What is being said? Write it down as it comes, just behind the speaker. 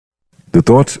The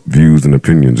thoughts, views, and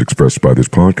opinions expressed by this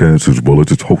podcast, as well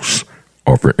as its hosts,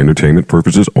 are for entertainment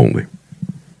purposes only.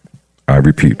 I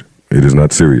repeat, it is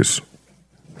not serious.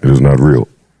 It is not real.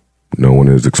 No one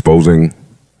is exposing,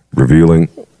 revealing,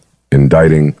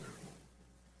 indicting,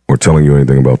 or telling you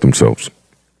anything about themselves.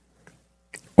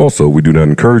 Also, we do not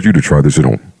encourage you to try this at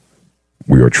home.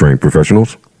 We are trained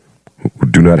professionals who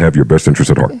do not have your best interests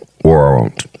at heart, or our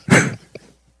own.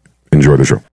 Enjoy the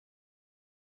show.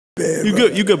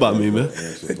 You good by me, man.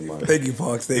 Thank you,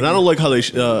 Parks. And I don't like how they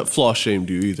floss shamed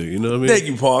you either. You know what I mean? Thank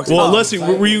you, Parks. Well, unless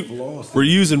were you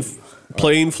using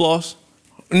plain floss?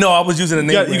 No, I was using a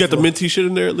name. You got the minty shit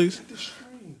in there at least.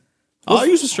 Oh, I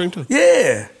use the string too.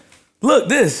 Yeah. Look,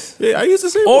 this. Yeah, I use the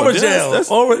same. Oragel.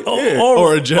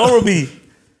 Oragel. Oral-B.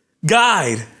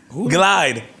 Guide.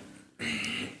 Glide.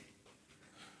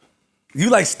 You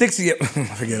like Stixie.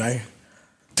 I forget. I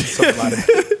something about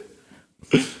it.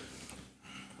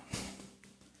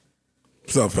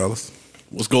 What's up, fellas?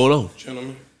 What's going on?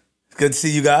 Gentlemen. Good to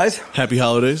see you guys. Happy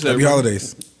holidays. Happy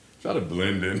holidays. Try to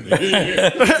blend in. Try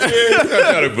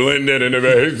to blend in.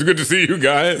 It's good to see you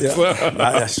guys.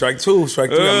 Yeah. Strike two. Strike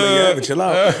three. I'm like, chill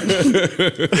out.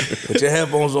 Put your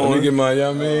headphones on. Let me get my,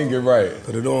 get right.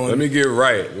 Put it on. Let me get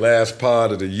right. Last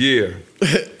part of the year.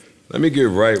 Let me get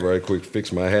right quick.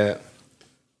 Fix my hat.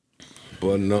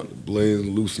 Button up the blaze,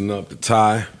 loosen up the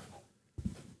tie.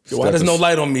 Why there's no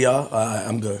light on me, y'all?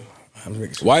 I'm good. I'm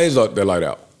making sure. Why is that light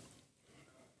out?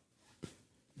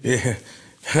 Yeah.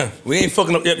 We ain't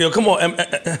fucking up. Yo, come on.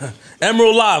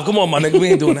 Emerald Live. Come on, my nigga. We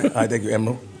ain't doing that. All right, thank you,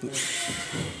 Emerald.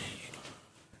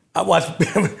 I was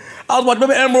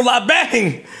watching Emerald Live.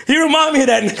 Bang! He remind me of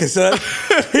that nigga, son.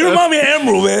 He remind me of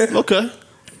Emerald, man. Okay.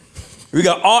 We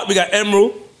got Art. We got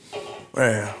Emerald.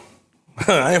 Man.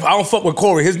 I don't fuck with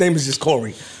Corey. His name is just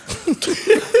Corey. He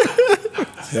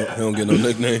don't get no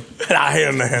nickname. I hear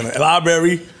him, man.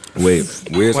 Library. Wait,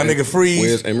 where's my nigga Freeze?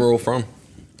 Where's Emerald from?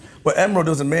 Well, Emerald,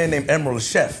 there was a man named Emerald, a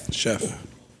chef.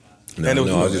 No,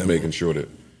 I was just making sure that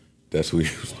that's who he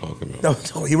was talking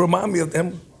about. No, he remind me of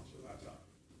Emerald.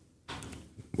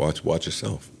 Watch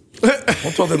yourself.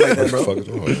 Don't talk to like that,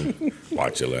 bro.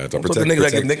 Watch your lads.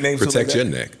 Protect your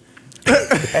neck.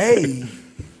 Hey.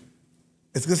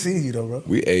 It's good seeing you, though, bro.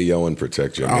 We Ayo and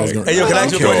protect your neck. Hey, yo, can I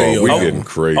ask you a question? We getting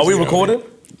crazy. Are we recording?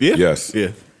 Yeah. Yes.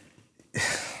 Yeah.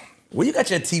 Where you got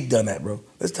your teeth done at, bro?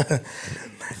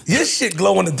 Your shit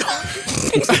glow in the dark.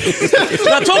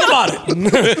 Now talk about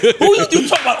it. Who you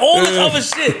talk about all this other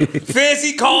shit?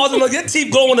 Fancy cars and your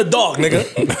teeth glow in the dark, nigga.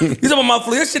 You talking about my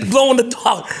flea? Your shit glow in the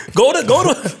dark. Go to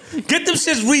get them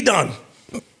shits redone.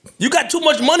 You got too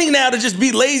much money now to just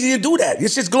be lazy and do that. Your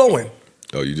shit's glowing.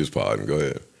 Oh, you just pardon. Go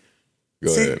ahead.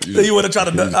 Go see, ahead. You want to try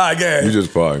to all right, go ahead. You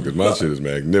just pardon because my shit is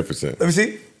magnificent. Let me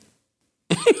see.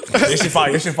 This shit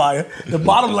fire. This shit fire. The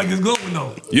bottom like it's glowing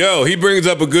though. Yo, he brings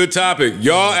up a good topic.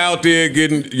 Y'all out there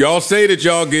y'all say that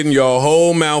y'all getting your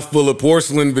whole mouth full of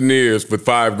porcelain veneers for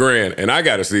 $5 grand, and I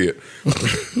gotta see it.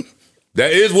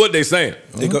 That is what they saying.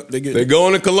 They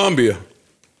going to Colombia,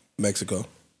 Mexico,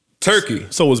 Turkey,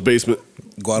 someone's basement,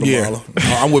 Guatemala.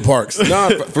 Yeah. I'm with Parks. Nah,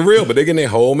 for real, but they getting their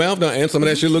whole mouth done, and some of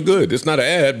that shit look good. It's not an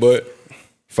ad, but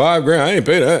 $5 grand, I ain't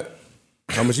pay that.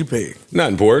 How much you paid? Not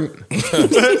important.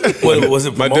 Was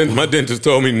it my dentist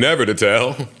told me never to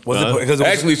tell.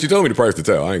 Actually, she told me the price to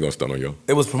tell. I ain't gonna stun on y'all.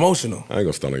 It was promotional. I ain't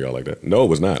gonna stun on y'all like that. No, it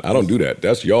was not. I don't do that.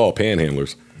 That's y'all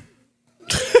panhandlers.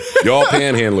 Y'all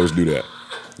panhandlers do that.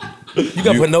 You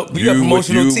got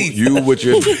promotional teeth. You with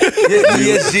your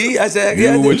ESG. I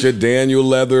said, with your Daniel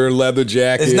leather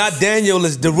jacket. It's not Daniel.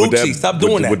 It's Derucci. Stop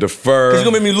doing that. With the fur. Because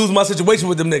you're gonna make me lose my situation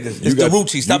with them niggas. It's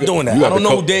Derucci. Stop doing that. I don't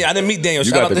know who Daniel. I didn't meet Daniel.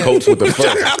 You got the coats with the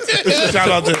fur. Shout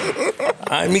out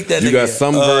to. I didn't meet that. You nigga got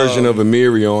some version of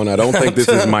Amiri on. I don't think this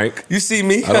is Mike. You see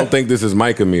me? I don't think this is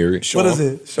Mike Amiri. What is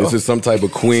it? This is some type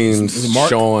of Queens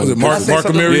Sean. Is it Mark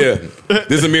Amiri? Yeah.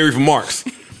 This is Amiri from Marks.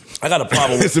 I got a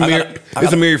problem with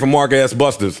It's Amiri from Mark Ass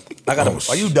Busters.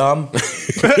 Are you dumb?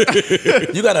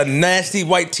 You got a nasty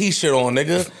white t-shirt on,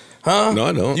 nigga. Huh? No,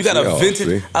 I don't. You got a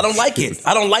vintage. I don't like it.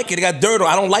 I don't like it. It got dirt on.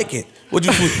 I don't like it. Would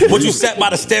you sat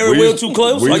by the steering wheel too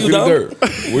close? Are you dumb?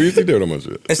 Where you see dirt on my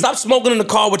shit? And stop smoking in the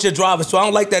car with your driver. So I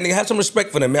don't like that, nigga. Have some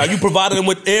respect for them, man. Are you providing them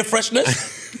with air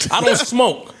freshness? I don't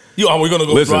smoke. We're gonna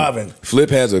go driving. Flip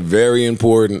has a very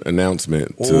important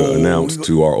announcement to announce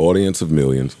to our audience of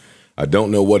millions. I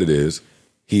don't know what it is.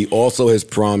 He also has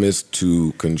promised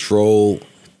to control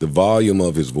the volume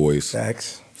of his voice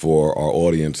for our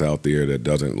audience out there that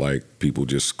doesn't like people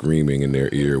just screaming in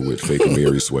their ear with fake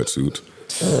Amiri sweatsuits.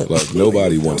 Like,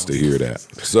 nobody wants to hear that.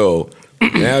 So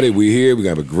Now that we're here, we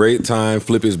have a great time.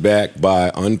 Flip is back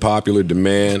by unpopular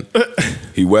demand.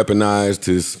 He weaponized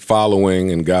his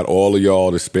following and got all of y'all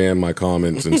to spam my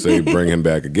comments and say, bring him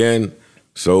back again.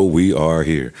 So we are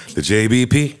here. The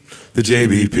JBP, the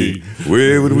JBP.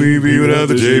 Where would we be without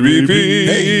the JBP?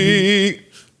 Hey.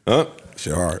 Huh?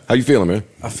 Shit hard. How you feeling, man?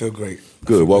 I feel great.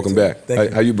 Good. Welcome back. Thank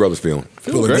you. How you brothers feeling?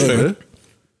 Feeling good,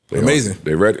 man. Amazing.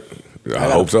 They ready? I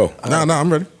hope so. No,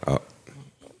 I'm ready.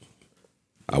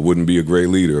 I wouldn't be a great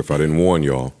leader if I didn't warn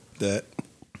y'all. That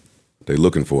They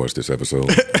looking for us this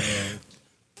episode.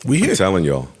 we here. I'm telling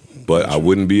y'all. But I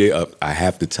wouldn't be I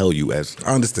have to tell you as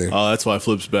I understand. Oh, that's why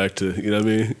Flip's back to, you know what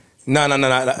I mean? No. Nah,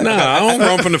 I don't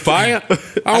run from the fire.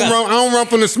 I don't run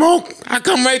from the smoke. I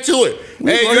come right to it.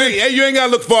 Hey, you ain't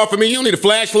gotta look far for me. You don't need a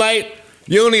flashlight.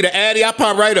 You don't need an Addy. I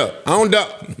pop right up. I don't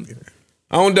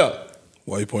duck.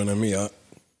 Why you pointing at me, huh?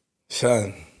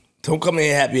 Son, don't come in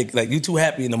here happy. Like, you too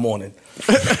happy in the morning.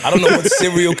 I don't know what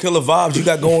serial killer vibes you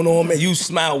got going on, man. You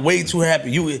smile way too happy.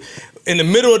 You in the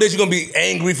middle of this, you're gonna be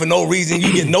angry for no reason.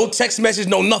 You get no text message,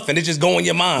 no nothing. It just go in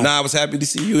your mind. Nah, I was happy to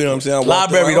see you. You know what I'm saying?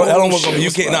 Library, I don't work on me. You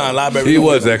can't. Nah, library. He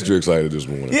was extra excited this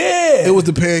morning. Yeah. It was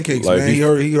the pancakes, Like, man. He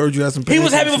heard you had some pancakes. He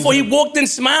was happy before he walked in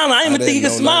smiling. I didn't even think he could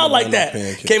didn't know smile nothing like about that. no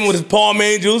pancakes. Came in with his Palm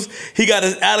Angels. He got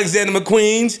his Alexander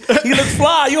McQueen's. He looked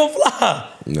fly. You a fly.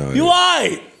 No, You yeah. all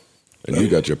right. And you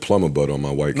got your plumber butt on my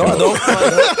white No, couch. I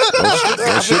don't.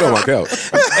 Don't shit on my couch.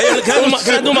 Hey, can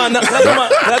I do my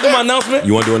announcement?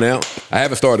 You want to do it now? I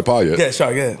haven't started the pod yet. Yeah,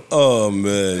 sure, yeah. Oh,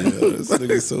 man. Yo, this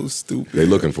nigga's so stupid. They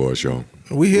looking for us, y'all.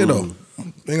 We here, though.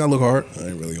 Ain't gotta look hard. I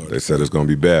ain't really hard. They said it's gonna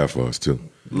be bad for us too.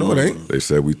 No, it ain't. They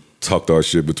said we tucked our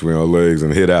shit between our legs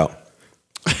and hit out.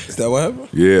 Is that what happened?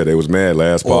 Yeah, they was mad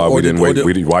last pod. We didn't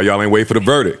wait. Why y'all ain't wait for the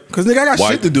verdict? Because, nigga, I got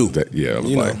shit to do. Yeah,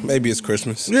 You know, like, maybe it's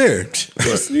Christmas. nah. Yeah.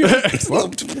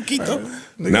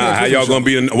 How y'all gonna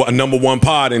be a #1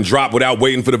 pod and drop without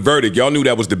waiting for the verdict? Y'all knew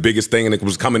that was the biggest thing, and it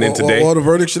was coming in today. Well, the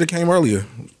verdict should have came earlier.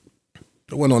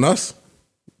 It wasn't on us.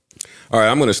 All right,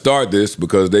 I'm gonna start this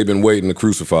because they've been waiting to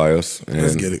crucify us. And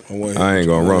Let's get it. I ain't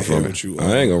gonna run from it.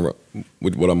 I ain't gonna run.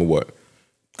 What I'm gonna what?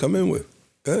 Come in with.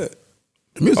 Go ahead.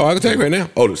 The music. Oh, I can tell you right now.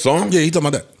 Oh, the song? Yeah, he talking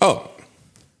about that.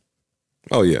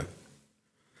 Oh yeah.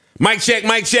 Mic check,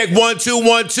 1 2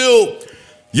 1 2.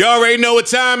 Y'all already know what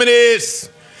time it is.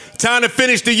 Time to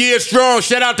finish the year strong.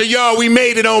 Shout out to y'all. We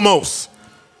made it almost.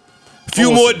 A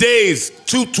few more days.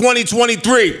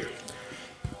 2023.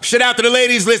 Shout out to the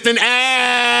ladies listening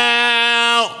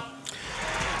out.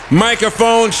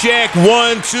 Microphone check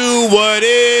 1 2. What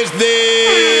is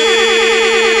this?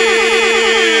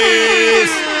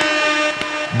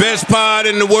 Best pod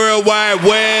in the World Wide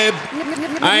Web.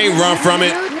 I ain't run from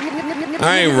it.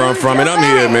 I'm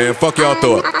here, man. Fuck y'all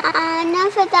thought.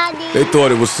 They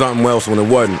thought it was something else when it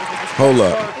wasn't. Hold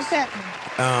up.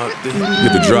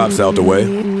 Get the drops out the way.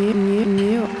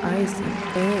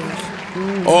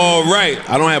 All right.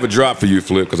 I don't have a drop for you,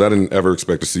 Flip, because I didn't ever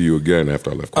expect to see you again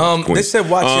after I left Queens. They said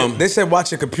watch it. They said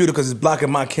watch your computer because it's blocking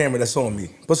my camera that's on me.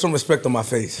 Put some respect on my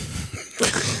face.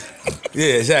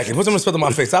 Yeah, exactly. Put some respect on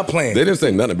my face. Stop playing. They didn't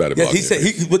say nothing about it. Yeah, he said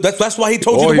that's why he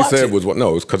told you All to watch he said it. was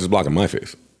no, it's because it's blocking my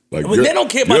face. Like But they don't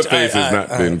care about your face is not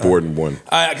the important one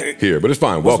here, but it's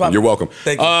fine. Welcome. You're welcome.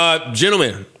 Thank you.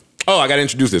 Gentlemen. Oh, I got to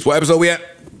introduce this. What episode we at?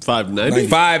 590.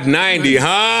 590,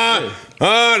 huh?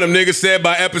 Them niggas said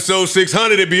by episode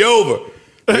 600 it'd be over.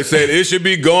 They said it should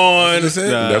be gone.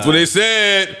 That's what they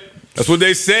said. That's what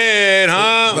they said,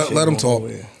 huh? Let them talk.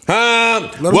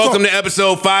 Welcome to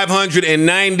episode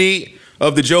 590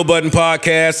 of the Joe Budden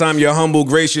Podcast. I'm your humble,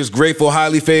 gracious, grateful,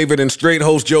 highly favored, and straight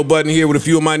host, Joe Budden, here with a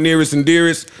few of my nearest and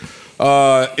dearest.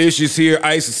 Ish is here,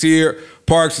 Ice is here,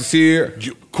 Parks is here,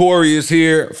 Corey is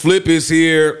here, Flip is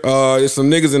here, there's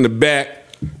some niggas in the back,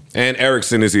 and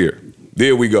Erickson is here.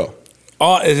 There we go.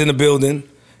 Art is in the building.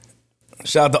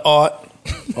 Shout out to Art.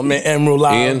 My man Emerald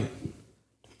Live. Ian.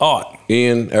 Art.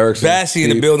 Ian, Erickson. Bassy in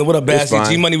the building. What up, Bassy?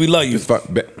 G-Money, we love you. It's fine.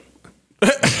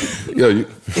 Yo,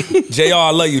 JR, I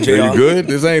love you, JR. Are you good?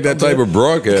 This ain't that type of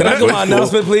broadcast. Can I do my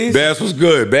announcement, please? Bass was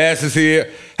good. Bass is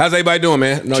here. How's everybody doing,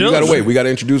 man? No, you gotta wait. We gotta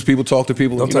introduce people, talk to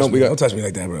people. Don't touch me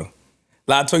like that, bro.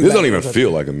 This don't even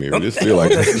feel like a mirror. This feel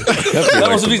like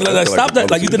stop that.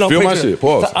 Like you did on feel picture. my shit.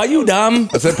 Pause. Are you dumb?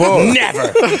 I said pause.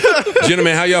 Never.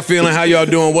 Gentlemen, how y'all feeling? How y'all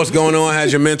doing? What's going on?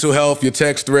 How's your mental health, your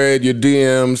text thread, your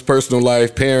DMs, personal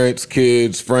life, parents,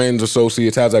 kids, friends,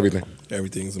 associates? How's everything?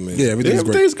 Everything's amazing. Yeah, everything's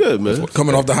great. Everything's good, man.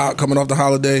 Coming off the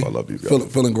holiday. I love these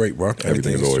guys. Feeling great, bro.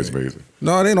 Everything's always amazing.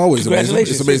 No, it ain't always amazing.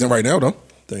 Congratulations. It's amazing right now, though.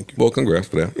 Thank you. Well, congrats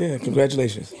for that. Yeah,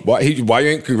 congratulations. Why you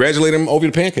ain't congratulating him over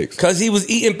the pancakes? Because he was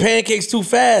eating pancakes too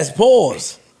fast.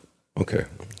 Pause. Okay.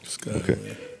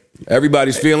 Okay.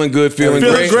 Everybody's feeling good, feeling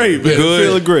great. Man. Good.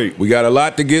 Feeling great. We got a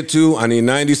lot to get to. I need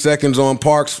 90 seconds on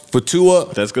Parks for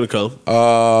Tua. That's going to come.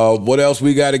 What else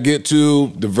we got to get to?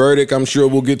 The verdict, I'm sure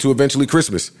we'll get to eventually.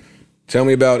 Christmas. Tell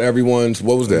me about everyone's,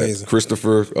 what was that? Amazing.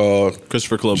 Christopher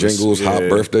Columbus. Jingles' hot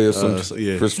birthday or something?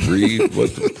 Yeah. Chris Reed?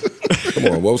 Come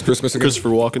on, what was Christmas again? Christopher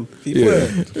Walken.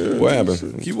 Yeah. What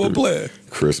happened? Keep on playing.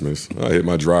 Christmas. I hit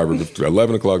my driver at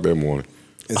 11 o'clock that morning.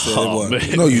 It said what?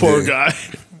 Man. No, you Poor didn't. guy.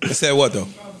 It said what, though?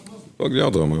 What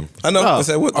y'all talking about? I know. Oh. It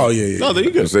said what? Oh, yeah. No, there you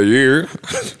I go. said, you here?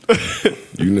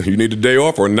 you need a day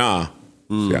off or nah?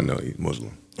 See, I know he's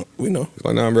Muslim. We know. He's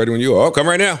like, nah, I'm ready when you are. Oh, come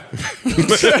right now.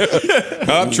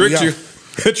 I tricked you.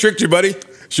 Tricked you, buddy.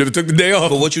 Should have took the day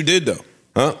off. But what you did,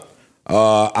 though?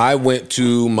 I went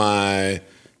to my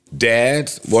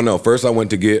dad's. Well, no, first I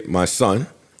went to get my son.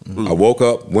 I woke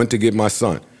up, went to get my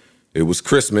son. It was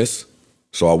Christmas,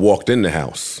 so I walked in the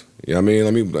house. You know what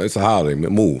I mean? It's a holiday.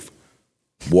 Move.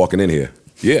 Walking in here.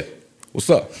 Yeah. What's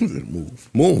up?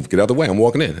 Move. Get out the way. I'm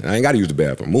walking in. I ain't got to use the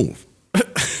bathroom. Move.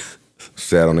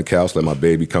 Sat on the couch, let my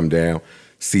baby come down,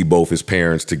 see both his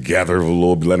parents together a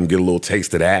little bit, let him get a little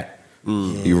taste of that.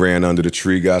 He ran under the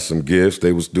tree, got some gifts.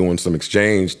 They was doing some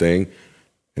exchange thing.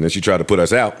 And then she tried to put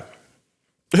us out.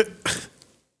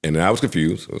 And then I was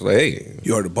confused. I was like, hey.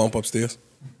 You heard a bump upstairs?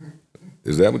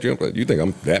 Is that what you think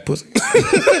I'm that pussy?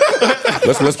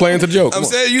 let's play into the joke. I'm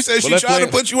saying you said she tried to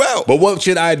put you out. But what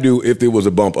should I do if there was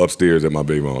a bump upstairs at my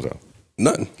baby mom's house?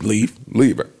 Nothing. Leave.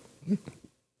 Leave her.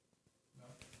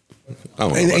 I don't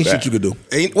know Ain't about shit that. you could do.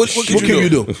 What can you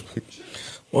do?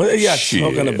 What are y'all Shit.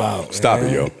 talking about? Stop man?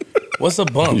 it, yo. What's a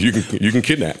bump? You can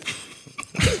kidnap.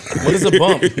 What is a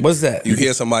bump? What's that? You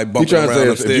hear somebody You bumping trying to around say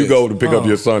upstairs. if you go to pick up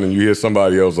your son and you hear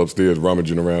somebody else upstairs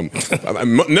rummaging around,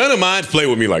 none of mine play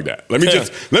with me like that. Let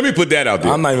me put that out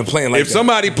there. I'm not even playing like if that. If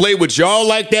somebody play with y'all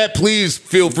like that, please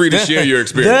feel free to share your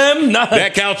experience.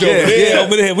 That couch over there. Yeah,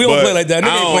 over there. We don't play like that.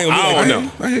 Nigga ain't playing with me I like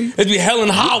don't that. know. It'd be hell in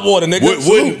hot water, nigga.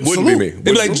 Wouldn't be me. It'd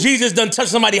be like Jesus done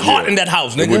touched somebody hot in that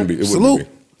house, nigga. It wouldn't be. It wouldn't be me.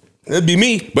 It'd be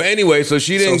me. But anyway, so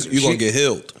she didn't. So you gonna get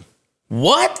healed.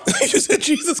 What? You said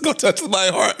Jesus gonna touch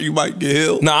somebody's heart, you might get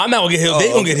healed. Nah, I'm not gonna get healed. They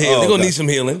gonna get healed. They gonna need some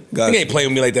healing. Gotcha. They ain't playing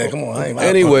with me like that. Come on. I ain't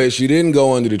Anyway, she didn't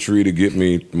go under the tree to get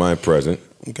me my present.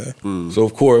 Okay. So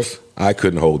of course I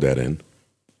couldn't hold that in.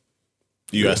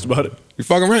 You asked about it. You're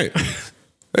fucking right.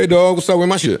 Hey dog, what's up with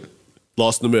my shit?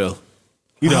 Lost in the mail.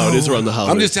 You know how it is around the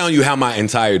holidays. I'm just telling you how my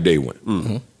entire day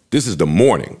went. This is the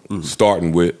morning,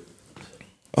 starting with,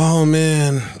 oh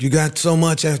man, you got so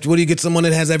much. What do you get someone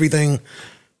that has everything?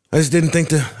 I just didn't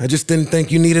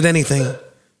think you needed anything.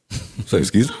 So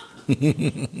excuse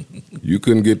me? You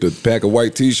couldn't get the pack of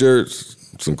white t-shirts,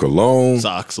 some cologne,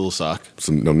 socks, little sock.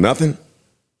 Nothing?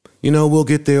 You know, we'll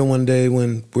get there one day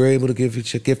when we're able to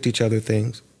gift each other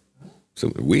things.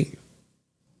 So we?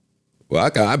 Well,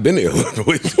 I've been there.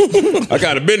 I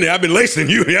kind of been there. I've been lacing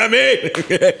you, you know what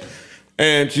I mean?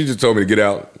 And she just told me to get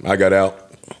out. I got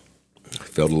out.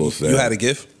 Felt a little sad. You had a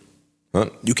gift? Huh?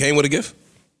 You came with a gift?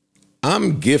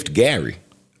 I'm Gift Gary.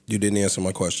 You didn't answer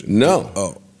my question. No.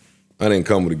 Oh. I didn't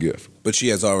come with a gift. But she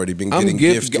has already been getting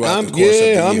gifts throughout the course of the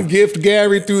year. I'm Gift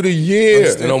Gary through the year.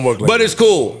 It don't work like but that. it's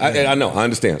cool. I know. I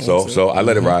understand. So I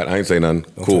let it ride. I ain't say nothing.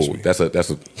 Cool. That's a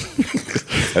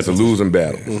losing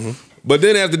battle. But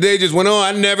then as the day just went on,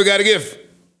 I never got a gift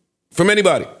from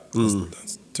anybody.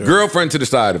 That's Girlfriend to the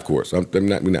side, of course. We're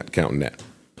not counting that.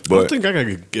 I don't But think I got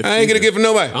a gift. I ain't get a gift from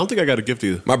nobody. I don't think I got a gift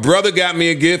either. My brother got me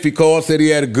a gift. He called, said he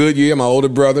had a good year. My older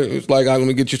brother. It was like, I'm going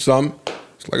to get you something.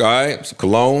 It's like, all right, it's a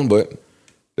cologne, but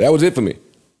that was it for me.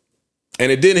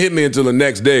 And it didn't hit me until the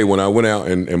next day when I went out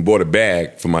and bought a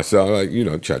bag for myself. Like, you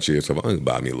know, try to cheer yourself. I'm going to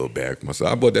buy me a little bag for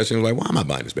myself. I bought that shit and was like, why am I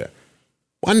buying this bag?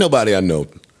 Why nobody I know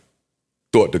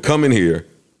thought to come in here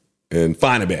and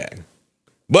find a bag?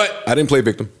 But I didn't play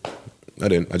victim. I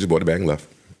didn't. I just bought the bag and left.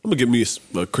 I'm gonna give me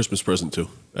a Christmas present too.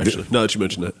 Actually, now that you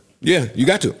mention that, Yeah, you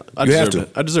got to. I You have deserve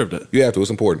to. that. I deserve that. You have to. It's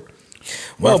important.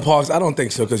 Well, Parks, I don't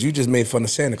think so because you just made fun of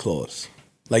Santa Claus.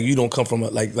 Like you don't come from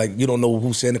like you don't know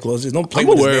who Santa Claus is. Don't play I'm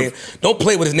with his aware name. Don't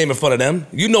play with his name in front of them.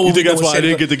 You know. You think know that's what why I Santa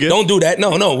didn't Claus- get the gift? Don't do that.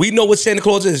 No. We know what Santa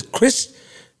Claus is. Chris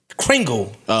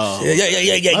Kringle. Oh. Yeah.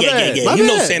 bad. My You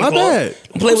know bad. Santa My Claus. bad.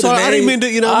 Don't play I'm with sorry. his name. I didn't mean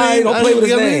to, you know what I Aight, mean? Don't I play with didn't-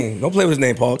 his you know what I mean? name. Don't play with his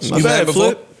name, Parks. My You met bad, him before?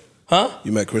 Flip. Huh?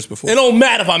 You met Chris before? It don't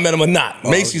matter if I met him or not.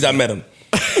 Macy's, I met him.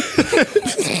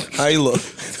 How you look?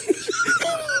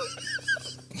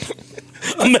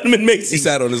 I met him in He Macy's.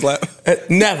 sat on his lap.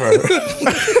 Never. I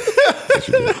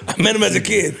met him as a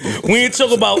kid. We ain't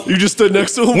talk about. You just stood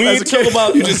next to him. We as ain't a kid. talk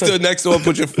about. You just stood next to him and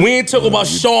put your foot. We ain't talk about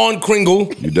Sean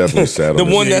Kringle, You definitely sat on the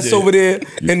his one lap. that's over there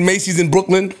in Macy's in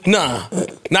Brooklyn. Nah,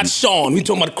 Not Sean. We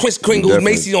talking about Chris Kringle's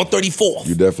definitely- Macy's on 34th.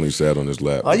 You definitely sat on his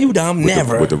lap. Are you dumb?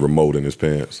 Never. With the remote in his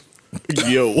pants.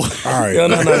 Yo. All right. No.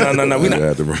 We He not.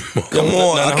 had the remote. Come on.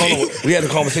 Hold on. We had a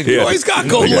conversation. Yeah. Yo, he's got to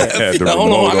go Nigga left. had the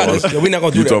Hold on. remote on. We're not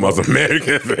going to do You that. talking about some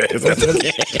American fans.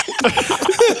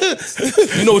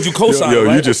 You know what you co-signed, Yo,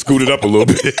 right? you just scooted up a little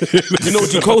bit. You know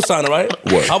what you co-signed, right?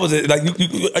 What? How was it? Like,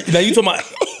 now you talking about...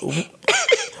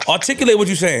 Articulate what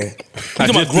you saying. You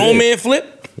talking about grown man flip?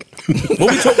 What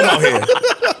we talking about here?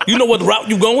 You know what route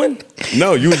you going?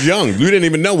 No, you was young. You didn't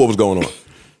even know what was going on.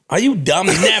 Are you dumb?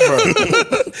 Never.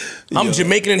 I'm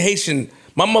Jamaican and Haitian.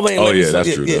 My mother ain't Oh, let me yeah,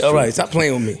 that's true, that's all true. right, stop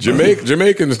playing with me.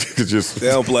 Jamaicans just They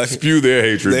don't play. spew their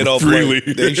hatred They don't freely.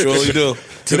 play. They surely do.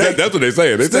 That's what they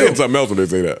say. They saying something else when they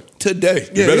say that. Today.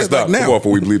 You better stop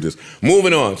before we believe this.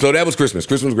 Moving on. So that was Christmas.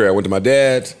 Christmas was great. I went to my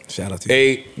dad's. Shout out to you.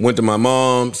 Ate. Went to my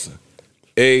mom's.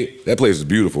 Ate. That place is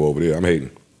beautiful over there. I'm hating.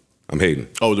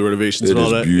 Oh, the renovations It and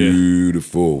all is that? Yeah.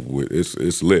 beautiful.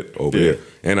 It's lit over Yeah. there.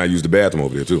 And I use the bathroom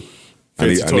over there too.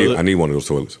 Fancy I toilet? need one of those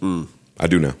toilets. I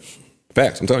do now.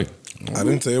 Facts, I'm telling you. I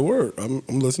didn't say a word. I'm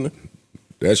listening.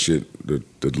 That shit, the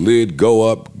lid go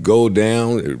up, go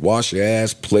down, wash your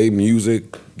ass, play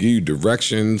music, give you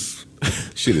directions.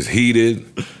 Shit is heated.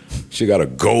 Shit got a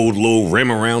gold little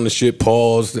rim around the shit,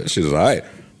 pause. That shit is all right.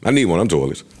 I need one of them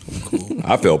toilets.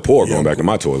 I felt poor going back to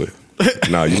my toilet.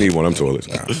 Nah, you need one of them toilets.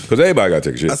 Because everybody got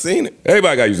to take a shit. I seen it.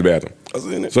 Everybody got to use the bathroom. I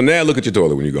seen it. So now look at your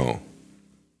toilet when you go home.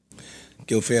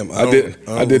 Yo, fam. I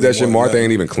did that shit. Martha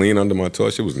ain't even clean under my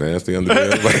toilet. Shit was nasty under there.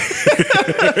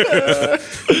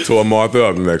 Tore Martha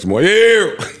up the next morning.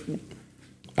 Yeah.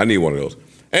 I need one of those.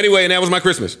 Anyway, and that was my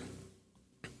Christmas.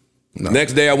 No.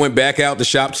 Next day, I went back out to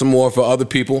shop some more for other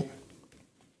people.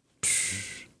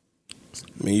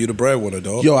 I mean, you the breadwinner,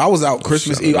 dog. Yo, I was out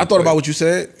Christmas Shout out Eve. I to thought Blake. about what you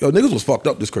said. Yo, niggas was fucked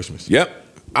up this Christmas. Yep.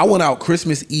 I went out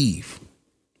Christmas Eve.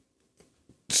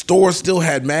 Stores still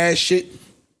had mad shit.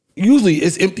 Usually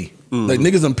it's empty. Like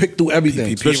niggas done picked through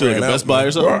everything. Especially like a ran Best out, Buy man.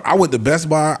 or something? Bro, I went to Best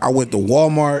Buy. I went to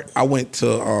Walmart. I went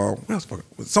to where else?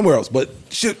 Somewhere else. But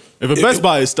shit. If a Best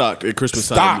Buy is stocked at Christmas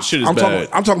time, Stock. shit is I'm bad.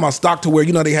 talking about stock to where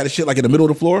you know they had the shit like in the middle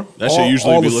of the floor. That shit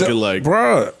usually be the looking like-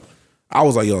 bruh. I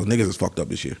was like, yo, niggas is fucked up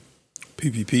this year.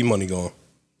 PPP money gone.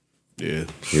 Yeah.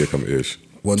 Here come Ish.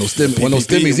 Wasn't no stimmies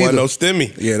PPP, either. wasn't no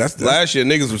stimmy. Yeah, that's last year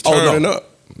niggas was Oh, no. turning up.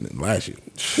 Last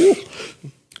year.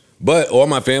 But all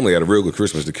my family had a real good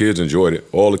Christmas. The kids enjoyed it.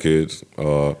 All the kids.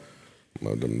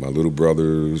 My little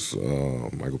brothers,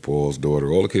 Michael Paul's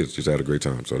daughter, all the kids just had a great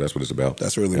time. So that's what it's about.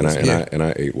 That's really and what's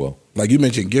I ate well. Like you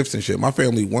mentioned gifts and shit. My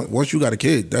family, once you got a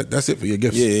kid, that's it for your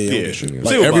gifts. Yeah. Like Same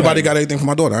with everybody my got everything for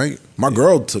my daughter. My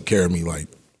girl took care of me, like,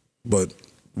 but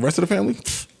the rest of the family,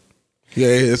 yeah,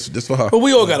 it's for her. But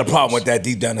we all got a problem with that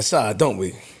deep down inside, don't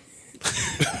we?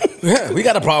 Yeah, we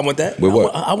got a problem with that. With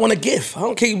what? I want a gift. I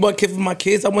don't care about giving my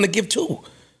kids. I want a gift too.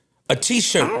 A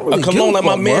T-shirt, really a cologne, give a like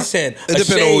my fuck, man bro. said. It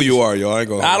depends on who you are, yo. I ain't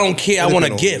gonna. I don't care. I want a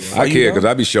gift. I care because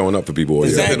I be showing up for people all year.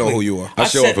 Exactly. Depends on who you are. I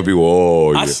show up for people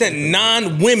all year. I sent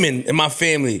 9 women in my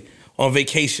family on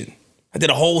vacation. I did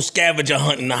a whole scavenger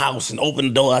hunt in the house and opened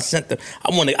the door. I sent them. I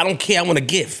don't care. I want a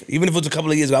gift. Even if it was a couple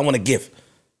of years ago, I want a gift.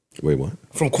 Wait, what?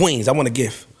 From Queens, I want a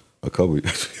gift. A couple.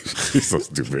 He's so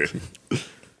stupid.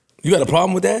 You got a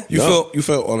problem with that? You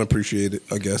felt unappreciated,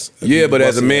 I guess. Yeah, but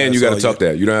as a man, you got to all tuck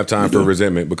that. You don't have time for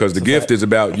resentment because the gift is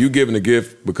about you giving a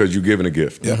gift because you giving a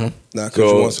gift. Yeah, not because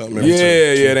So you want something. in yeah,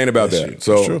 return. it ain't about That's that. true.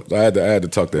 So That's true. I had to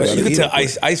tuck that. You shit. can tell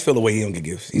Ice feel the way he don't get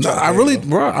gifts. He No, try to I play, really,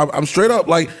 bro. bro, I'm straight up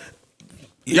like,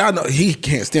 y'all know he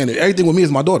can't stand it. Everything with me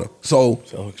is my daughter. So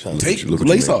shout out to take you. Look what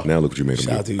you lace made. up. Now look what you made him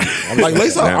Shout out do. to you. Like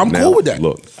lace up. I'm Now, cool with that.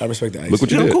 Look, I respect that. look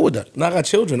what you Yeah, I'm did. cool with that. Now I got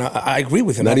children. I agree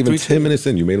with him. Not I have even 3 10 minutes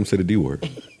in, you made him say the D word.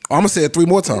 I'm gonna say it 3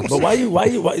 more times. But why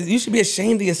you should be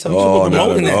ashamed of yourself. You Oh, should be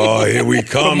promoting it. Oh, here we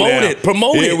come Promote now. it.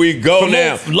 Promote it. Here we go Promote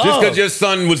now. love. Just because your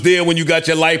son was there when you got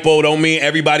your lipo don't mean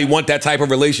everybody want that type of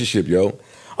relationship, yo.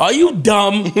 Are you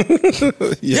dumb?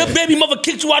 Your baby mother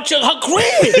kicked you out her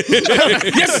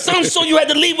crib. Your son saw you had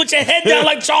to leave with your head down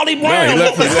like Charlie Brown.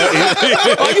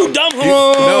 Are you dumb?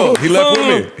 No, he left with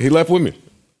me. He left with me.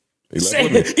 He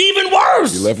left with me. Even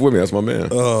worse. He left with me. That's my man.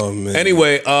 Oh man.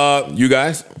 Anyway, you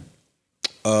guys,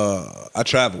 I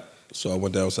traveled, so I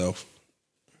went down south.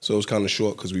 So it was kind of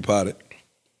short because we potted.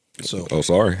 So Oh,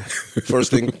 sorry.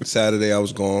 first thing Saturday I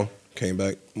was gone. Came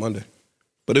back Monday,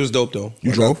 but it was dope though.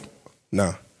 You drove?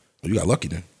 Nah. Oh, you got lucky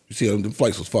then. You see, them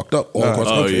flights was fucked up all Nah, across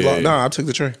the country. yeah. Nah, I took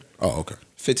the train. Oh, okay.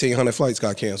 1,500 flights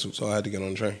got canceled, so I had to get on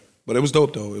the train. But it was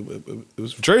dope though. It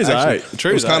was Train's actually- alright. It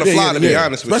Train's was kind of alright. fly to be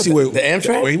honest with Especially you. with The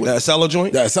Amtrak? where he went. That cellar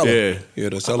joint. That seller. Yeah. Yeah,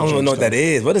 the I cellar don't joint. even know what stuff. that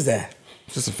is. What is that?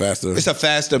 Just a faster. It's a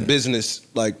faster business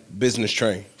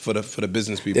train for the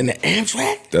business people. Then the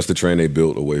Amtrak? That's the train they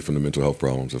built away from the mental health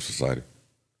problems of society.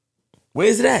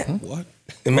 Where's it at? What?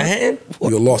 In Manhattan?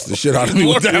 You lost the shit out of me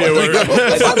with that.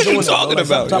 What are you talking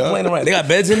about? Stop playing around. They got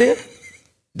beds in there?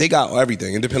 They got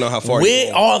everything. It depends on how far.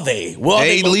 Where are they? Where are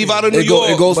They leave out of New It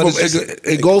York. goes but from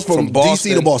it's goes from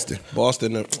DC to Boston.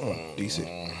 Boston to DC.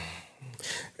 Man,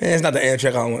 it's not the Amtrak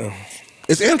I don't want.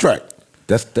 It's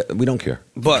Amtrak. We don't care.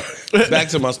 But back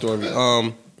to my story.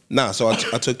 So I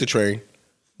took the train,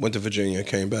 went to Virginia,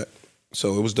 came back.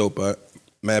 So it was dope. But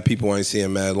mad people I ain't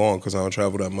seeing mad long because I don't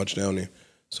travel that much down there.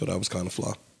 So that was kind of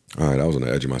fly. All right, I was on the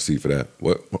edge of my seat for that.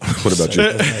 What about you?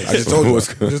 I just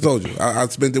told you. I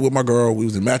spent it with my girl. We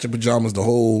was in matching pajamas,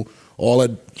 all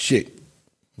that shit.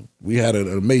 We had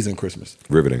an amazing Christmas.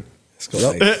 Riveting.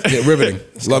 Yeah, riveting.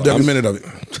 Loved every minute of it.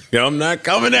 Yo, I'm not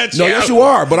coming at you. No, yes, you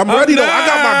are. But I'm ready, though. I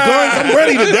got my guns. I'm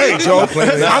ready today, Joe.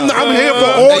 I'm here for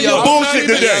all your bullshit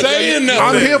today.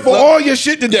 I'm here for all your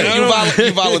shit today.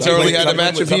 You voluntarily had the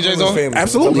matching PJs on?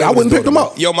 Absolutely. I wouldn't pick them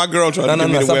up. Yo, my girl tried to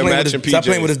get me to wear matching PJs. Stop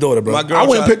playing with his daughter, bro. I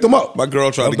wouldn't pick them up. My girl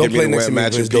tried to get me to wear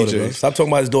matching PJs. Stop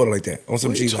talking about his daughter like that. On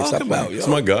some G. Talking about, It's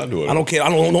my goddaughter. I don't care. I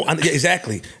don't know. Yeah,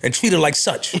 exactly. And treat her like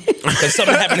such. If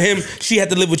something happened to him, she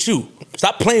had to live with you.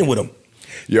 Stop playing with him.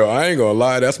 Yo, I ain't gonna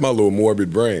lie, that's my little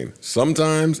morbid brain.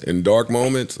 Sometimes in dark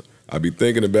moments, I be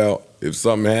thinking about if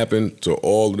something happened to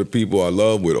all of the people I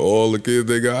love with all the kids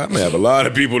they got. I'm gonna have a lot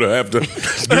of people to have to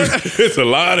it's a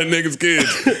lot of niggas'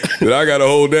 kids that I gotta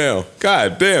hold down.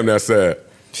 God damn, that's sad.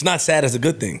 It's not sad, it's a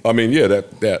good thing. I mean, yeah,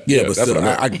 but that's still, what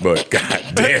I meant. But god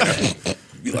damn.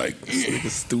 Be like,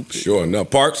 It's stupid. Sure enough.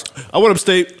 Parks? I went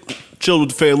upstate, chilled with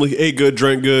the family, ate good,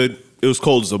 drank good. It was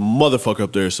cold as a motherfucker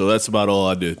up there, so that's about all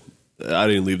I did. I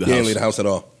didn't leave the house. You didn't leave the house at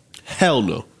all? Hell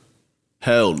no.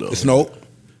 Hell no. it snowed.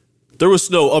 There was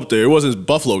snow up there. It wasn't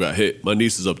Buffalo got hit. My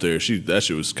niece is up there. That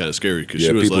shit was kind of scary because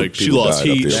she was she lost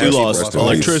heat. She lost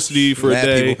electricity for a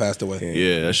day. People passed away.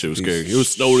 Yeah, that shit was scary. It was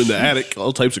snowing in the attic.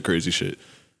 All types of crazy shit.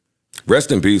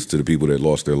 Rest in peace to the people that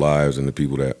lost their lives and the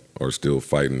people that are still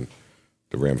fighting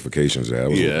the ramifications of that.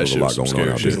 There was a lot going on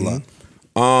out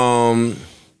there.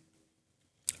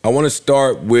 I want to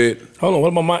start with. Hold on, what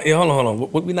about my? Hold on.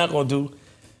 What we not gonna do?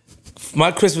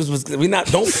 My Christmas was. Don't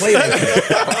play like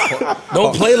that.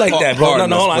 Don't play like that, bro.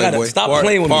 No, hold on. I gotta stop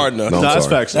playing with me. No, that's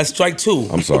facts. That's strike two.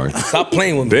 I'm sorry. Stop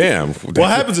playing with me. Damn. What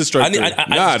happens at strike three?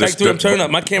 Strike two. I'm turning up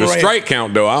my camera. The right strike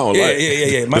count though. I don't like.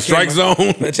 Yeah. The strike zone.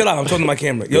 Man, chill out. I'm talking to my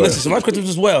camera. Yo, listen. So my Christmas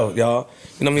was well, y'all.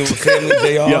 You know what I mean? With family,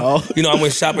 JR. You know, I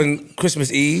went shopping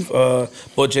Christmas Eve.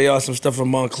 Bought JR some stuff from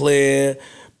Montclair.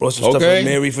 Brought some stuff from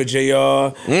Mary for JR.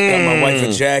 Got my wife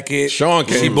a jacket. Sean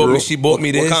came She bought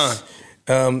me this. What kind?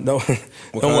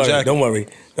 Don't worry.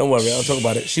 I'll talk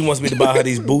about it. She wants me to buy her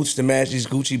these boots to match, these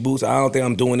Gucci boots. I don't think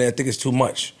I'm doing that. I think it's too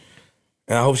much.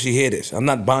 And I hope she hear this. I'm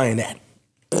not buying that.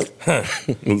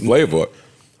 Play for it.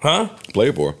 Huh?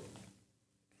 Play for her.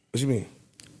 What you mean?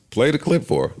 Play the clip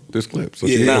for her. This clip. So I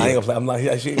ain't gonna play. I'm not.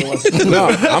 She ain't gonna watch it. No,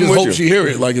 I'm with hope you. she hear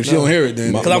it. Like if she don't hear it,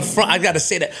 then Because I'm front. I gotta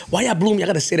say that. Why y'all blew me? I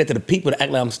gotta say that to the people that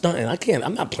act like I'm stunting. I can't.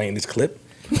 I'm not playing this clip.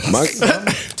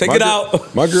 Take it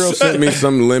out. My girl sent me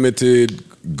some limited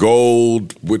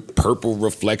gold with purple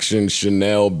reflection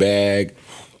Chanel bag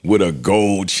with a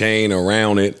gold chain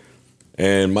around it.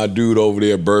 And my dude over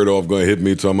there, Birdoff, gonna hit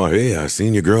me talking about, hey, I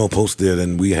seen your girl post it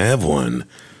and we have one.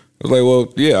 I was like,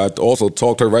 well, yeah, I also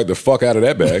talked her right the fuck out of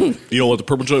that bag. You don't want the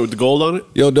purple joint with the gold on it?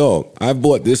 Yo, dog, I've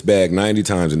bought this bag 90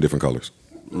 times in different colors.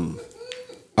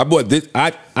 I bought this.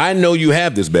 I know you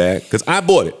have this bag because I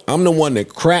bought it. I'm the one that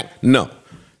cracked. No.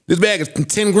 This bag is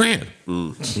 10 grand.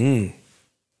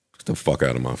 Get the fuck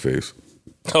out of my face.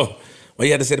 Oh, well,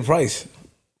 you had to say the price.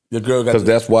 Your girl got. Because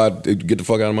that's why get the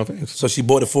fuck out of my face. So she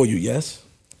bought it for you, yes?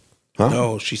 Huh?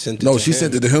 No, she sent it. no, to she him.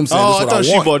 sent it to him. Saying, Oh, this I what thought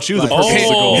she want. bought you the Like, purple hint,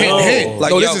 gold. hint.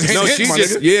 Like, no, yo, this is hint, No, hint, she my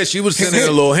just nigga. she was sending Hint.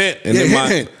 a little hint, and Yeah,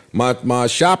 then hint. my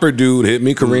shopper dude hit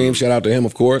me, Kareem. Shout out to him,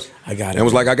 of course. I got it. And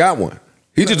was like, I got one.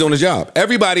 He just doing his job.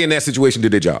 Everybody in that situation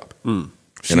did their job.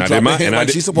 She And I did dropped mine. the hint And I like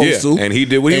did. she's supposed to. And he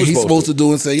did what he And was he's supposed to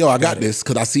do and say, yo, I got this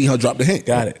because I seen her drop the hint.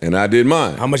 Got it. And I did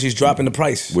mine. How much he's dropping the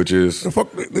price? Which is The fuck?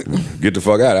 get the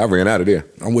fuck out. I ran out of there.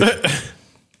 I'm with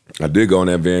you. I did go on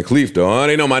that Van Cleef though. Huh?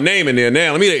 They know my name in there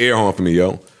now. Let me get an air horn for me,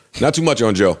 yo. Not too much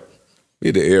on Joe.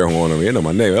 Get the air horn on me. They know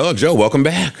my name. Oh, Joe, welcome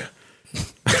back.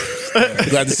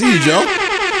 Glad to see you, Joe.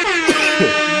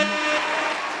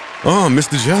 Oh,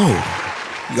 Mr. Joe,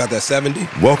 You got that 70?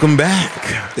 welcome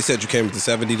back. They said you came with the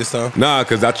 70 this time? Nah,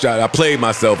 because I played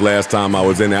myself last time I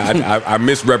was in there. I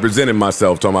misrepresented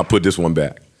myself, talking about put this one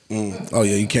back. Oh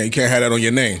yeah, you can't have that on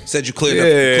your name. Said you cleared up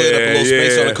a little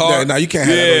space on the car? Nah, you can't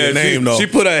have that on your name, though. She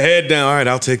put her head down. All right,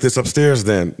 I'll take this upstairs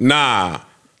then. Nah,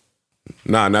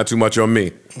 not too much on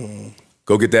me.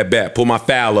 Go get that bat. Pull my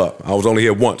foul up. I was only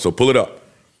here once, so pull it up.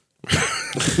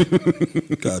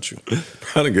 Got you.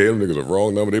 I done gave them niggas a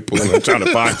wrong number. They pulling up trying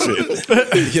to find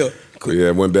shit. Yo,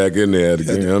 yeah, went back in there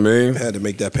again. You know what I mean? Had to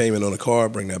make that payment on the car,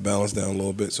 bring that balance down a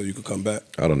little bit so you could come back.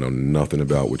 I don't know nothing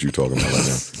about what you talking about right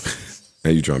now.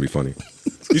 And you trying to be funny.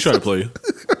 He's trying to play you.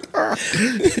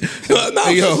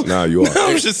 Nah, you are.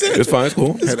 I'm just saying. It's fine. It's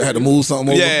cool. Had to move something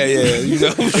over. Yeah. You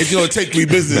know, It's gonna take 3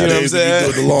 business you know what I'm days saying?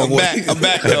 to do it the long way. I'm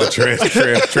back. Yo.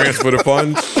 Transfer the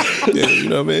funds. Yeah, you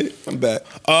know what I mean? I'm back.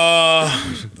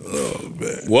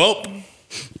 Well,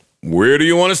 where do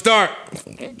you want to start?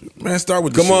 Man, start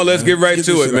with the Come on, shit, let's man. get right Get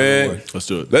to this it, shit out of the man. way. Let's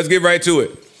do it. Let's get right to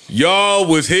it. Y'all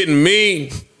was hitting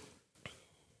me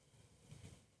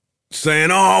saying,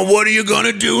 oh, what are you going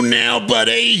to do now,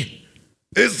 buddy?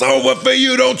 It's over for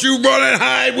you. Don't you run and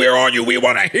hide. We're on you. We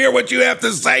want to hear what you have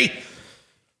to say.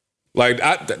 Like,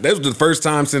 that was the first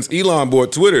time since Elon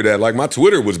bought Twitter that, like, my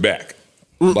Twitter was back.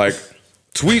 Like,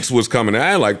 tweets was coming.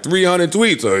 I had, like, 300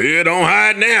 tweets. So, yeah, don't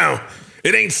hide now.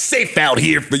 It ain't safe out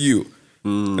here for you.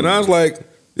 And I was like,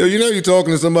 yo, you know you're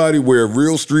talking to somebody where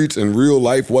real streets and real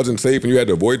life wasn't safe and you had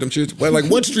to avoid them shit? Well, like,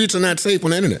 what streets are not safe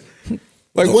on the internet?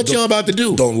 Like, what y'all about to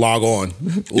do? Don't log on.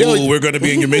 Yo, Ooh, we're gonna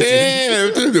be in your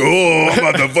mentions. Yeah. Oh, I'm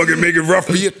about to fucking make it rough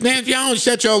for you. Man, if y'all don't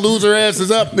shut y'all loser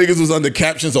asses up. Niggas was under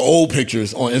captions of old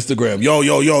pictures on Instagram. Yo,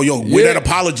 with that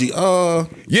apology.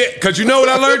 Yeah, because you know what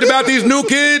I learned about these new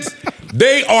kids?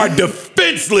 They are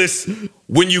defenseless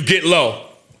when you get low.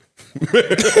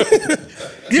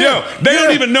 Yo, they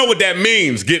don't even know what that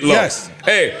means, get low. Yes.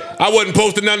 Hey, I wasn't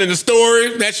posting nothing in the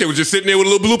story. That shit was just sitting there with a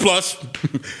little blue plus.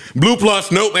 Blue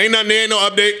plus, nope, ain't nothing there, no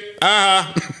update.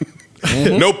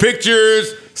 No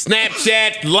pictures,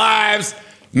 Snapchat, lives,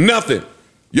 nothing.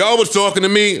 Y'all was talking to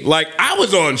me like I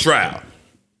was on trial.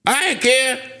 I ain't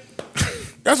care.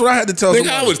 That's what I had to tell Nigga,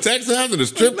 somebody. I was texting, I was in the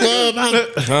strip club, I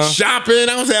was shopping,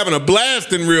 I was having a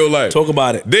blast in real life. Talk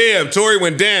about it. Damn, Tory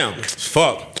went down.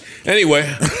 Fuck. Anyway,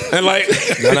 and like,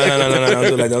 No,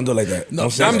 don't do it like that.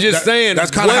 No, I'm just saying. That's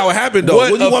kind of how it happened, though.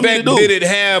 What What do you want me to effect do? did it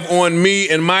have on me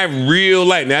and my real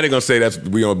life? Now they're gonna say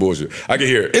we on bullshit. I can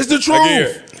hear it. It's the I can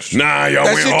hear truth. it. Nah, y'all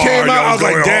That went shit hard. came out. Y'all I was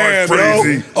like, going damn, hard,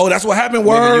 crazy. yo. Oh, that's what happened.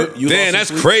 Word. You Damn, lost that's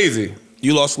some sleep? crazy.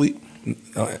 You lost sleep?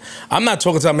 I'm not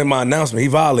talking to him in my announcement. He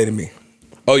violated me.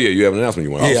 Oh yeah, you have an announcement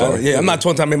you want. Yeah, sorry. I'm not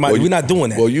talking to him in my. We're not doing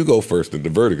that. Well, you go first. The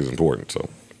verdict is important, so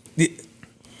Yeah.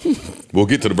 we'll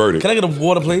get to the verdict. Can I get a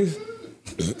water, please?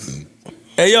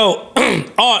 Hey, yo,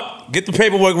 Art, get the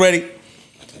paperwork ready.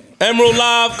 Emerald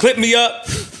Live, clip me up.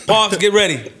 Parks, get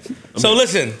ready. So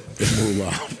listen,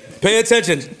 pay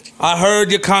attention. I heard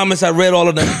your comments. I read all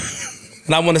of them.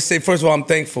 And I want to say, first of all, I'm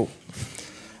thankful.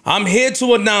 I'm here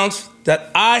to announce that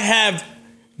I have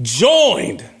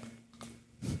joined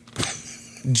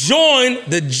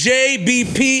the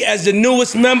JBP as the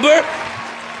newest member.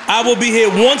 I will be here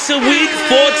once a week,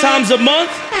 4 times a month.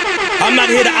 I'm not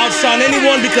here to outshine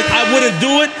anyone because I wouldn't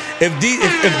do it if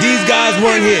these guys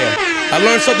weren't here. I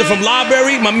learned something from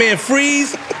Library, my man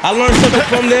Freeze. I learned something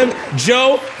from them.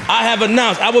 Joe, I have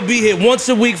announced I will be here once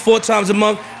a week, 4 times a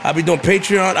month. I'll be doing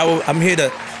Patreon. I'm here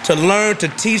to learn, to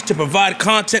teach, to provide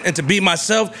content, and to be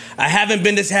myself. I haven't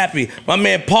been this happy. My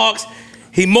man Parks,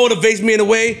 he motivates me in a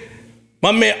way.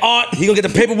 My man Art, he gonna get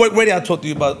the paperwork ready. I'll talk to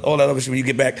you about all that other shit when you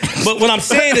get back. But what I'm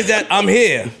saying is that I'm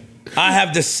here. I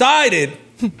have decided,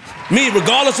 me,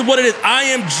 regardless of what it is, I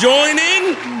am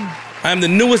joining. I am the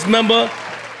newest member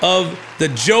of the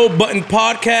Joe Budden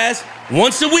podcast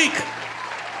once a week.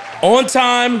 On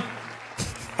time.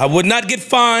 I would not get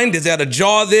fined. There's a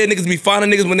jar there. Niggas be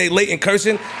fining niggas when they late and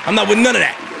cursing. I'm not with none of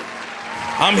that.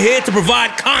 I'm here to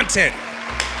provide content.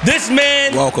 This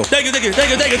man, welcome. Thank you. I'm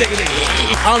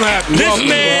happy. This Welcome,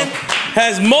 man bro.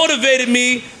 has motivated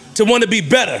me to want to be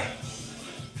better.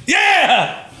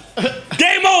 Yeah!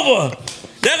 Game over.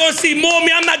 They're gonna see more of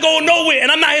me. I'm not going nowhere,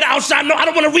 and I'm not here to outshine. No, I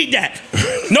don't want to read that.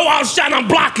 No outshine. I'm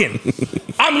blocking.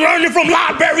 I'm learning from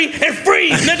Library and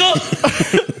Freeze, nigga.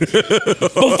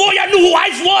 Before y'all knew who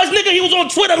Ice was, nigga, he was on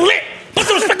Twitter lit. Put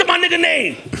some respect to my nigga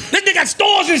name. This nigga got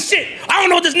stores and shit. I don't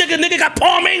know what this nigga got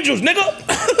Palm Angels, nigga.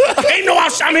 Ain't no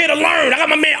outshine. I'm here to learn. I got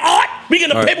my man Art. We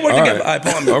getting the paperwork together. All right,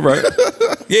 Palm All right.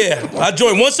 Yeah, I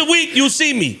join once a week. You'll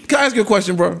see me. Can I ask you a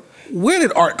question, bro? Where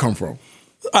did Art come from?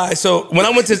 All right, so when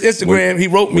I went to his Instagram, he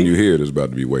wrote me. When you hear it, it's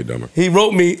about to be way dumber. He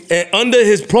wrote me, and under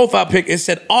his profile pic, it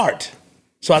said Art.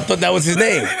 So I thought that was his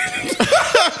name.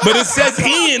 But it says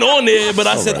Ian on there, but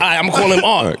I said, all right, I'm going to call him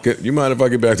Art. All right, you mind if I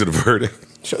get back to the verdict?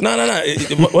 Sure. No.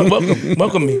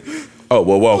 Welcome me. Oh,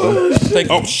 well, welcome. Thank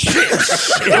you. Oh, shit.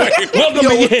 Welcome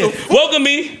me, yeah. Welcome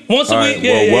me once a week.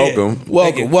 Yeah, welcome.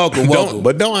 Welcome.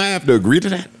 But don't I have to agree to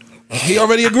that? He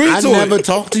already agreed to it. I never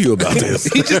talked to you about this.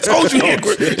 He just told you he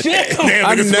agreed. Damn,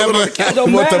 I never.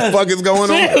 What the fuck is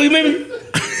going on? You made me.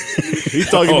 He's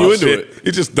talking you into it.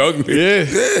 He just dug me.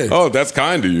 Yeah. Oh, that's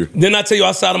kind of you. Didn't I tell you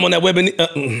I saw him on that web and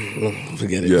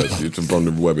forget it. Yes, you're from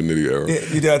the Web and Nitty era. Yeah,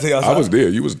 you did I tell you I saw I was there.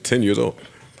 You was 10 years old.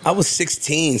 I was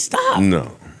 16. Stop.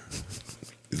 No.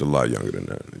 He's a lot younger than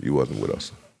that. You wasn't with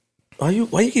us. Why you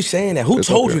keep saying that? Who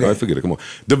told you that? I forget it. Come on.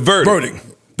 The verdict.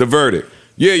 The verdict.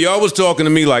 Yeah, y'all was talking to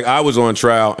me like I was on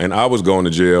trial and I was going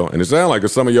to jail, and it sounded like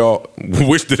some of y'all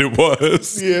wished that it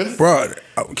was. Yeah. Bro,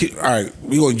 all right,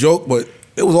 we gonna joke, but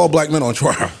it was all black men on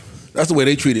trial. That's the way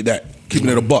they treated that, keeping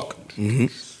it a buck. Mm-hmm.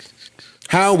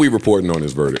 How are we reporting on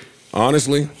this verdict?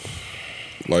 Honestly,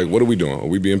 like, what are we doing? Are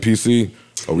we being PC?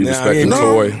 Are we respecting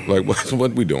Tory? Like,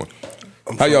 what we doing?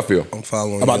 How y'all feel? I'm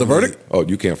following about the verdict. Oh,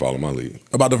 you can't follow my lead.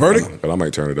 About the verdict? But I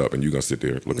might turn it up, and you gonna sit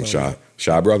there looking shy.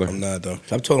 Shy, brother. I'm not though.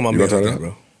 I'm talking about You me, gonna turn it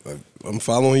bro. I'm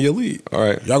following your lead. All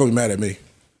right. Y'all gonna be mad at me.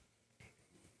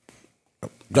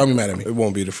 Y'all be mad at me. It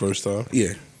won't be the first time.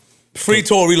 Yeah. Free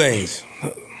Tory Lanez.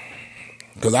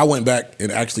 Because I went back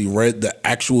and actually read the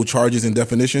actual charges and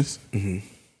definitions. Mm-hmm.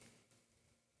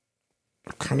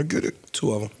 I kind of get it.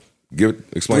 2 of them.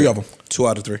 Explain. 3 of them. 2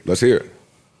 out of 3. Let's hear it.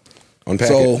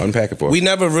 Unpack it for us. We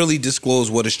never really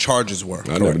disclosed what his charges were.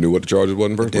 I never knew what the charges was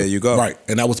in the first place. There you go. Right.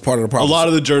 And that was part of the problem. A lot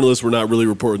of the journalists were not really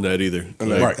reporting that either.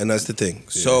 Right. And that's the thing.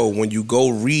 So when you go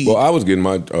read. Well, I was getting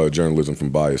my journalism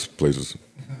from biased places.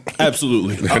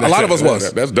 Absolutely. A lot of us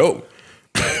was. That's dope.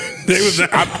 They were talking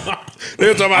about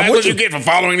that's what you get for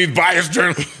following these biased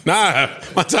journalists. Nah,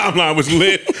 my timeline was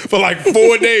lit for like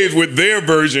 4 days with their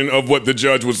version of what the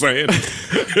judge was saying.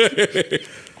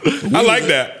 I like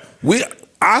that.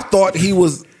 I thought he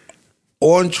was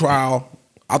on trial.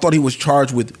 I thought he was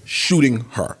charged with shooting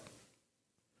her.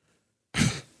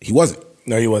 He wasn't.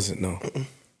 No, he wasn't. No.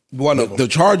 One of them. The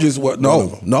charges were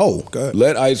no.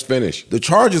 Let Ice finish. The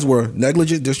charges were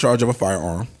negligent discharge of a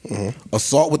firearm,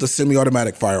 assault with a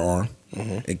semi-automatic firearm,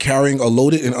 and carrying a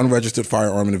loaded and unregistered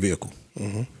firearm in the vehicle.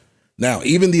 Now,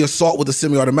 even the assault with a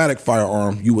semi-automatic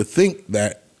firearm, you would think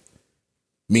that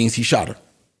means he shot her.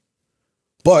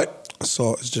 But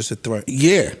assault is just a threat.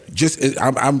 Yeah,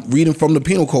 I'm reading from the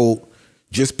penal code.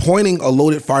 Just pointing a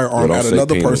loaded firearm at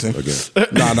another person.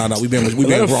 No. We being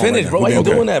wrong finish, right bro. Why you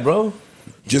doing that, bro?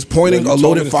 Just pointing a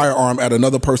loaded firearm at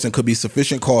another person could be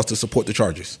sufficient cause to support the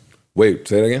charges. Wait,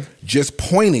 say that again? Just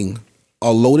pointing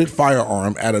a loaded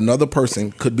firearm at another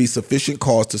person could be sufficient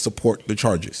cause to support the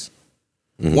charges.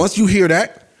 Once you hear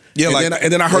that,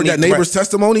 and then I heard that neighbor's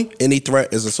testimony. Any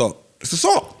threat is assault. It's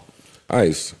assault.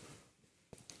 Ice.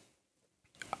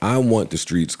 I want the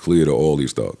streets clear to all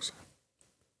these thugs.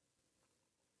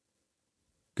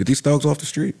 Get these thugs off the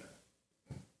street.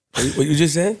 What you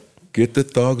just said? Get the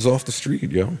thugs off the street,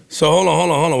 yo. So hold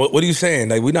on. What are you saying?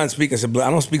 Like, we're not speaking subliminal.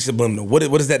 I don't speak subliminal. What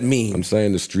does that mean? I'm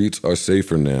saying the streets are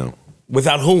safer now.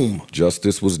 Without whom?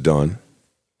 Justice was done.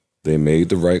 They made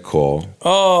the right call.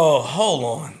 Oh, hold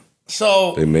on.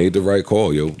 So they made the right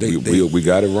call, yo. We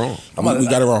got it wrong. We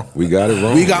got it wrong. We got it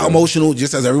wrong. We got emotional,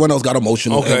 just as everyone else got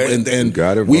emotional. Okay.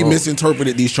 And we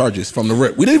misinterpreted these charges from the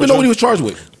rip. We didn't even know what he was charged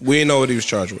with. We didn't know what he was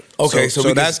charged with. Okay,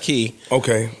 so that's key.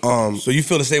 Okay. So you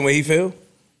feel the same way he feel?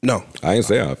 No, I ain't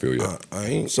say how I feel yet. I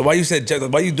ain't. So why you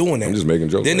doing that? I'm just making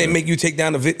jokes. Then they make you take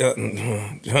down the video.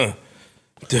 I'm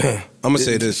gonna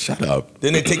say this. Shut up.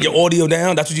 Then they take your audio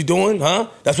down. That's what you doing, huh?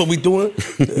 That's what we doing,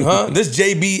 huh? This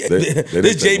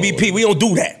JBP. We don't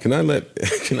do that. Can I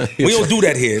we don't do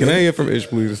that here. Can I hear from Ish,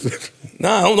 please?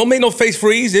 Nah, don't make no face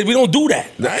freeze. We don't do that.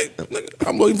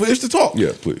 I'm waiting for Ish to talk.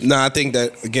 Yeah, please. Nah, I think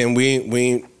that again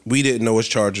we didn't know his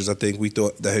charges. I think we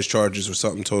thought that his charges were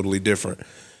something totally different.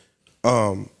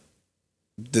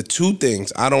 The two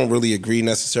things, I don't really agree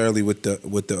necessarily with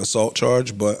the assault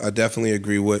charge, but I definitely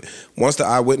agree with once the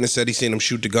eyewitness said he seen him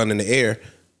shoot the gun in the air,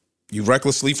 you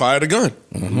recklessly fired a gun.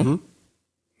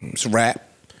 It's a rap.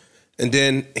 And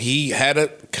then he had a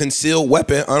concealed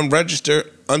weapon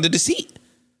unregistered under the seat.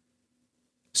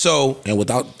 So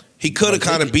he could have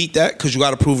kind of beat that because you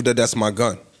got to prove that that's my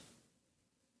gun.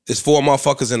 There's 4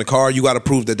 motherfuckers in the car. You got to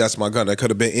prove that that's my gun. That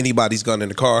could have been anybody's gun in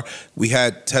the car. We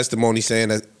had testimony saying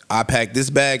that I packed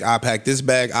this bag. I packed this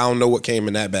bag. I don't know what came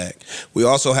in that bag. We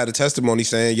also had a testimony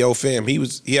saying, "Yo, fam, he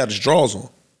had his drawers on."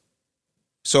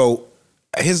 So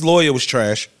his lawyer was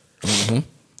trash. I'm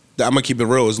gonna keep it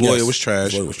real. His lawyer was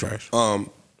trash. His lawyer was trash.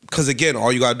 Because again,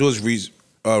 all you gotta do is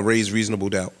raise reasonable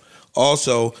doubt.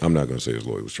 Also, I'm not gonna say his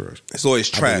lawyer was trash. His lawyer's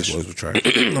trash. His lawyer was trash.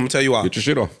 I'm gonna tell you why. Get your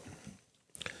shit off.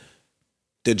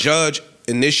 The judge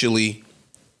initially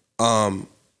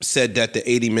said that the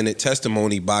 80-minute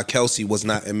testimony by Kelsey was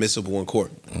not admissible in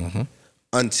court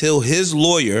until his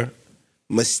lawyer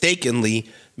mistakenly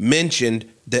mentioned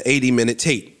the 80-minute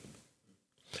tape.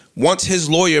 Once his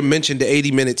lawyer mentioned the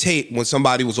 80-minute tape when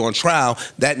somebody was on trial,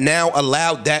 that now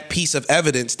allowed that piece of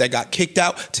evidence that got kicked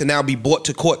out to now be brought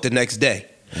to court the next day.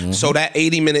 So that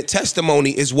 80-minute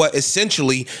testimony is what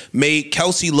essentially made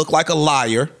Kelsey look like a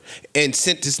liar and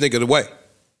sent this nigga away.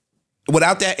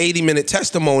 Without that 80-minute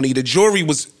testimony, the jury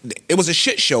it was a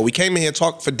shit show. We came in here and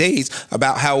talked for days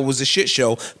about how it was a shit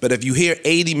show, but if you hear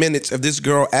 80 minutes of this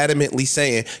girl adamantly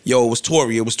saying, yo, it was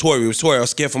Tory, it was Tory, it was Tory, I was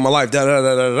scared for my life, da da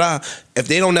da da da, if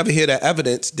they don't ever hear that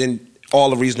evidence, then all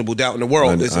the reasonable doubt in the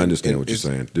world I understand what you're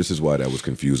saying. This is why that was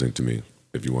confusing to me,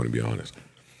 if you want to be honest.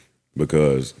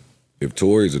 Because if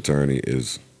Tory's attorney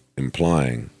is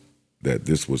implying that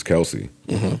this was Kelsey,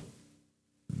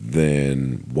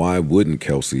 then why wouldn't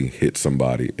Kelsey hit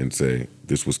somebody and say,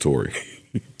 this was Tory?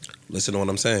 Listen to what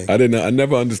I'm saying. I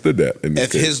never understood that.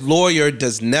 If his lawyer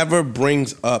never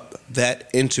brings up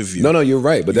that interview. No, you're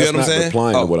right, but that's not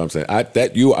replying to what I'm saying. I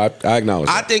acknowledge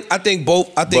that. I think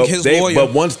his lawyer.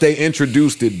 But once they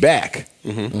introduced it back,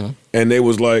 and they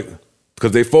was like,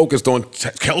 because they focused on,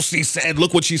 Kelsey said,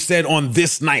 look what she said on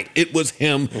this night. It was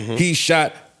him. He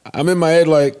shot. I'm in my head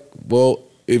like, well,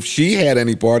 if she had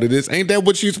any part of this, ain't that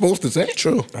what she's supposed to say?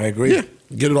 True. I agree. Yeah.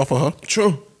 Get it off of her.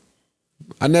 True.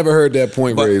 I never heard that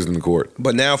point raised in the court.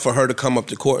 But now for her to come up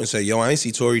to court and say, yo, I ain't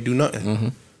see Tory do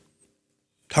nothing.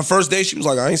 Her first day, she was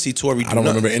like, I ain't see Tory do nothing. I don't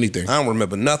remember anything. I don't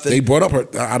remember nothing. They brought up her,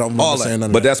 I don't remember saying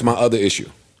nothing. But that's my other issue.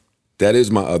 That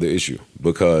is my other issue.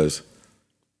 Because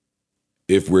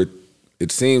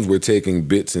it seems we're taking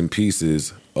bits and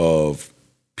pieces of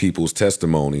people's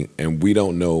testimony, and we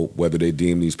don't know whether they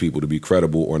deem these people to be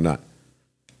credible or not.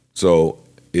 So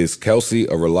is Kelsey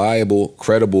a reliable,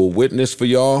 credible witness for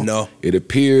y'all? No. It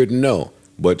appeared no.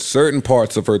 But certain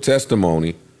parts of her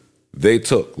testimony, they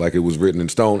took like it was written in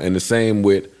stone. And the same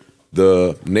with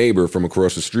the neighbor from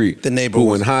across the street. The neighbor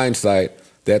who in hindsight,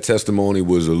 that testimony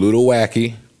was a little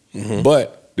wacky,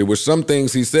 but there were some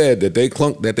things he said that they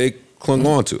clung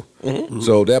on to.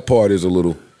 So that part is a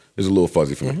little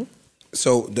fuzzy for me.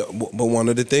 So, but one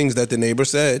of the things that the neighbor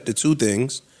said, the two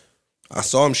things, I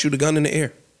saw him shoot a gun in the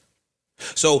air.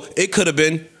 So it could have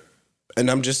been, and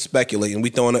I'm just speculating, we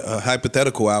throwing a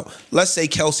hypothetical out. Let's say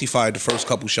Kelsey fired the first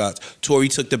couple shots. Tory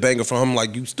took the banger from him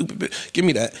like, you stupid bitch, give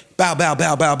me that. Bow, bow,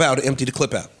 bow, bow, bow, to empty the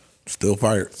clip out. Still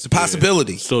fired. It's a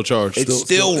possibility. Still charged. It's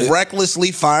still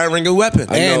recklessly firing a weapon.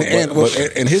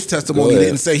 And his testimony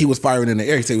didn't say he was firing in the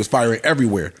air. He said he was firing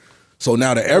everywhere. So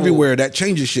now the everywhere, that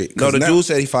changes shit. No, the dude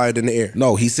said he fired in the air.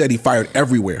 No, he said he fired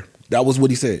everywhere. That was what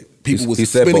he said. People was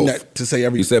spinning that to say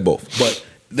everywhere. He said both. But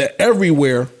the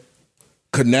everywhere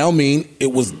could now mean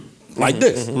it was like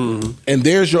this. And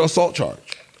there's your assault charge.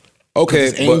 Okay.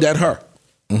 It's aimed at her.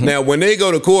 Now, when they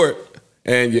go to court,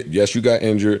 and yes, you got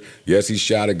injured. Yes, he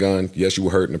shot a gun. Yes, you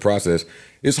were hurt in the process.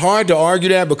 It's hard to argue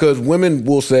that because women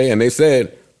will say, and they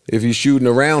said, if he's shooting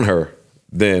around her,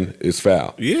 then it's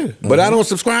foul. Yeah. But I don't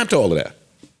subscribe to all of that.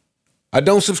 I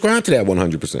don't subscribe to that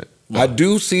 100%. Wow. I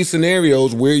do see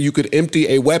scenarios where you could empty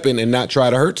a weapon and not try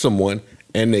to hurt someone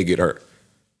and they get hurt.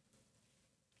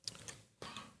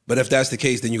 But if that's the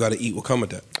case, then you got to eat what come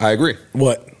with that. I agree.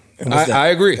 What? I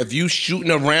agree. If you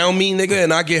shooting around me, nigga,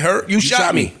 and I get hurt, you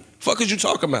shot me. Fuck is you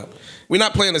talking about? We're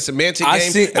not playing a semantic game.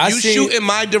 If you shoot in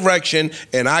my direction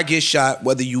and I get shot,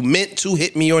 whether you meant to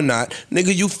hit me or not,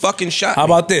 nigga, you fucking shot me. How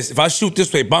about this? If I shoot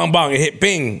this way, bang, bang, and hit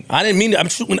bing, I didn't mean it. I'm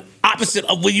shooting the opposite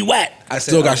of where you at. I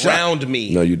said around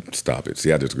me. No, you stop it.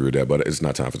 See, I disagree with that, but it's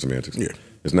not time for semantics. Yeah.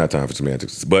 It's not time for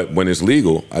semantics. But when it's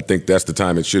legal, I think that's the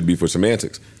time it should be for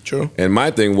semantics. True. And my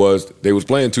thing was, they was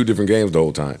playing two different games the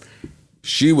whole time.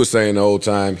 She was saying the whole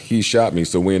time, he shot me,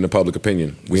 so we in the public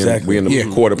opinion. We in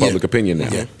the court of public opinion now.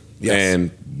 Yeah. Yes.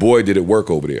 And boy, did it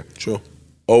work over there. True.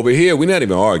 Over here, we're not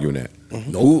even arguing that.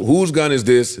 Whose gun is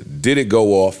this? Did it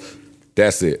go off?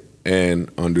 That's it. And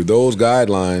under those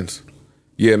guidelines,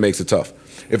 yeah, it makes it tough.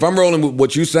 If I'm rolling with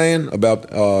what you're saying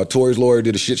about Tory's lawyer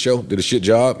did a shit show, did a shit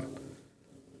job,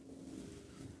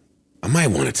 I might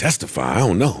want to testify. I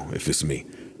don't know if it's me.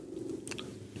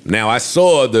 Now, I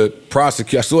saw the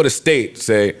state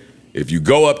say, if you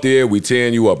go up there, we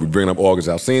tearing you up. We bringing up August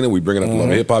Alsina, we bringing up a lot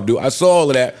of hip-hop dude. I saw all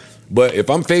of that. But if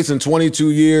I'm facing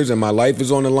 22 years and my life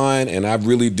is on the line and I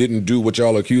really didn't do what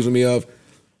y'all are accusing me of,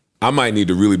 I might need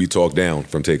to really be talked down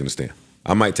from taking the stand.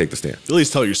 I might take the stand. At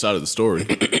least tell your side of the story.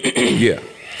 Yeah.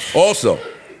 Also,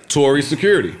 Tory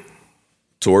security.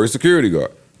 Tory security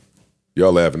guard.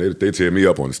 Y'all laughing. They tear me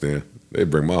up on the stand. They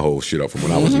bring my whole shit up from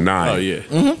when I was 9. Oh, yeah.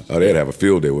 Oh, they'd have a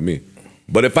field day with me.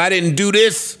 But if I didn't do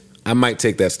this, I might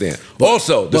take that stand.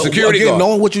 Also, the security guard.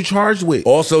 Knowing what you charged with.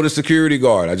 Also, the security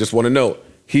guard. I just want to note,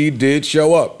 he did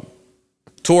show up.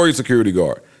 Tory security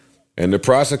guard. And the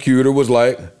prosecutor was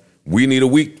like, we need a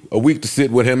week to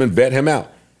sit with him and vet him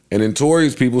out. And then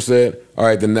Tory's people said, all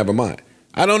right, then never mind.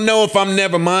 I don't know if I'm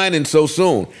never minding so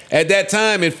soon. At that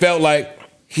time, it felt like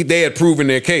they had proven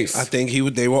their case. I think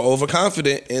they were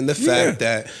overconfident in the fact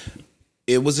that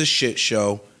it was a shit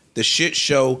show. The shit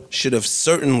show should have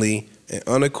certainly and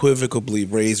unequivocally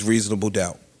raised reasonable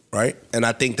doubt, right? And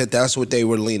I think that that's what they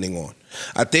were leaning on.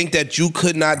 I think that you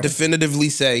could not definitively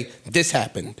say this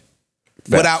happened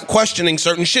without questioning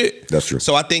certain shit. That's true.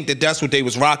 So I think that that's what they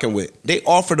was rocking with. They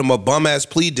offered him a bum-ass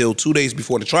plea deal 2 days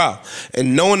before the trial.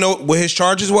 And knowing what his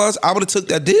charges was, I would have took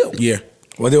that deal. Yeah.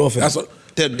 What they offered? That's what,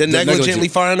 the negligently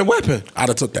firing a weapon. I'd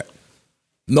have took that.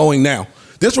 Knowing now.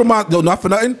 This reminds, no, not for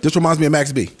nothing, this reminds me of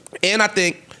Max B. And I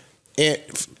think,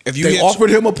 if you They offered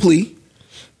him a plea,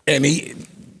 and he,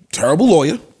 terrible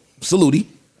lawyer, Saludi,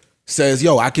 says,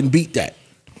 yo, I can beat that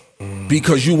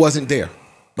because you wasn't there.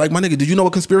 Like, my nigga, did you know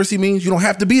what conspiracy means? You don't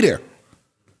have to be there.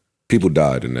 People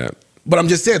died in that. But I'm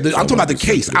just saying, I'm talking about the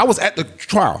case. I was at the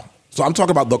trial, so I'm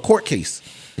talking about the court case.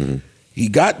 He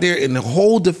got there, and the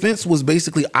whole defense was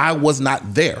basically, I was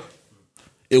not there.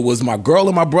 It was my girl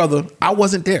and my brother. I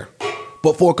wasn't there.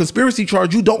 But for a conspiracy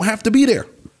charge, you don't have to be there.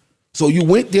 So you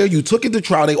went there, you took it to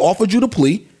trial, they offered you the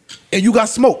plea, and you got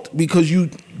smoked because you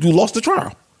lost the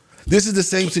trial. This is the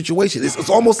same situation. It's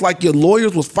almost like your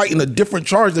lawyers was fighting a different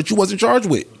charge that you wasn't charged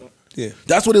with. Yeah.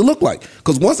 That's what it looked like.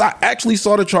 Because once I actually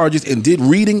saw the charges and did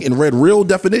reading and read real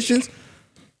definitions,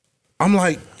 I'm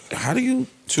like, how do you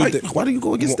fight? Why do you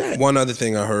go against that? One other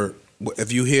thing I heard,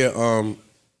 if you hear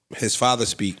his father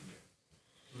speak,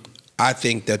 I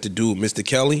think that the dude, Mr.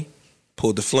 Kelly,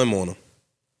 pulled the phlegm on him.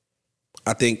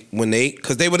 I think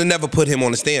because they would have never put him on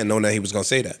the stand knowing that he was going to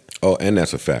say that. Oh, and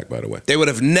that's a fact, by the way. They would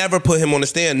have never put him on the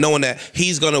stand knowing that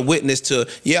he's going to witness to,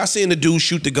 I seen the dude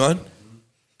shoot the gun.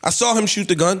 I saw him shoot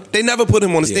the gun. They never put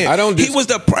him on the stand. He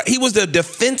was the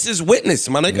defense's witness,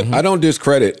 my nigga. I don't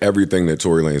discredit everything that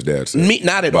Tory Lanez dad said.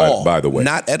 Not at all. By the way.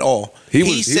 Not at all.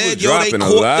 He said, was dropping a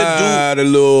lot of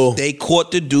little... They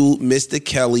caught the dude, Mr.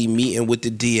 Kelly, meeting with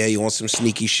the DA on some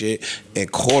sneaky shit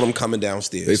and caught him coming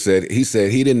downstairs. He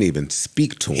said he didn't even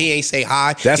speak to him. He ain't say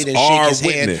hi. That's he didn't our shake his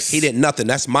witness. hand. He didn't nothing.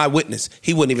 That's my witness.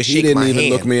 He wouldn't even shake my hand. He didn't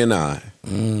even look me in the eye.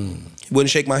 He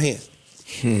wouldn't shake my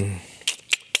hand.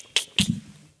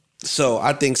 So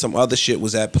I think some other shit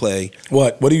was at play.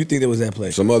 What do you think that was at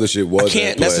play? Some other shit was at play. I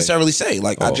can't necessarily say.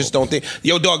 Like, I just don't think.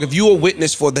 Yo, dog, if you a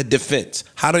witness for the defense,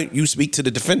 how do you speak to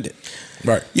the defendant?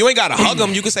 Right. You ain't got to hug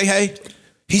him. You can say, hey.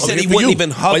 He said he wouldn't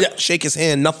even hug, shake his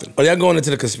hand, nothing. Are y'all going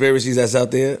into the conspiracies that's out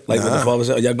there? Like what the father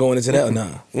said? Are y'all going into that or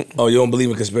nah? Oh, you don't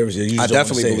believe in conspiracies? I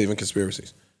definitely believe in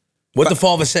conspiracies. What the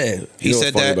father said? He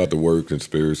said that about the word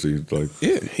conspiracy. Like,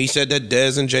 he said that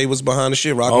Dez and Jay was behind the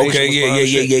shit. Rock Nation was behind the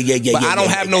shit. But I don't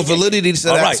have no validity to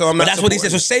that, so I'm not. But that's what he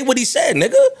said. So say what he said,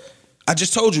 nigga. I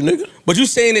just told you, nigga. But you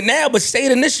saying it now, but say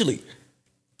it initially.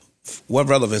 What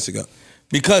relevance it got?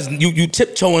 Because you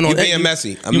tiptoeing on you being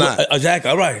messy. I'm not. Exactly.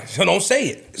 All right. So don't say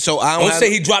it. So I don't say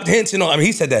he dropped hints and all. I mean,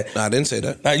 he said that. No, I didn't say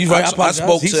that. Nah, you right. I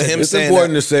spoke to him. It's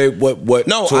important to say what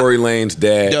Tory Lanez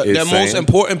dad is saying. The most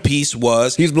important piece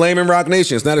was he's blaming Rock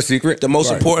Nation. It's not a secret. The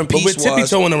most important piece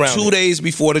was around 2 days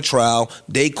before the trial,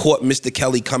 they caught Mr.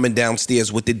 Kelly coming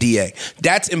downstairs with the DA.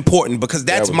 That's important because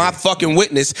that's my fucking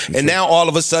witness. And now all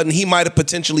of a sudden he might have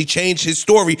potentially changed his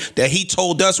story that he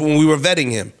told us when we were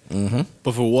vetting him.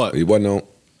 But for what? He wasn't on.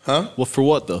 Huh? Well, for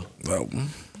what though? Well,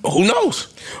 who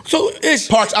knows? So it's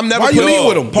Parks. I'm never why you meet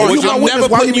with him? I'm never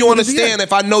putting you on the stand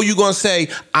if I know you're gonna say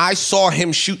I saw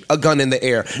him shoot a gun in the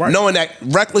air, knowing that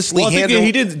recklessly handled.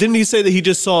 He did. Didn't he say that he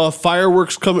just saw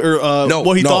fireworks coming, or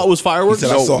what he thought was fireworks? He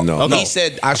said, He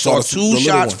said I saw two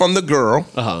shots from the girl.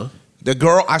 The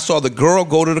girl, I saw the girl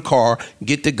go to the car,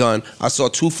 get the gun. I saw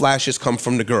two flashes come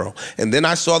from the girl, and then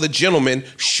I saw the gentleman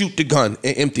shoot the gun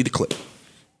and empty the clip.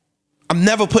 I'm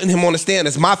never putting him on the stand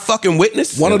as my fucking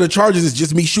witness. One of the charges is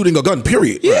just me shooting a gun,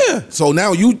 period. Yeah. Right. So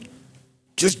now you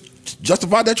just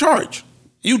justified that charge.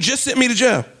 You just sent me to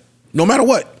jail. No matter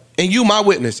what. And you my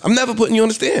witness. I'm never putting you on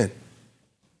the stand.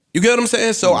 You get what I'm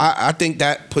saying? So I think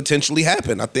that potentially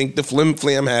happened. I think the flim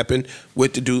happened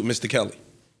with the dude, Mr. Kelly.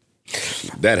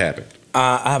 That happened.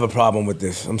 I have a problem with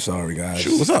this. I'm sorry, guys.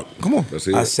 Shoot, what's up? Come on.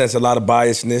 I sense a lot of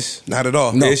biasness. Not at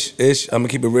all. No. Ish. I'm gonna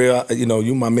keep it real. You know,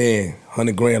 you my man,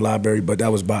 100 grand library, but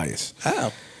that was bias.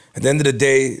 How? At the end of the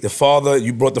day, the father,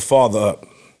 you brought the father up.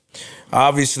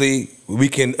 Obviously, we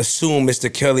can assume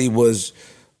Mr. Kelly was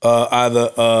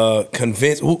either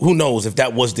convinced, who knows if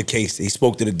that was the case. He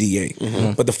spoke to the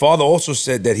DA. But the father also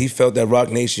said that he felt that Rock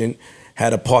Nation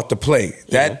had a part to play.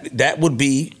 That would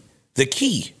be the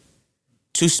key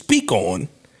to speak on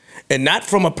And not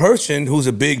from a person who's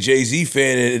a big Jay-Z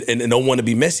fan and don't want to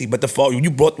be messy, but the father.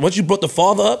 Once you brought the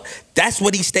father up, that's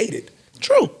what he stated.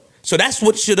 True. So that's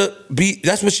what should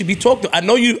be talked to. I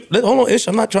know you. Hold on, Ish.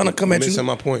 I'm not trying to come at you. Missing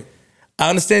my point. I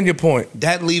understand your point.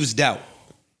 That leaves doubt.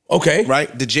 Okay.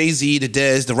 Right? The Jay-Z, the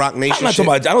Dez, the Rock Nation. I'm not talking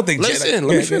about. I don't think. Listen,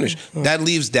 let me finish. That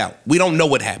leaves doubt. We don't know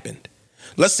what happened.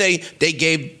 Let's say they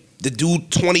gave the dude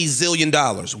 $20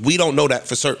 zillion. We don't know that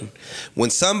for certain.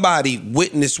 When somebody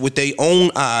witnessed with their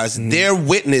own eyes, their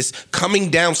witness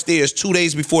coming downstairs 2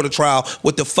 days before the trial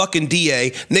with the fucking DA,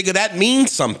 nigga, that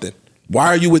means something. Why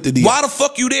are you with the DA? Why the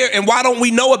fuck you there, and why don't we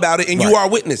know about it, and you are a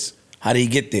witness? How did he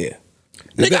get there?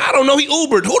 Nigga, I don't know. He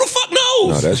Ubered. Who the fuck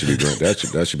knows? No, that should be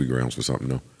that should be grounds for something,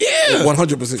 though. Yeah,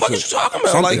 100%. What are you talking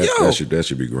about? Like, yo, that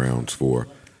should be grounds for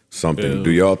something. Yeah. Do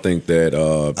y'all think that?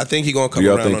 I think he's gonna come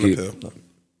around on the pill.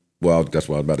 Well, that's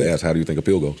what I was about to ask. How do you think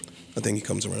appeal goes? I think he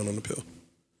comes around on the pill.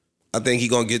 I think he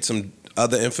gonna get some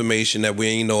other information that we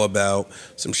ain't know about,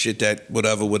 some shit that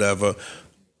whatever.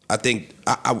 I think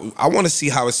I want to see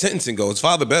how his sentencing goes. His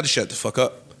father better shut the fuck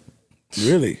up.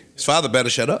 Really? His father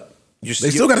better shut up.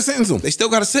 They still got to sentence him. They still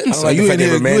got to sentence him. Like you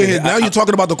now you're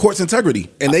talking about the court's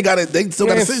integrity, and they still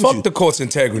got to sentence fuck you. the court's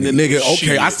integrity, nigga.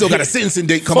 Okay, I still got a sentencing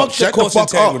date. Come up, shut the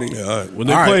fuck up. Yeah, when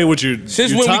they're playing with you,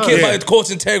 since when we care about the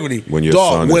court's integrity? When your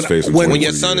son is facing when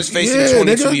your son is facing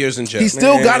 22 years in jail, he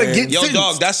still got to get sentenced.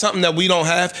 Dog, that's something that we don't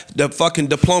have. The fucking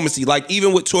diplomacy, like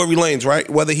even with Tory Lanez, right?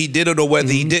 Whether he did it or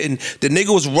whether he didn't, the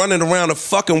nigga was running around the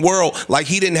fucking world like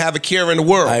he didn't have a care in the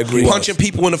world. I agree. Punching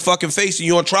people in the fucking face, and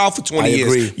you on trial for 20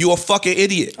 years. You a fucking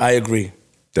idiot. I agree.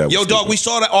 Yo, dog, we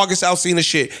saw that August Alsina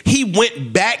shit. He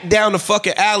went back down the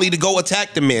fucking alley to go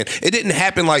attack the man. It didn't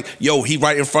happen like, yo, he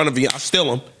right in front of you, I'll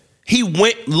steal him. He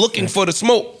went looking for the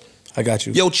smoke. I got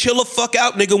you. Yo, chill the fuck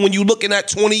out, nigga, when you looking at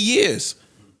 20 years.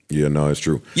 Yeah, no, it's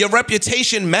true. Your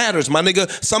reputation matters, my nigga.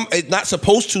 It's not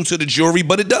supposed to the jury,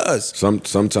 but it does.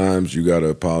 Sometimes you gotta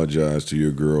apologize to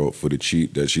your girl for the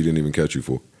cheat that she didn't even catch you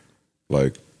for.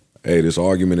 Like, hey, this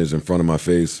argument is in front of my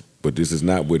face, but this is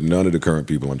not with none of the current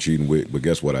people I'm cheating with. But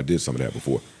guess what? I did some of that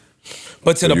before.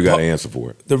 But to you got to answer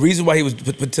for it. The reason why he was,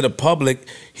 but to the public,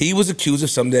 he was accused of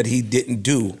something that he didn't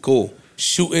do. Cool.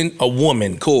 Shooting a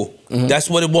woman. Cool. That's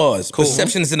what it was. Cool.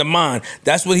 Perception is in the mind.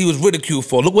 That's what he was ridiculed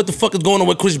for. Look what the fuck is going on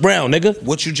with Chris Brown, nigga.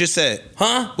 What you just said.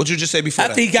 Huh? What you just said before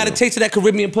After he got a taste of that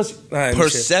Caribbean pussy. Right,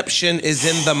 perception is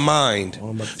in the mind.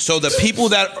 So the people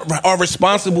that are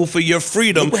responsible for your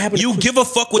freedom, you give a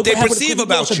fuck what they perceive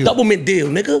about you. It's a doublemint deal,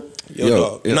 nigga.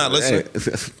 Yo, you're not listening.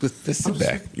 Listen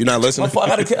back. You're not listening.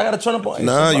 I gotta turn up on.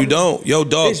 Nah, you don't. Yo,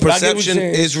 dog, perception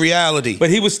is reality.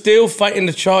 But he was still fighting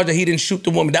the charge that he didn't shoot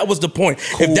the woman. That was the point.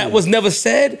 Cool. If that was never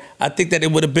said, I think that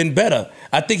it would have been better.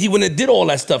 I think he wouldn't have did all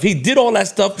that stuff. He did all that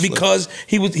stuff because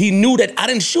he knew that I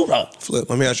didn't shoot her. Flip,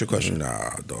 let me ask you a question.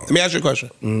 Nah, dog. Let me ask you a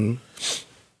question.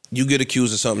 You get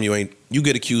accused of something you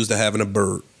get accused of having a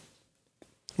bird,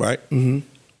 right?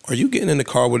 Are you getting in the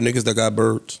car with niggas that got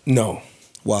birds? No.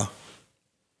 Why?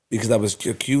 Because I was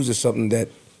accused of something that,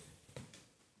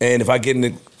 and if I get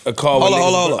in a car with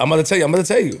hold on. I'm gonna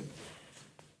tell you.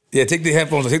 Yeah, take the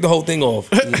headphones, take the whole thing off.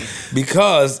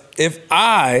 Because if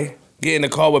I get in a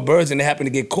car with birds and they happen to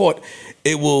get caught,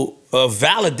 it will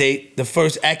validate the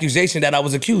first accusation that I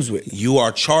was accused with. You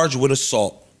are charged with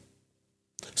assault.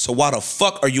 So why the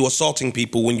fuck are you assaulting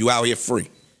people when you out here free?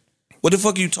 What the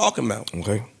fuck are you talking about?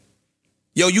 Okay.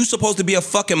 Yo, you supposed to be a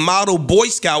fucking model Boy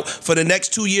Scout for the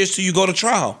next 2 years till you go to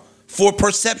trial for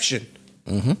perception.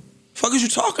 Fuck is you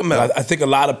talking about? I think a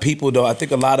lot of people, though,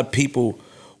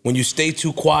 when you stay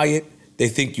too quiet, they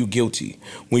think you guilty.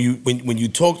 When you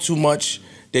talk too much,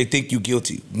 they think you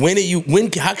guilty.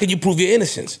 How can you prove your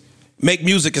innocence? Make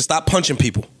music and stop punching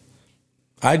people.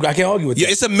 I can't argue with that.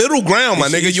 Yeah, it's a middle ground, my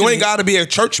nigga. You ain't got to be a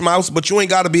church mouse, but you ain't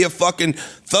got to be a fucking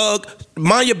thug.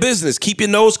 Mind your business. Keep your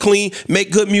nose clean.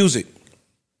 Make good music.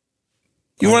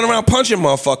 You run around punching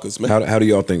motherfuckers, man. How do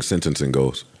y'all think sentencing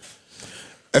goes?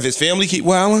 If his family keep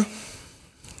wilding?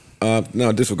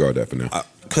 No, disregard that for now.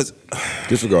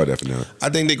 Disregard that for now. I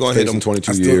think they're going to hit him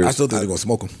 22 years. I still think they're going to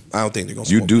smoke him. I don't think they're going to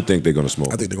smoke him. You do think they're going to smoke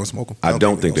him? I think they're going to smoke him. I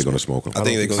don't think they're going to smoke him.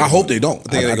 I hope they don't.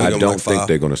 I don't think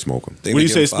they're going to smoke him. When you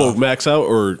say smoke, max out,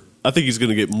 or I think he's going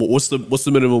to get more. What's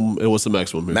the minimum and what's the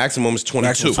maximum here? Maximum is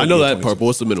 22. I know that part, but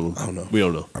what's the minimum? I don't know. We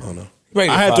don't know. I don't know. I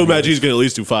have to imagine he's going to at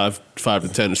least do 5 to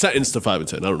 10, sentence to 5 to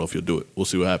 10. I don't know if he'll do it. We'll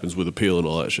see what happens with appeal and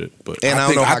all that shit. But and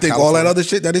I think all that other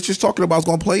shit that it's just talking about is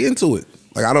going to play into it.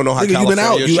 Like, I don't know how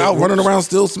California you out running around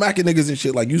still smacking niggas and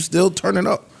shit. Like, you still turning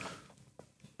up.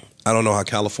 I don't know how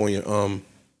California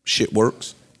shit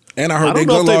works. And I heard they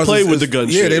gun laws play with the gun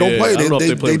shit. Yeah, they don't play.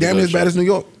 They damn near as bad as New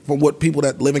York, from what people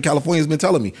that live in California has been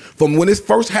telling me. From when this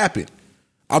first happened,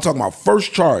 I'm talking about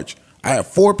first charge. I have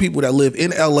 4 people that live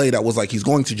in LA that was like, he's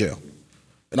going to jail.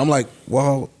 And I'm like,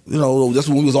 well, you know, that's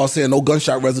when we was all saying no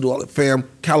gunshot residue. All that, fam,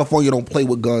 California don't play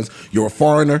with guns. You're a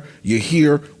foreigner. You're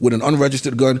here with an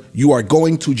unregistered gun. You are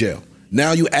going to jail.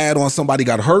 Now you add on somebody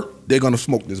got hurt, they're going to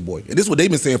smoke this boy. And this is what they've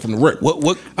been saying from the rip.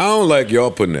 What? I don't like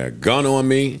y'all putting that gun on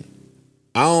me.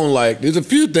 I don't like, there's a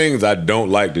few things I don't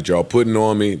like that y'all putting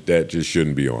on me that just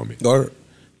shouldn't be on me. Or,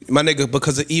 my nigga,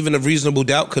 because even a reasonable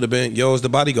doubt could have been, yo, it's the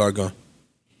bodyguard gun.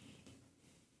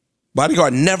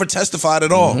 Bodyguard never testified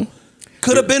at all.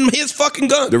 Could have been his fucking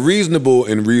gun. The reasonable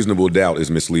and reasonable doubt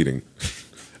is misleading.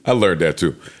 I learned that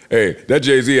too. Hey, that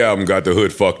Jay-Z album got the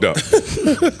hood fucked up.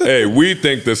 Hey, we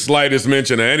think the slightest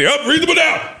mention of any reasonable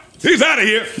doubt, he's out of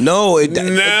here. No,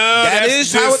 that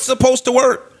is how it's supposed to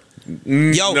work.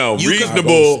 Yo, no,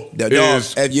 reasonable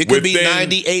is you could be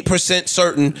 98%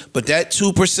 certain, but that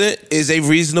 2% is a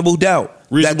reasonable doubt.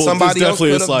 Reasonable that somebody is else definitely could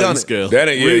a have sliding done it. scale. That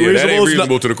ain't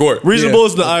reasonable to the court. Reasonable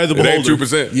is the eye of the beholder. It ain't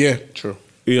 2%. Yeah, true.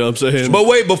 You know what I'm saying? But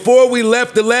wait, before we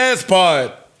left the last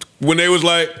pod, when they was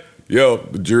like, yo,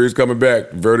 the jury's coming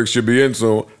back, verdict should be in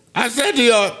soon, I said to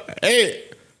y'all, hey,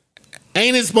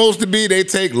 ain't it supposed to be they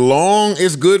take long,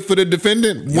 it's good for the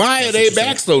defendant? Why are they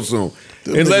back so soon?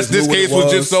 Unless this case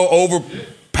was just so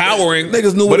overpowering.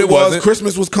 Niggas knew what it was.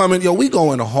 Christmas was coming. Yo, we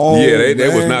going home. Yeah, they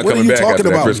was not coming back after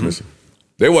that Christmas.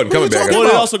 They wasn't coming back. Well,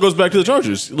 it also goes back to the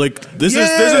charges. Like this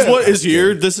is what is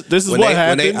here. This is what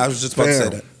happened. I was just about to say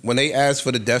that. When they asked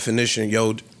for the definition,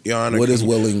 yo, Your Honor, what is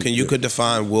willing? Can you could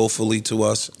define willfully to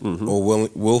us, or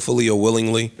willfully or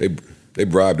willingly? They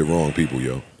bribed the wrong people,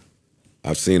 yo.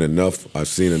 I've seen enough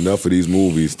of these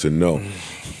movies to know.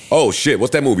 Oh shit,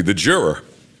 what's that movie? The Juror.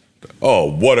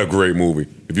 Oh, what a great movie.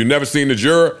 If you've never seen The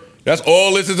Juror, that's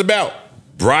all this is about.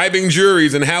 Bribing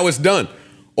juries and how it's done.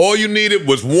 All you needed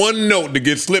was one note to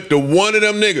get slipped to one of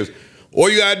them niggas. All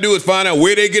you gotta do is find out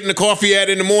where they getting the coffee at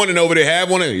in the morning over there.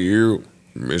 Have one of you,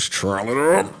 Miss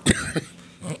Charlotte.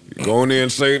 Go in there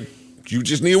and say, you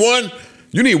just need one?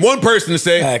 You need one person to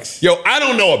say, yo, I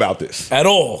don't know about this. At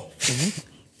all.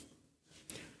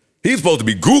 He's supposed to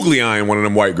be googly eyeing one of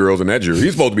them white girls in that jury.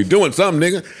 He's supposed to be doing something,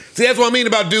 nigga. See, that's what I mean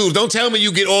about dudes. Don't tell me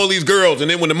you get all these girls, and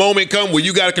then when the moment come where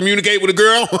you got to communicate with a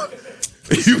girl,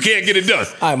 you can't get it done.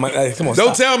 All right, come on,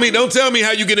 don't tell me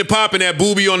how you get it popping that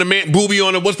booby on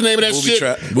the what's the name of that booby shit?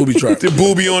 Trap. Booby trap. The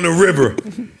booby on the river.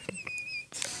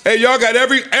 Hey, y'all got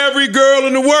every girl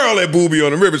in the world at booby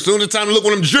on the river. As soon as it's time to look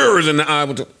one of them jurors in the eye.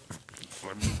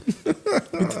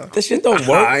 This shit don't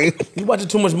work. You watching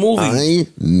too much movie. I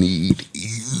need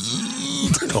you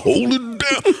to hold it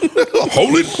down.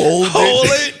 Hold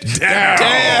it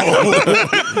down.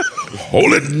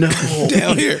 Hold it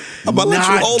down here. I'm gonna let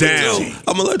you hold it down.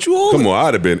 I'm gonna let you hold it. Come on,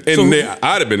 I'd have been in there.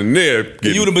 I'd have been in there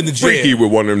getting you'd have been the freaky jam.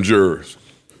 with one of them jurors.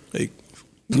 You'd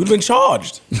have been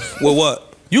charged. With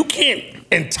what? You can't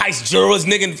entice jurors,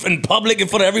 nigga, in public in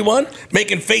front of everyone,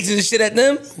 making faces and shit at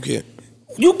them. Okay.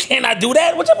 You cannot do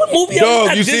that. What movie? Dog,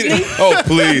 you Disney? see that? Oh,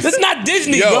 please. This is not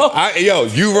Disney, yo, bro.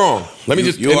 You wrong. Let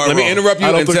me interrupt you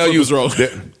and tell you.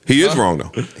 He is wrong,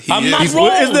 though. I'm not wrong. He's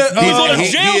going to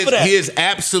jail for that. He is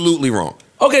absolutely wrong.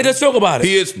 Okay, let's talk about it.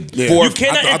 He is. You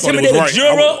cannot intimidate a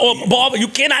juror or barber. You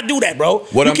cannot do that, bro.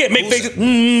 You can't make faces.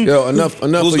 Yo, enough.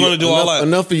 Who's going to do all that?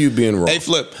 Enough of you being wrong. Hey,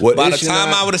 Flip. By the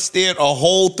time I would have stared a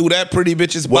hole through that pretty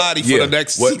bitch's body for the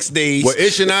next 6 days. What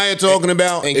Ish and I are talking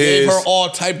about and is gave her all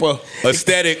type of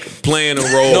aesthetic playing a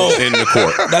role in the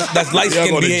court. That's light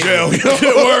skin behavior.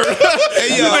 Word.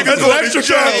 Hey, yo, that's an extra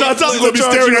charge. I'm gonna be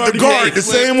staring at the guard the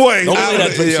same way. Don't play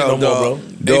that shit no more, bro.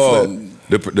 Dog.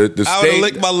 The I would have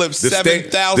licked my lips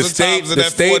 7,000 times in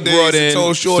that 4 days brought in and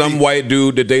told Shorty. some white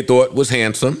dude that they thought was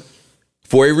handsome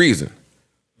for a reason.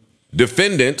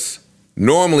 Defendants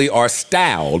normally are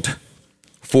styled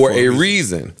for a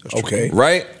reason. Okay.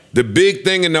 Right? The big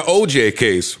thing in the OJ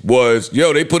case was,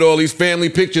 yo, they put all these family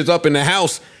pictures up in the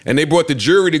house and they brought the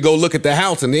jury to go look at the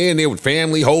house and they're in there with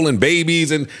family holding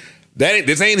babies and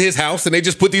this ain't his house and they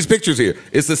just put these pictures here.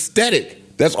 It's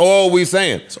aesthetic. That's all we're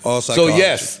saying. It's all so psychology.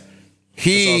 yes.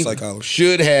 He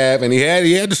should have, and he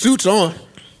had the suits on.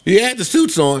 He had the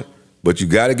suits on, but you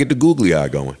got to get the googly eye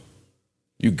going.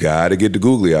 You got to get the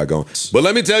googly eye going. But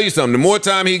let me tell you something. The more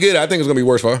time he get, I think it's going to be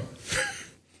worse for her.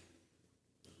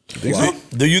 Wow.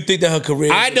 Do you think that her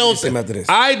career I don't think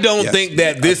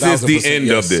that this is the end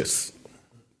of this.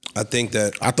 I think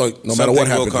that I thought no matter what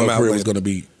happened, her career was going to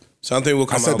be. Something will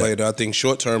come out later. I think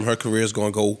short term, her career is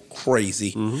going to go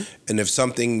crazy. And if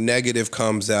something negative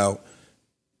comes out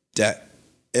that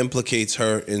implicates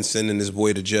her in sending this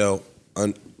boy to jail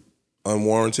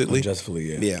unwarrantedly,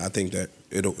 unjustly, yeah, I think that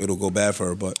it'll go bad for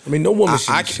her. But I mean, no woman.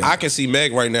 I can see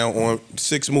Meg right now on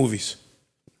 6 movies.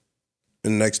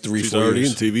 in the next 3-4 years. She's already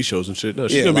in TV shows and shit. No,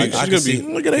 she's Yeah, gonna like, be. I She's can gonna see-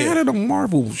 be. Look at they had it a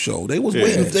Marvel show. They was Yeah.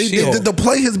 waiting. The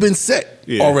play has been set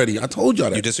already. I told y'all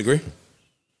that. You disagree?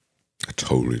 I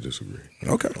totally disagree.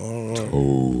 Okay.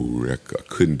 I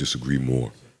couldn't disagree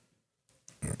more.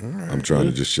 I'm trying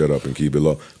to just shut up and keep it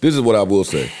low. This is what I will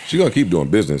say. She's gonna keep doing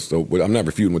business. So I'm not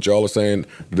refuting what y'all are saying.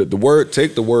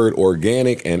 Take the word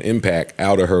organic and impact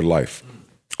out of her life.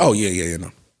 Oh yeah. No,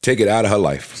 Take it out of her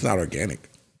life. it's not organic.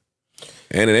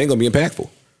 And it ain't gonna be impactful.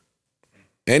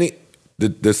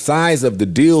 The size of the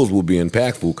deals will be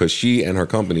impactful because she and her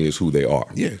company is who they are.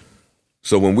 Yeah.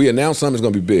 So when we announce something, it's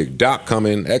gonna be big. Doc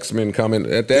coming, X-Men coming.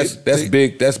 That's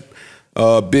big. That's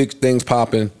big things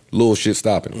popping, little shit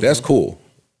stopping. That's cool.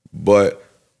 But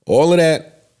all of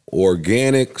that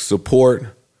organic support,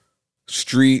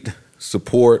 street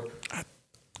support.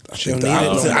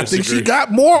 I think she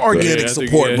got more organic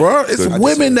support, bro. It's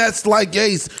women that's like,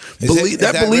 believe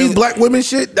really, black women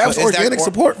shit. That's organic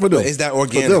support for them. Is that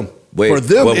organic? For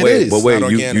them, it is. But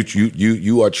wait,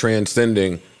 you are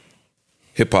transcending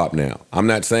hip hop now. I'm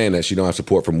not saying that she don't have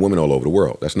support from women all over the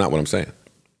world. That's not what I'm saying.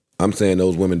 I'm saying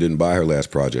those women didn't buy her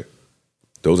last project.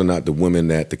 Those are not the women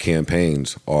that the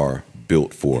campaigns are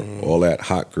built for. All that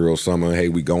hot girl summer, hey,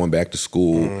 we going back to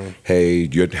school. Hey,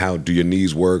 how do your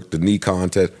knees work? The knee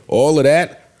contest, all of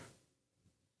that.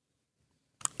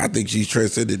 I think she's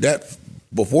transcended that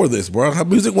before this, bro. Her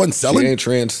music wasn't selling. She ain't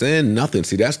transcend nothing.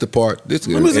 See, that's the part. This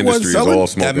music industry is all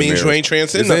smoke. That means you ain't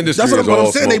transcend nothing. This That's industry what is I'm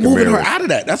all saying. They smoke and moving her mirrors. out of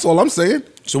that. That's all I'm saying.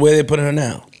 So where they putting her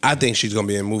now? I think she's gonna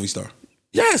be a movie star.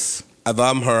 Yes. If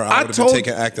I'm her, I would have been told-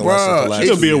 taking acting bruh, lessons the last She's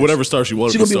gonna be 2 in years. whatever star she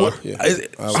wanted She to gonna star. be So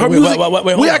her wait, music. wait,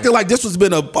 We hold acting on. like this was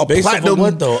been a Based off platinum of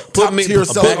what, though? top tier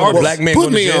song. Or black man Put going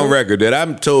to me jail? on record that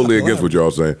I'm totally against what y'all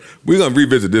saying. We're gonna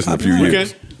revisit this in a few years.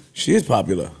 Okay. She is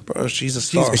popular. Bro, she's a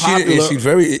star. She's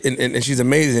very and she's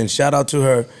amazing. Shout out to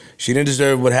her. She didn't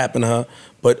deserve what happened to her.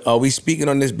 But are we speaking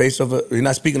on this based off? You're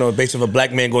not speaking on it based off a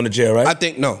black man going to jail, right? I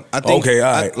think no. I think Okay,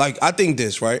 all right. I think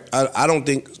this right. I don't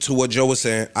think to what Joe was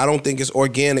saying. I don't think it's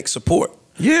organic support.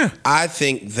 Yeah. I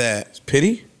think that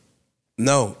Pity.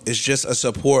 no, it's just a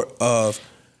support of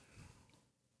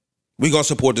we gonna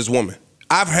support this woman.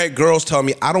 I've had girls tell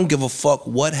me I don't give a fuck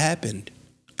what happened.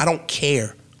 I don't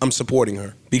care. I'm supporting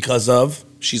her Because of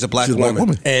she's a black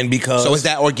woman. And because So is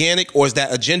that organic or is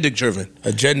that agenda driven?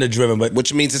 Agenda driven, but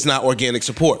Which means it's not organic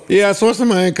support. Yeah, I saw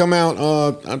somebody come out.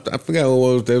 I forgot who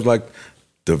it was. They was like,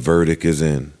 the verdict is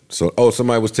in. So,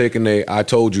 somebody was taking a "I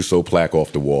told you so" plaque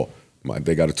off the wall.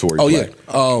 They got a Tory plaque.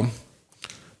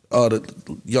 The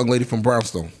young lady from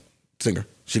Brownstone, singer.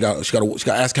 She got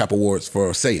ASCAP awards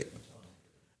for "Say It,"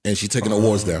 and she's taking the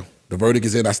awards down. The verdict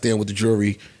is in. I stand with the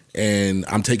jury, and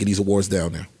I'm taking these awards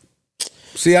down now.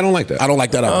 See, I don't like that. I don't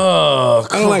like that either.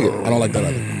 I don't like it. I don't like that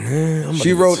either.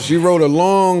 She wrote a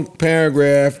long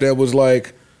paragraph that was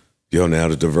like, "Yo, now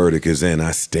that the verdict is in,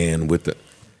 I stand with the."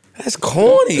 that's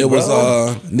corny. It was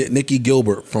bro. Nikki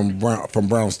Gilbert from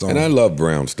Brownstone. And I love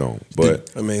Brownstone,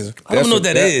 but Amazing. I don't know what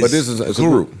that is. But this is it's a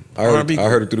group. I heard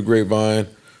it through the grapevine.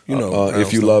 You know,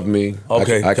 if you love me,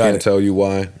 Okay, I got can't it. tell you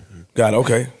why. Got it.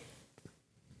 Okay.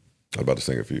 I was about to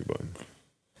sing it for you, but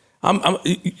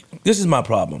This is my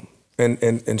problem,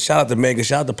 and shout out to Megan,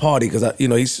 shout out to Party because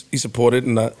he supported,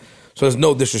 and so there's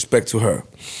no disrespect to her.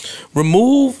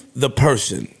 Remove the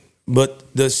person, but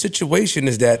the situation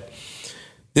is that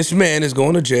this man is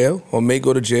going to jail, or may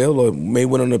go to jail, or may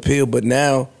win an appeal, but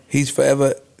now he's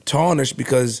forever tarnished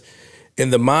because in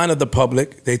the mind of the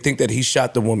public, they think that he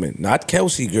shot the woman, not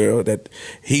Kelsey girl, that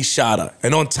he shot her.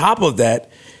 And on top of that,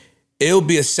 it'll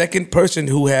be a second person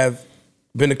who have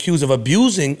been accused of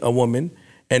abusing a woman,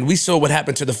 and we saw what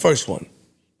happened to the first one,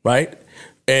 right?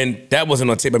 And that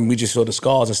wasn't on tape. I mean, we just saw the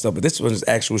scars and stuff, but this was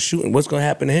actual shooting. What's going to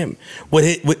happen to him?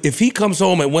 If he comes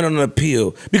home and went on an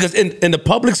appeal, because in the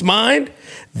public's mind,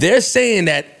 they're saying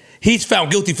that he's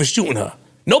found guilty for shooting her.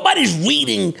 Nobody's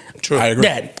reading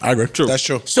that. I agree. True. That's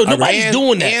true. So nobody's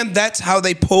doing that. And that's how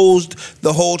they posed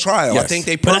the whole trial. Yes. I think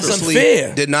they But that's purposely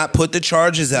unfair. did not put the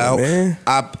charges out. man.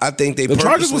 I think they The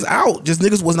charges was out. Just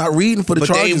niggas was not reading for the but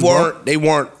charges. they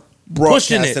weren't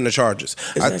Pushing broadcasting it. the charges.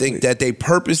 Exactly. I think that they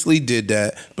purposely did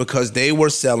that because they were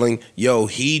selling,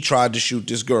 he tried to shoot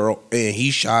this girl and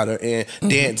he shot her and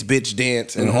dance, bitch,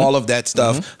 dance, and all of that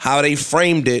stuff. How they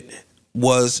framed it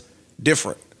was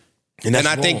different. And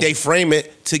I think they frame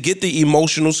it to get the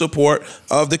emotional support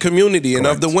of the community and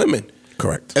of the women.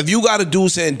 Correct. If you got a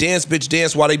dude saying dance, bitch,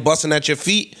 dance while they busting at your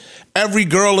feet, every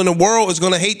girl in the world is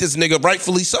gonna hate this nigga,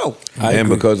 rightfully so. and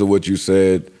because of what you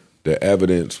said, the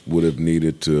evidence would have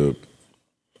needed to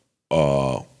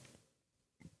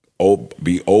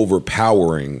be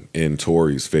overpowering in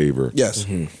Tory's favor. Yes.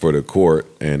 For the court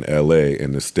and LA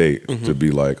and the state to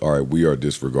be like, all right, we are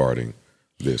disregarding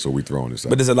this, or we throwing this out.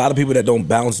 But there's a lot of people that don't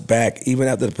bounce back, even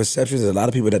after the perceptions. There's a lot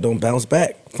of people that don't bounce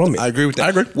back from it. I agree with that. I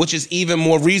agree. Which is even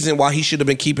more reason why he should have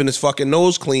been keeping his fucking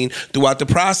nose clean throughout the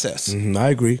process. I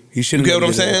agree. He shouldn't. You get what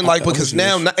I'm saying? Like, because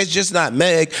now it's just not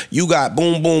Meg. You got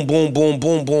boom, boom, boom, boom,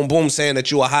 boom, boom, boom, saying that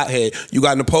you a hothead. You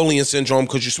got Napoleon syndrome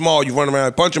because you're small. You run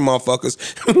around punching motherfuckers.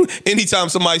 Anytime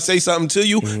somebody say something to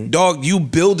you, dog, you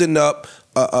building up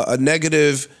a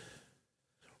negative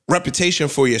reputation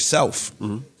for yourself.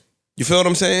 You feel what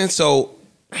I'm saying? So,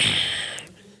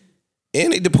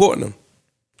 and they deporting him.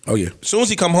 Oh yeah. As soon as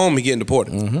he come home, he getting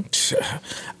deported.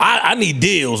 I need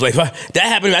deals. Like if that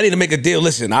happened, I need to make a deal.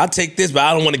 Listen, I'll take this, but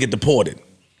I don't want to get deported.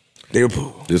 This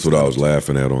is what I was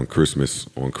laughing at on Christmas.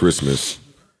 On Christmas,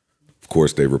 of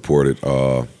course, they reported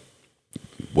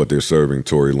what they're serving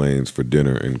Tory Lanez for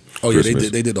dinner and Christmas. Yeah,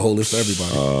 they did the whole list for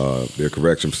everybody. Their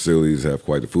correction facilities have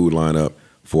quite the food lineup: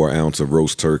 4 ounce of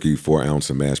roast turkey, 4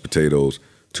 ounce of mashed potatoes,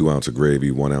 2 ounce of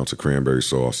gravy, 1 ounce of cranberry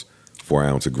sauce, 4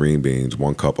 ounce of green beans,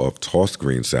 1 cup of tossed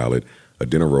green salad, a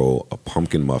dinner roll, a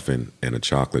pumpkin muffin, and a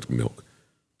chocolate milk.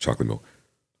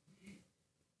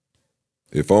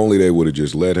 If only they would have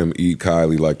just let him eat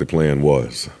Kylie like the plan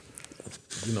was.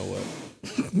 You know what?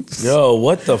 Yo,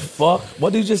 what the fuck?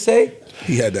 What did you just say?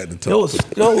 He had that in the top.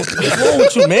 Yo, what's wrong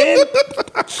with you, man?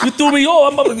 You threw me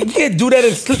off. You can't do that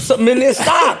and slip something in there.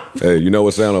 Stop. Hey, you know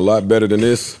what sound a lot better than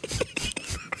this?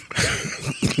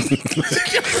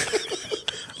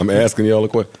 I'm asking y'all a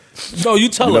question. No, you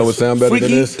tell us. You know what sound better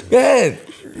than this? Go ahead.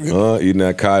 Eating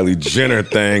that Kylie Jenner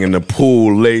thing in the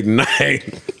pool late night,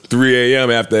 3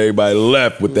 a.m. after everybody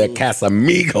left with that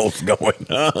Casamigos going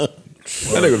on.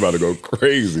 That nigga was about to go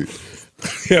crazy.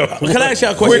 Yo, can I ask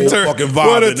y'all a question?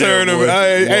 What a turn of it.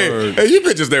 Hey, you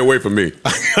bitches stay away from me.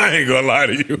 I ain't gonna lie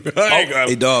to you.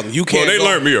 Hey, dog, you can't. Well, they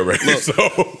learned me already. Look,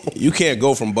 so you can't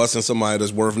go from busting somebody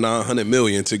that's worth $900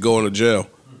 million to going to jail.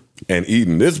 And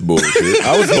eating this bullshit.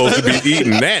 I was supposed to be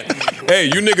eating that. Hey,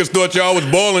 you niggas thought y'all was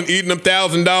balling eating them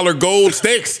 $1,000 gold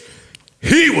steaks.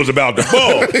 He was about to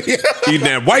fall. Eating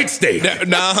that white steak. That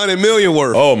 $900 million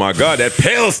worth. Oh my God, that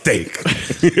pale steak.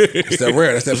 It's that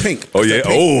rare. That's that pink. Oh yeah.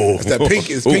 Oh, that's that pink.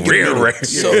 It's pink. Rare.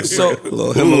 So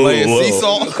little Himalayan sea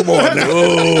salt. Come on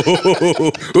now.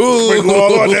 Sprinkle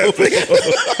all on that.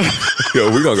 Yo,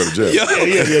 we gonna go to jail. Yeah.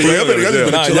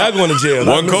 Y'all going to jail.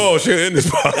 One call, shit in this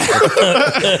spot.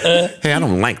 Hey, I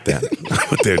don't like that.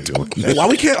 What they're doing. Why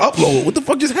we can't upload? What the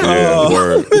fuck just happened? Yeah,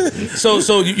 word.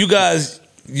 So you guys,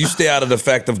 you stay out of the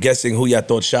fact of guessing who y'all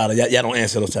thought shot her. Y'all don't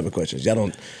answer those type of questions. Y'all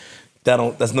don't.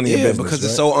 That's none of your business. Because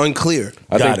it's so unclear.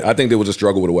 I think there was a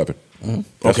struggle with a weapon.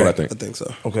 That's what I think. I think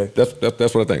so. Okay.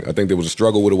 That's what I think. I think there was a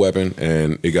struggle with a weapon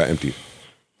and it got empty.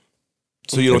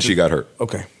 So you and she got hurt.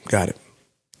 Okay, got it.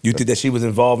 You think that she was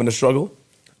involved in the struggle?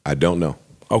 I don't know.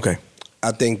 Okay.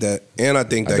 I think that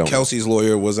Kelsey's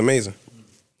lawyer was amazing.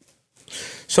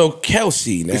 So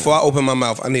Kelsey, now. Before I open my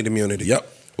mouth, I need immunity.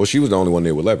 Yep. Well, she was the only one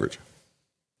there with leverage.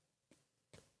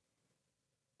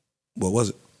 What was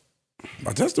it?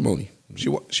 My testimony.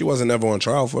 She wasn't ever on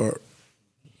trial for her.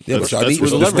 Yeah, but y'all need me.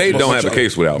 The state don't have a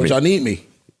case without me. But y'all need me.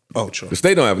 Oh, true. The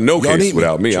state don't have no case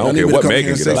without me. I don't care what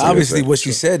Megan gets. Obviously, what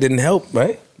she said didn't help,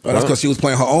 right? That's because she was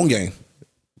playing her own game.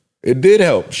 It did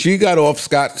help. She got off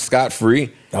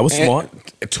scot-free. That was smart.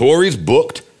 Tory's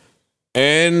booked,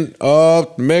 and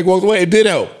Meg walked away. It did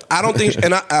help. I don't think,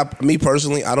 me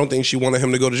personally, I don't think she wanted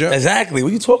him to go to jail. Exactly. What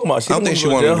are you talking about? I don't think she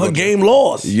wanted him to go her to game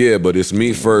lost. Yeah, but it's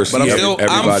me first. But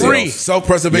I'm free.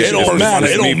 Self-preservation. It don't matter.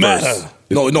 It don't matter.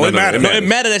 No, it matters. No, it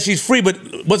matters that she's free, but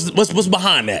what's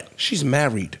behind that? She's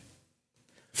married.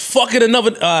 Fucking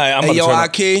another. Hey, yo,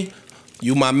 Aki,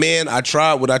 you my man. I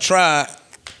tried what I tried.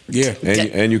 Yeah.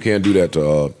 And you can't do that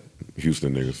to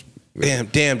Houston niggas.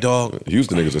 Damn, dog.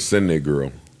 Houston niggas will send their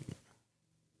girl.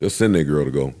 They'll send their girl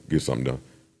to go get something done.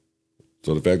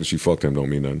 So the fact that she fucked him don't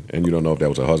mean nothing. And you don't know if that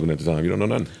was her husband at the time. You don't know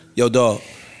nothing. Yo, dog.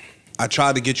 I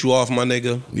tried to get you off, my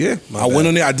nigga. Yeah. I went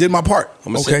in there. I did my part.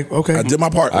 Okay. I did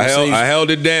my part. I held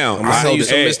it down.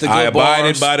 I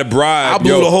abided by the bribe. I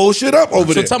blew the whole shit up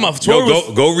over there. So talking about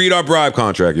Yo, go read our bribe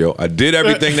contract, yo. I did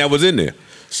everything that was in there.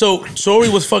 So Tory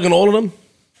was fucking all of them?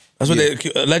 That's what they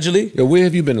allegedly? Yo, where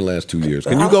have you been the last 2 years?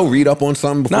 Can you go read up on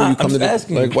something before you come to this?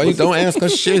 Like, why you don't ask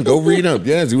us shit? Go read up.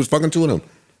 Yes, he was fucking 2 of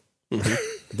them.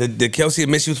 Did Kelsey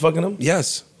admit she was fucking him?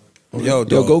 Yes. Yo,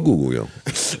 go Google, yo.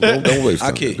 Don't waste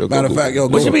time. Matter of fact, yo,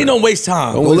 what you mean don't waste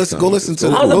time? Go listen to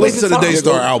the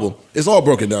Daystar album. It's all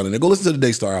broken down in there. Go listen to the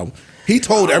Daystar album. He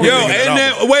told everything. Yo,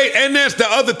 and that's the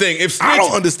other thing. I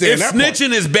don't understand that part.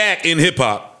 Snitching is back in hip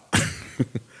hop,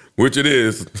 which it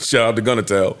is. Shout out to Gunna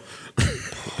Tell.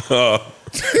 Oh,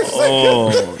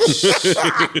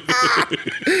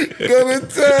 Gonna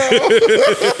tell.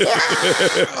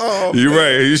 You're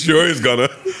right. He sure is gonna.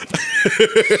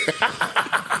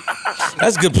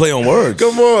 that's good play on words.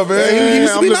 Come on, man.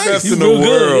 I'm the best in the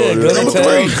world.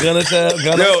 Yeah, gonna tell.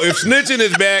 Yo, if snitching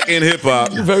is back in hip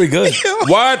hop, Very good.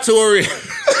 why Tory?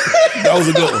 That was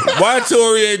a good one. Why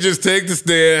Tory ain't just take the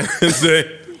stand and say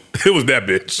it was that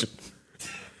bitch?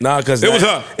 Nah, because It was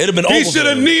her. It'd have been He over. should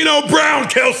have Nino Brown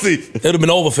Kelsey. It'd have been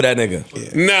over for that nigga.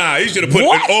 Nah, he should have put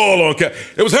What? it all on Kelsey.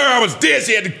 It was her. I was dead.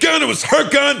 She had the gun. It was her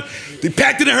gun. They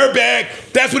packed it in her bag.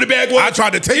 That's what the bag was. I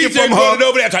tried to take it DJ from brought her. it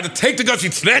over there. I tried to take the gun. She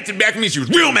snatched it back from me. She was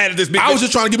real mad at this bitch. I was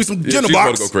just trying to give me some Yeah, dinner she's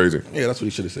box. about to go crazy. Yeah, that's what he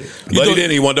should have said. But he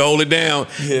didn't. He wanted to hold it down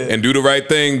and do the right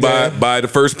thing by the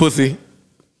first pussy.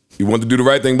 He wanted to do the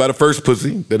right thing by the first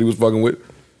pussy that he was fucking with.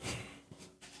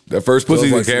 That first pussy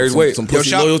So it's like carries some- weight. some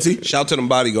pussy loyalty. Shout to them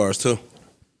bodyguards too.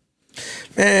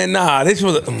 Man, nah, this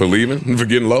was. For leaving, for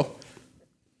getting low.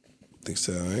 They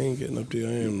said I ain't getting up there.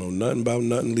 I ain't know nothing about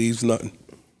nothing. Leaves nothing.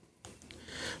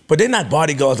 But they're not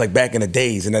bodyguards like back in the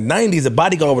days. In the 90s, a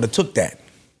bodyguard would have took that.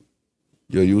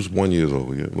 Yo, you was 1 year old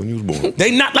when you was born.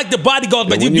 They not like the bodyguards,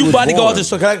 but when you was bodyguards born. are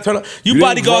so. Can I turn up? You didn't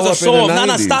bodyguards grow are up in the soft.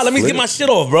 Nah, 90s, stop. Let me get Flip. my shit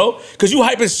off, bro. Because you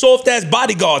hyping soft ass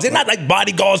bodyguards. They're not like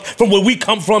bodyguards from where we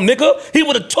come from, nigga. He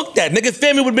would have took that. Nigga,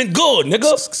 family would have been good,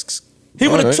 nigga. He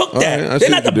would have Alright, took alright, I that. see They're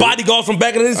not what the you did. bodyguards from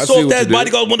back in the day. I see Soft what ass you did.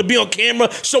 bodyguards want to be on camera,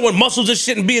 showing muscles and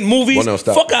shit and be in movies. Well, no,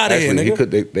 stop. Fuck out of here, Actually,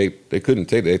 nigga. they couldn't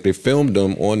take it. They filmed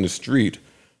them on the street.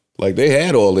 Like they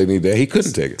had all they needed. He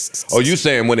couldn't take it. Oh, you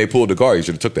saying when they pulled the car, he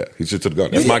should have took that. He should have took the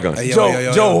gun. That's my gun. Hey,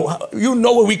 Joe, you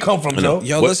know where we come from, Joe.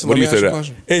 Yo, What- listen. what let do me you say ask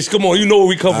that? a question. Ish, come on, you know where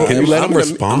we come from. Can you let him I'm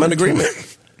respond? I'm in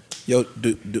agreement. Yo,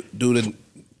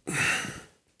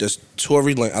 does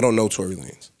Tory Lanez? I don't know Tory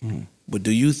Lanez, but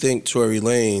do you think Tory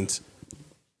Lanez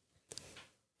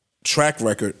track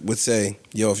record would say,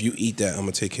 "Yo, if you eat that, I'm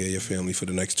gonna take care of your family for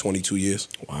the next 22 years"?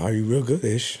 Wow, you real good,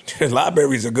 Ish.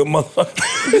 Library's a good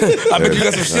motherfucker. I bet you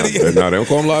got some shit in your... Nah, they don't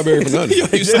call him library for nothing. You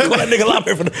used to call that nigga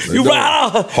library for nothing. You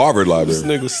right. Harvard Library.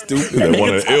 Nigga stupid. That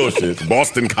one of the ill shits.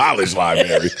 Boston College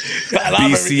Library.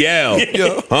 BCL.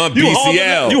 You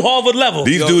BCL. You Harvard level.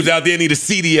 These dudes out there need a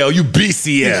CDL. You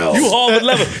BCL. You Harvard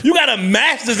level. You got a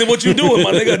master's in what you doing,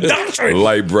 my nigga. Doctorate.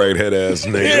 Light bright head ass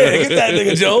nigga. Yeah, get that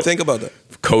nigga, Joe. Think about that.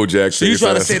 Kojak. So you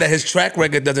trying to say that his track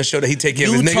record doesn't show that he take care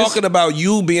of You his niggas? talking about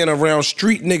you being around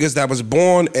street niggas that was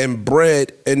born and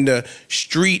bred in the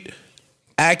street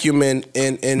acumen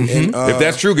and if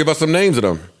that's true, give us some names of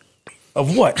them.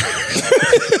 Of what?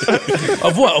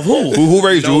 Of what? Of who? Who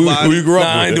raised you? Who you grew up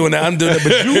with? Nah, I ain't doing that. I'm doing that.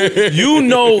 But you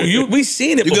know, we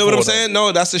seen it You before. get what I'm though. saying?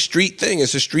 No, that's a street thing.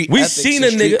 It's a street We ethics, seen a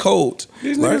a street nigga- code.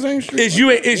 These niggas ain't street. Is you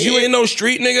ain't no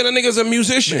street nigga. The nigga's a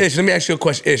musician. Ish, let me ask you a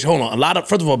question. Ish, hold on.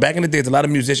 First of all, back in the days, a lot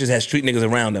of musicians had street niggas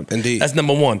around them. Indeed. That's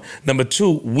number one. Number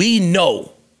two, we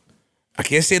know, I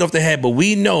can't say it off the head, but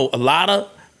we know a lot of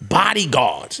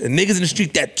bodyguards and niggas in the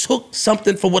street that took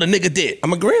something for what a nigga did.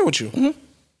 I'm agreeing with you.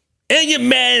 And your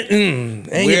man, and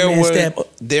your Where man were stabbed.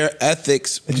 their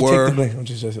ethics Did you were? take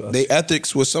the blame? Their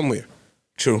ethics was somewhere.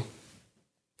 True.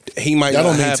 He might That not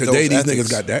don't mean have today those these ethics.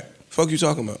 niggas got that. Fuck you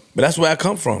talking about? But that's where I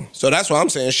come from. So that's why I'm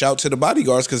saying shout to the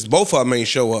bodyguards because both of them ain't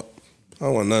show up. I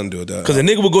don't want nothing to do with that. Because a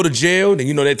nigga will go to jail, then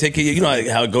you know they take care of you. You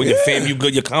know how it go, your fam, you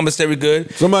good, your commissary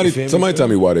good. Somebody tell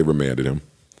me why they remanded him.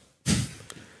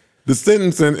 The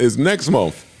sentencing is next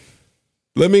month.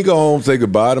 Let me go home, say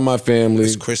goodbye to my family.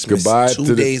 It's Christmas. Goodbye 2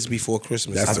 to days before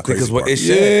Christmas. That's I the think it's crazy what part. it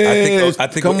said. I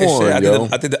think come what it on, said.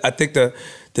 yo. I think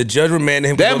the judge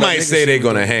remanded him. That might say they're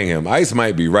gonna hang him. ICE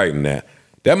might be writing that.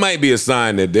 That might be a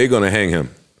sign that they're gonna hang him.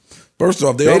 First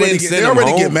off, they They already didn't get, send they him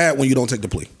already home? get mad when you don't take the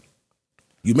plea.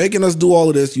 You making us do all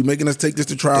of this. You making us take this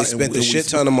to trial. They spent a shit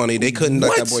ton of money. They couldn't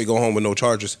let that boy go home with no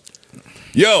charges.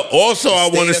 Yo, also I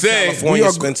want to State of say,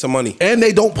 California spent some money. And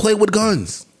they don't play with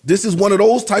guns. This is one of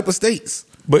those type of states.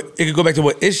 But it could go back to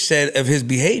what Ish said of his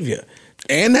behavior.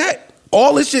 And that,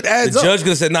 all this shit adds The up. judge could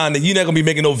have said, nah, you're not gonna be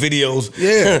making no videos.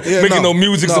 Yeah, making no no,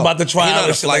 music no. about the He's trial not, a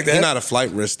and shit like flight, that. he's not a flight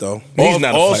risk though. He's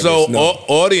not a also, flight risk,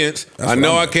 no. audience, I what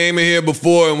know I'm I at. came in here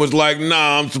before and was like,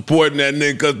 nah, I'm supporting that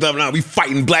nigga because nah, we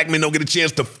fighting. Black men don't get a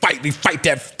chance to fight. We fight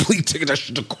that plea ticket, that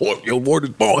shit to court. Yo, word is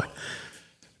born.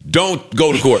 Don't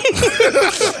go to court.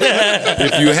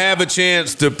 If you have a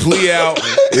chance to plea out,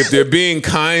 if they're being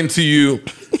kind to you,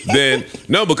 then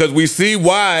no, because we see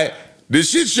why this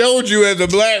shit showed you as a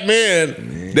black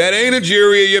man that ain't a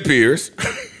jury of your peers.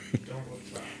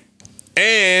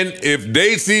 And if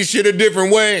they see shit a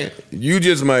different way, you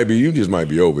just might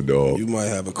be over, dog. You might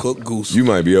have a cooked goose. You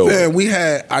might be over. Man, we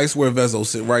had Icewear Vezo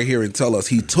sit right here and tell us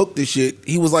he took the shit.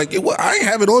 He was like, I ain't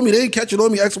have it on me. They ain't catch it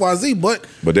on me, XYZ, but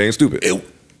But they ain't stupid.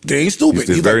 They ain't stupid.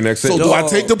 He's very next so sentence. do I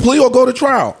take the plea or go to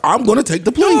trial? I'm going to take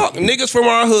the plea. Dog, niggas from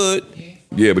our hood.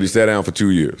 Yeah, but he sat down for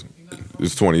 2 years.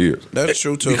 It's 20 years. That's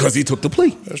true too. Because he took the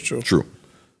plea. That's true. True.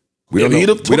 We don't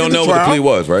know what the plea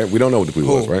was, right? We don't know what the plea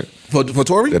was, right? For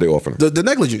Tory? That they offered him. The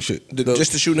negligent shit.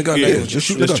 Just the shooting a gun. Yeah, just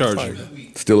shooting a gun.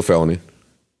 charging. Still a felony.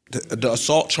 The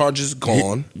assault charges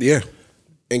gone. Yeah.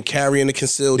 And carrying the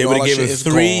concealed. They would have given him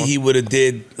 3. Gone. He would have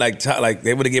did like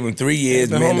they would have given him 3 years.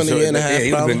 Been home in a year and a half, Yeah,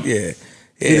 he would've been, yeah.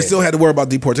 He still had to worry about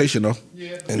deportation though.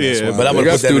 And that's why. but I'm They gonna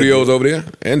got put that studios over there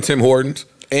and Tim Hortons.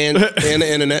 and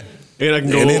the internet. And I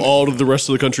can go to all of the rest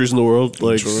of the countries in the world.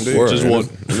 Like, just one.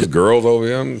 There's girls over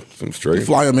here. I'm straight.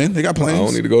 Fly them in. They got I planes.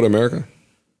 don't need to go to America.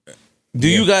 Do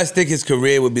you guys think his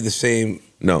career would be the same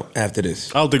No. after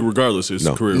this? I don't think regardless his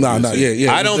career. Nah,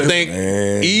 yeah. I don't think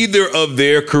either of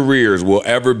their careers will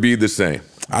ever be the same.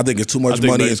 I think it's too much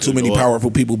money and too many powerful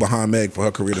people behind Meg for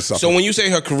her career to suffer. So when you say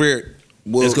her career,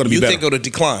 It's gonna be you better. think it'll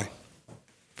decline?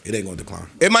 It ain't gonna decline.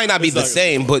 It might not be the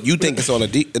same, but you think it's on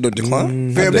it'll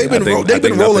decline? Fam, they've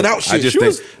been rolling out shit. I just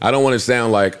think I don't want to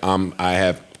sound like I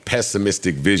have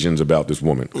pessimistic visions about this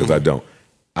woman because I don't.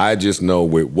 I just know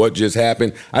with what just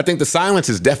happened, I think the silence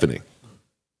is deafening.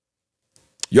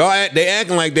 They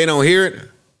acting like they don't hear it,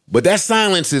 but that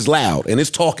silence is loud and it's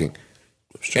talking,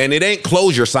 and it ain't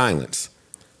closure silence.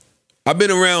 I've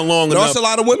been around long enough There's a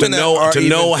lot of women to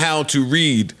know how to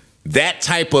read that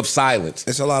type of silence.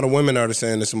 It's a lot of women that are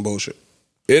saying this some bullshit.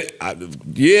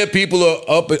 People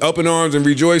are up in arms and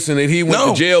rejoicing that he went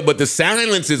to jail, but the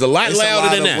silence is a lot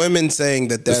louder than that. Women saying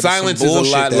that the silence is a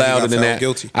lot louder than that.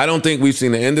 Guilty. I don't think we've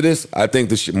seen the end of this. I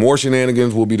think more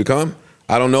shenanigans will be to come.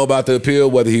 I don't know about the appeal,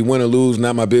 whether he win or lose,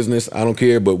 not my business. I don't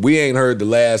care, but we ain't heard the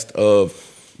last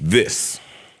of this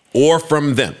or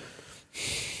from them.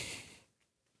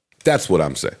 That's what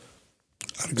I'm saying.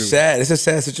 Sad. It's a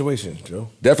sad situation, Joe.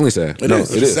 Definitely sad. It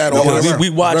is sad all around.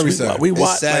 We watch. Very sad. We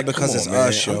watch. It's sad like, because it's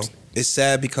us, yo. It's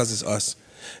sad because it's us.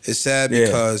 It's sad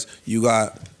because you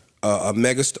got a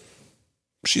megastar.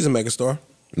 She's a megastar.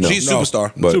 No. She's a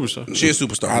superstar. Superstar. She's a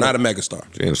superstar, not a megastar.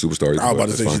 She ain't a superstar either. I was about to but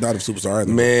say that's she's fine. not a superstar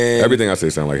either. Man, Everything I say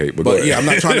sound like hate, but go But ahead. yeah, I'm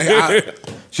not trying to.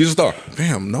 She's a star.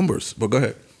 Damn numbers. But go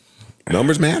ahead.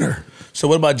 Numbers matter. So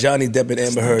what about Johnny Depp and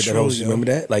Amber Heard? That whole shit, remember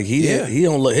that? Like he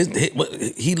don't look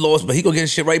he lost, but he gonna get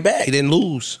his shit right back. He didn't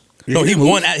lose. No, he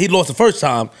won. He lost the first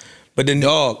time, but then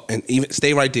Dog, and even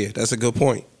stay right there. That's a good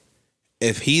point.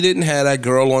 If he didn't have that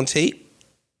girl on tape,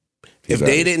 if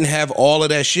they didn't have all of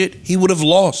that shit, he would have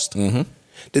lost.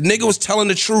 The nigga was telling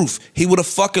the truth. He would have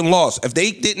fucking lost. If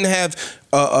they didn't have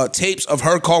tapes of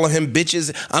her calling him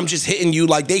bitches, I'm just hitting you.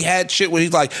 Like they had shit where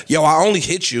he's like, yo, I only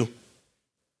hit you.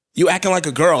 You acting like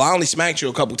a girl. I only smacked you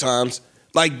a couple times.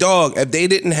 Like, dog, if they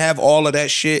didn't have all of that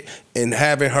shit and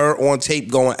having her on tape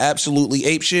going absolutely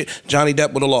ape shit, Johnny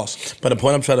Depp would have lost. But the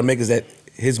point I'm trying to make is that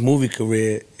his movie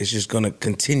career is just gonna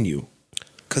continue.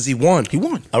 Because he won. He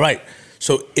won. All right.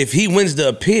 So if he wins the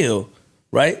appeal,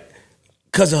 right?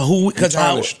 Because of who? Because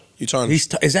how? You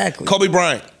tarnished. Exactly. Kobe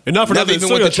Bryant. And not for Never nothing,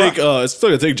 even went to trial. it's still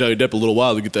gonna take Johnny Depp a little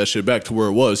while to get that shit back to where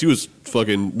it was. He was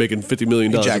fucking making $50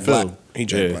 million a Jack film. Black. He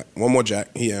Jack Black. One more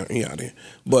Jack. He out here.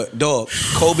 But dog,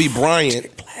 Kobe Bryant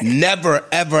never,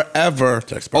 ever, ever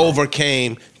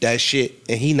overcame that shit,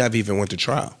 and he never even went to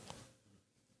trial.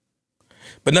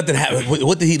 But nothing happened.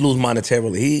 What did he lose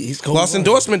monetarily? He's Lost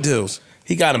endorsement deals.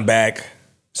 He got him back.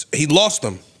 He lost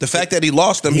them. The fact that he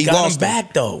lost them, he got lost him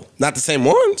back though. Not the same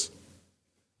ones.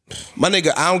 My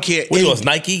nigga, I don't care. He lost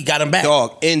Nike, got him back.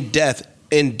 Dog, in death,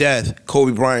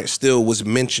 Kobe Bryant still was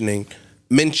mentioned,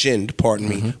 pardon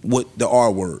me, with the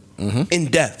R word. In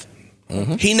death.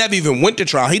 He never even went to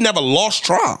trial. He never lost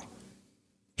trial.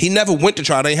 He never went to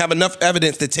trial. They didn't have enough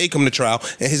evidence to take him to trial,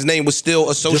 and his name was still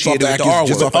associated with the R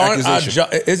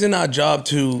word. Isn't our job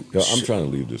to... Yo, I'm trying to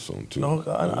leave this on too. No,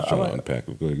 I'm trying to unpack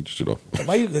it. Go ahead, get your shit off.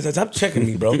 Why you... Stop checking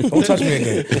me, bro. Don't touch me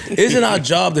again. Isn't our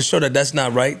job to show that that's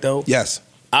not right, though? Yes.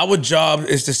 Our job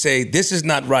is to say, this is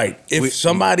not right. If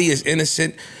somebody is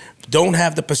innocent, don't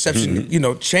have the perception,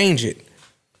 change it.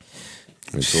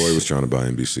 And Tory was trying to buy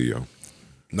NBC, yo.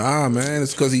 Nah, man,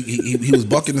 it's because he was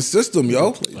bucking the system,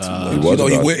 yo.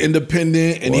 He went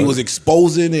independent and he was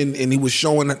exposing and he was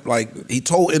showing like he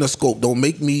told Interscope, don't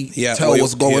make me tell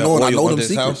what's going on. I know them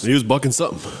secrets. He was bucking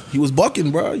something. He was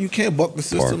bucking, bro. You can't buck the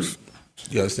system.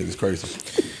 Yeah, this nigga's crazy.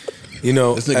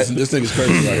 This nigga's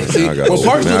crazy. Right? See, when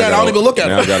Parks do that, I don't even look at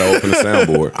him. Now I gotta open the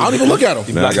soundboard. I don't even look at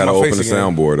him. Now I gotta open the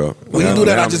soundboard up. When you do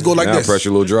that, I just go like this. Press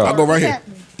your little drop. I go right here.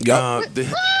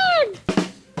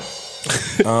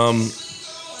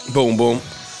 Boom, boom.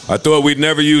 I thought we'd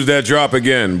never use that drop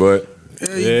again, but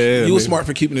you were smart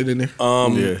for keeping it in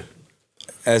there.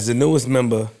 As the newest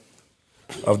member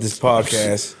of this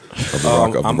podcast.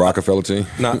 Of the Rockefeller team?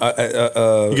 Nah,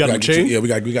 you got the chain? Yeah, we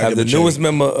got the newest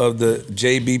member of the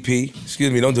JBP.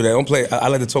 Excuse me, don't do that. Don't play. I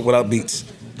like to talk without beats.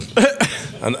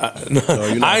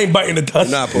 I ain't biting the dust.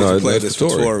 You're not supposed to play this for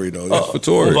Tory, though. That's for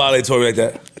Tory. Who violate Tory like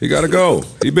that? He gotta go.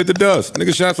 He bit the dust.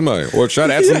 Nigga shot somebody. Or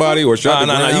shot at somebody or shot the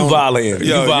ground. You violating.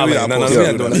 You violating.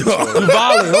 You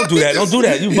violating. Don't do that. Don't do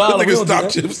that. You violating.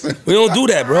 We don't do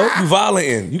that, bro. You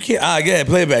violating. You can't. All right, go ahead.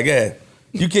 Play it back. Go ahead.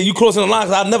 You crossing the line,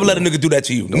 because I'll never let a nigga do that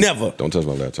to you. Never. Don't touch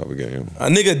my laptop again. A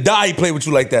nigga die, he play with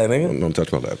you like that, nigga. Don't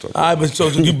touch my laptop. All right, but so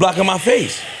you blocking my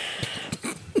face.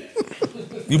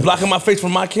 You blocking my face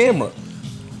from my camera.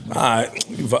 All right.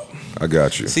 I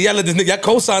got you. See, y'all let this nigga, y'all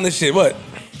co-sign this shit. What?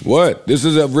 This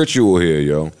is a ritual here,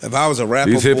 yo. If I was a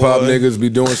rapper, these hip-hop niggas be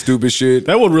doing stupid shit.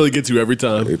 That one really gets you every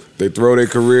time. They throw their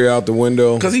career out the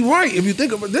window. Because he right. If you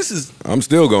think of it, this is... I'm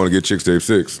still going to get Chicks Tape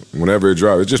 6. Whenever it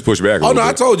drops, it's just pushed back a little bit.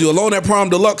 I told you. Alone at Prom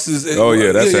Deluxe is... Oh,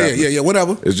 yeah, that's happening. Yeah,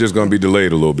 whatever. It's just going to be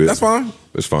delayed a little bit. That's fine.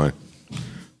 It's fine.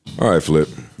 All right, Flip.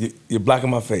 You're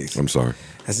blocking my face. I'm sorry.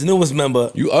 As the newest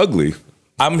member... You ugly.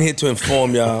 I'm here to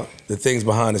inform y'all the things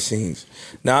behind the scenes.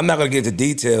 Now, I'm not going to get into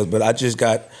details, but I just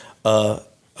got a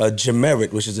Ja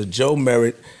Merit, which is a Joe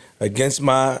Merit, against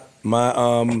my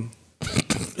on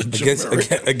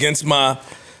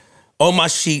my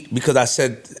sheet because I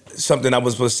said something I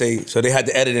was supposed to say. So they had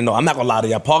to edit it. No, I'm not going to lie to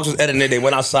y'all. Parks was editing it. They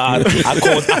went outside.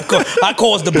 I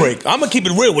caused the break. I'm going to keep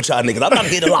it real with y'all niggas. I'm not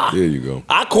here to lie. There you go.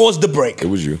 I caused the break. It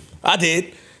was you. I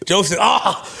did. Joe said,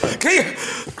 can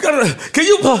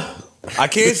you I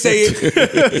can't say it.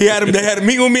 They had a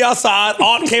meeting with me outside.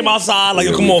 Art came outside like,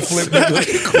 yo, come on, Flip.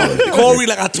 Corey,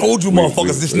 like I told you,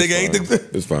 motherfuckers, this nigga ain't the...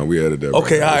 It's fine. We edited that.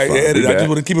 Okay, all right. Edit. I just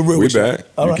want to keep it real with you. We back.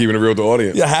 You keeping it real with the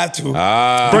audience. Yeah, I have to.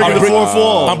 Breaking the fourth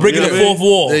wall. I'm breaking the fourth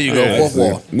wall. There you go, fourth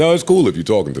wall. No, it's cool if you're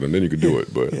talking to them. Then you can do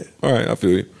it. But all right, I feel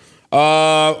you.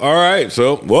 All right.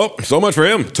 So much for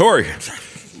him. Tory.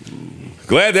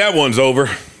 Glad that one's over.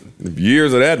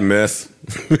 Years of that mess.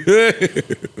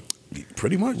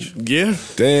 Pretty much. Yeah.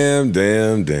 Damn.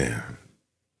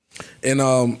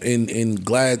 And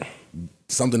glad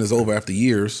something is over after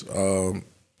years. Fredo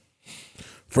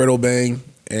Bang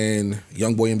and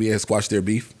YoungBoy NBA has squashed their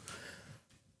beef.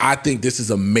 I think this is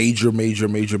a major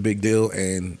big deal.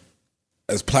 And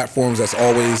as platforms that's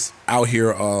always out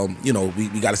here,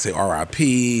 we got to say RIP.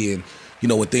 And,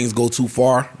 when things go too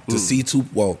far, to see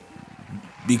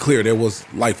be clear, there was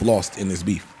life lost in this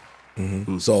beef.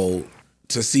 Mm-hmm. So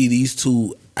to see these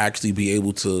two actually be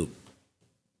able to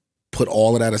put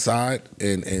all of that aside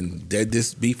and dead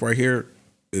this beef right here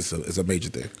is a major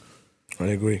thing. I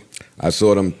agree. I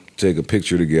saw them take a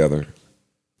picture together.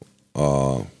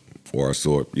 Or I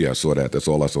saw that. That's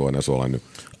all I saw, and that's all I knew.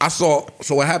 So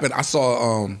what happened, I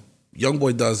saw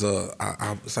YoungBoy does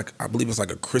I believe it's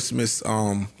like a Christmas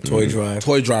toy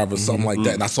drive or something like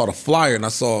that. And I saw the flyer and I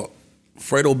saw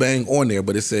Fredo Bang on there,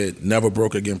 but it said Never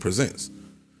Broke Again Presents.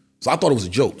 So I thought it was a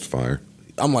joke. It's fire.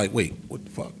 I'm like, wait, what the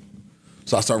fuck?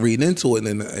 So I start reading into it,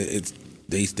 and then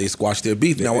they squashed their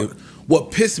beef. Now,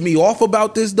 what pissed me off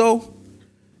about this though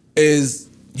is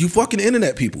you fucking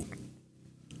internet people,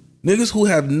 niggas who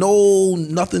have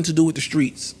nothing to do with the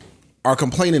streets, are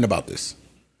complaining about this.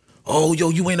 Oh, yo,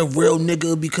 you ain't a real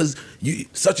nigga because you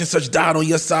such and such died on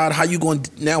your side. How you going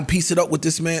to now piece it up with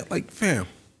this man? Like, fam,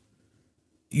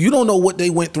 you don't know what they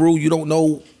went through. You don't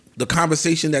know the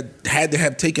conversation that had to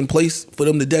have taken place for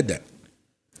them to dead that.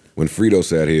 When Fredo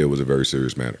sat here, it was a very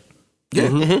serious matter. Yeah.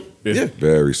 Mm-hmm. Yeah.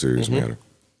 Very serious matter.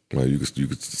 Like you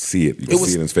could see it. You could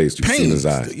see it in his face. You could see it in his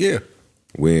eyes. Yeah.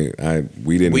 We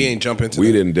didn't jump into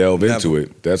we didn't delve into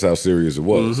it. That's how serious it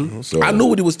was. Mm-hmm. So I knew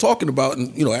what he was talking about,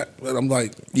 and I'm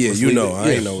like, I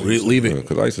ain't know. Leave it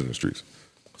because ice in the streets.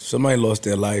 Somebody lost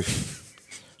their life.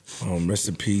 Rest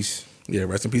in peace. Yeah,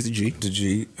 rest in peace to G. To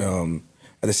G.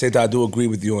 At the same time, I do agree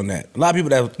with you on that. A lot of people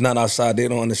that are not outside, they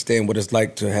don't understand what it's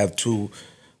like to have two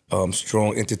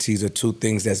strong entities or two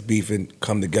things that's beefing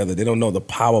come together. They don't know the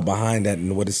power behind that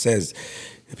and what it says.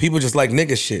 People just like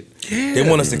nigga shit. Yeah. They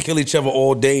want us to kill each other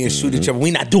all day and shoot each other.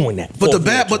 We not doing that. But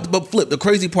but Flip, the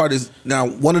crazy part is now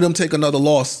one of them take another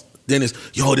loss, then it's,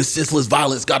 yo, this senseless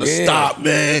violence gotta stop,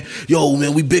 man. Yo,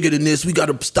 man, we bigger than this. We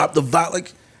gotta stop the violence.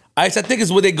 Like, I think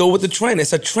it's where they go with the trend.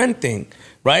 It's a trend thing,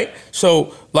 right?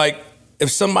 So, like,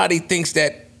 if somebody thinks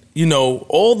that,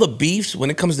 all the beefs, when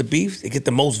it comes to beefs, they get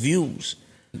the most views.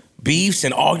 Beefs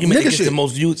and arguments, they get the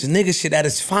most views. It's nigga shit at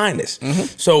its finest.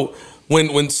 Mm-hmm. So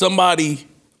when somebody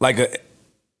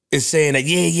is saying that,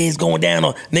 it's going down,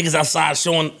 or niggas outside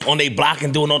showing on their block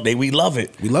and doing all day, we love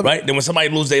it. We love it. Right? Then when somebody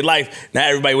lose their life, now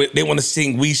everybody, they want to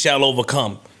sing We Shall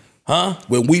Overcome. Huh?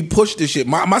 When we push this shit,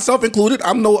 myself included,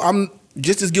 I'm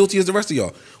just as guilty as the rest of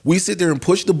y'all. We sit there and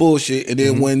push the bullshit, and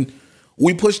then when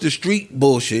we push the street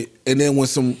bullshit, and then when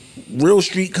some real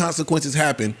street consequences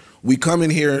happen, we come in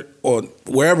here or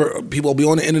wherever, people will be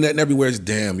on the internet and everywhere. It's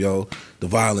damn, yo, the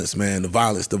violence, man, the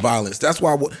violence. That's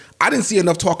why I didn't see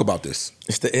enough talk about this.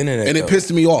 It's the internet, and it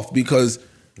pissed me off because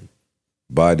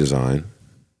by design.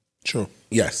 True.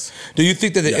 Yes. Do you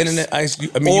think that the internet?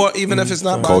 Or even if it's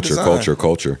not by design.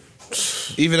 Culture.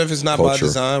 Even if it's not by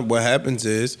design, what happens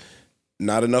is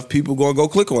not enough people gonna go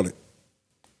click on it.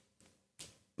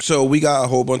 So we got a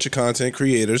whole bunch of content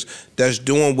creators that's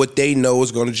doing what they know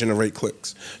is going to generate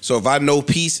clicks. So if I know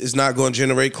peace is not going to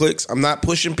generate clicks, I'm not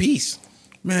pushing peace.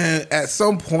 Man, at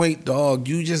some point, dog,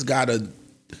 you just gotta.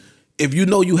 If you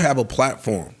know you have a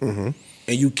platform and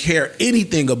you care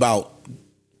anything about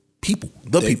people,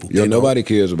 people. Yo, nobody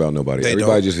cares about nobody.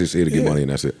 Everybody just is here to get money,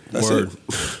 and that's it. That's it.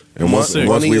 And once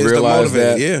we realize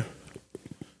that,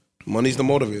 money's the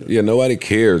motivator. Yeah, nobody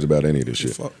cares about any of this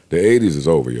shit. The 80s is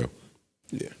over, yo.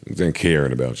 Yeah, they ain't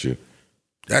caring about shit.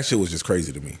 That shit was just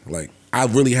crazy to me. Like, I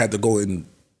really had to go and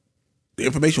the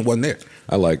information wasn't there.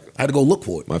 I had to go look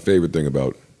for it. My favorite thing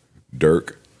about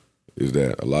Dirk is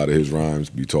that a lot of his rhymes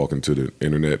be talking to the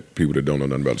internet, people that don't know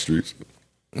nothing about the streets.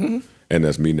 And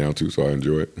that's me now too, so I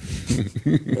enjoy it.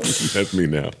 That's me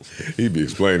now. He be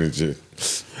explaining shit.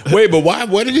 Wait, but why?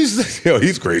 What did he say? Yo,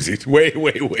 he's crazy.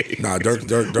 Wait. Nah, Dirk.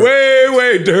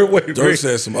 Dirk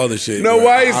said some other shit. No,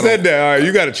 why he said that? All right,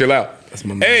 you got to chill out.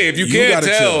 Hey, if you can't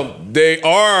tell, they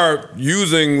are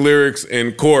using lyrics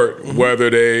in court, whether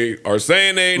they are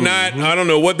saying they not. I don't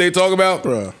know what they talk about.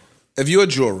 Bruh, if you're a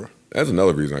juror. That's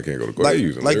another reason I can't go to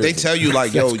court. They tell you,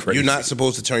 like, yo, you're not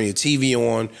supposed to turn your TV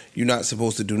on. You're not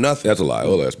supposed to do nothing. That's a lie.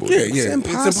 All that's bullshit. Yeah. It's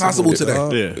impossible today.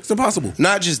 Yeah. It's impossible.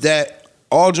 Not just that,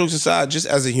 all jokes aside, just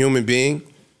as a human being,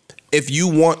 if you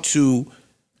want to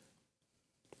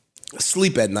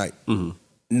sleep at night,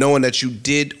 knowing that you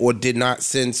did or did not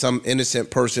send some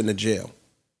innocent person to jail,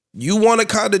 you want to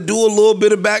kind of do a little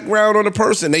bit of background on the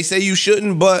person. They say you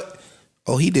shouldn't, but,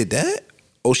 oh, he did that?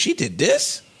 Oh, she did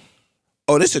this?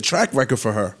 Oh, this is a track record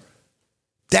for her.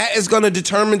 That is going to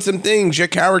determine some things. Your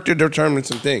character determines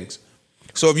some things.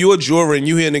 So if you're a juror and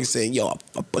you hear niggas saying, yo,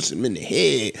 I punched him in the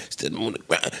head, stood him on the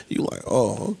ground, you like,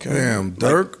 oh, okay. Damn,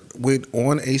 Dirk went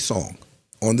on a song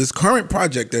on this current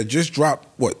project that just dropped,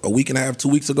 what, a week and a half, 2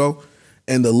 weeks ago?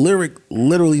 And the lyric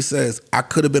literally says, I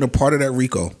could have been a part of that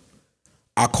Rico.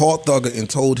 I called Thugger and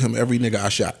told him every nigga I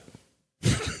shot.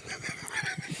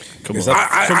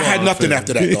 I had nothing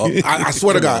after that, dog. I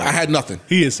swear to God, I had nothing.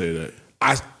 He didn't say that.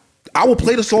 I will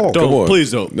play the song. Don't,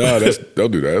 please don't. No,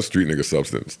 don't do that. That's street nigga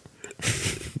substance.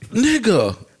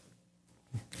 Nigga.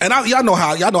 And y'all know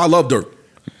I love Dirk.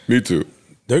 Me too.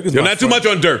 Dirk is not too much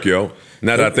on Dirk, yo.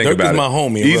 Now that I think about it. Dirk is my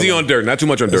homie. Easy on Dirk, not too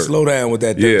much on Dirk. Slow down with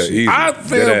that Dirk shit. Easy.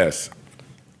 Dead ass.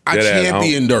 I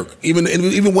champion Dirk,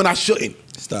 even when I shouldn't.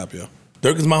 Stop, yo.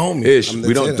 Dirk is my homie. Ish,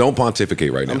 we don't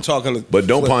pontificate right now. I'm talking, but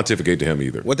don't pontificate to him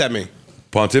either. What that mean?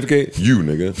 Pontificate? You,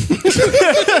 nigga.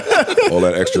 All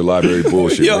that extra library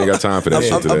bullshit. Yo, I ain't got time for that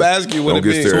shit today. I'm asking you what it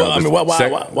means. Well,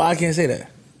 why I can't say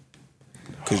that?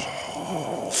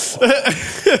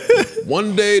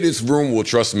 One day this room will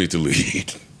trust me to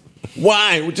lead.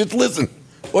 Why? Just listen.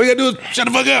 All you gotta do is shut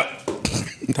the fuck up.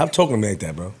 Stop talking to me like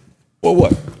that, bro. Or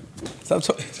what? Stop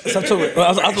talking. I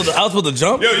was supposed to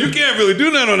jump. Yo, you can't really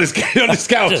do nothing on this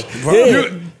couch.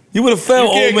 Bro. You would have fell,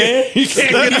 old man. You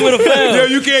would have fell. Yo,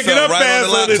 you can't get up fast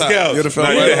on this couch. You'd have fell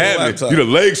right on the You'd have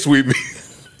leg sweep me.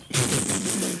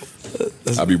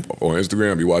 I be on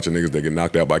Instagram, I be watching niggas that get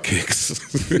knocked out by kicks.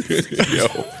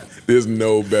 Yo, there's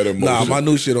no better motion. Nah, my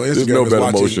new shit on Instagram there's no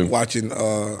better motion. watching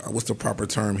what's the proper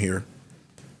term here?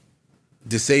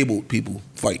 Disabled people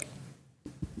fight.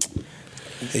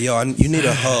 Hey, yo, you need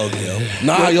a hug, yo.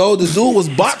 Nah, yo, the dude was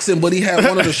boxing, but he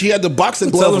had she had the boxing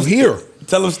glove here.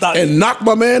 Tell him stop. And knocked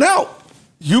my man out.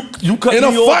 You cut me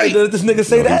off. Did this nigga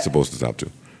say that? He's supposed to stop too.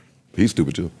 He's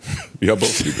stupid too. Y'all both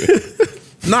stupid.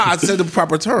 Nah, I said the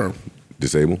proper term.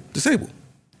 Disabled? Disabled.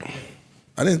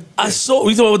 I didn't. I saw.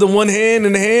 You talking about with the one hand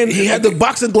in the hand? He had the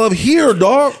boxing glove here,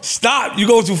 dog. Stop. You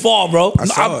going too far, bro. I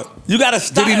saw it. You gotta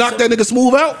stop. Did he knock that nigga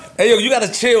smooth out? Hey, yo, you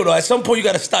gotta chill, though. At some point, you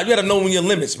gotta stop. You gotta know when your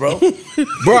limits, bro.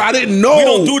 Bro, I didn't know. We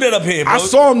don't do that up here, bro. I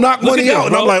saw him knock money out,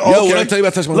 and I'm like, yo, okay. when I tell you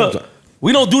about touch my Look,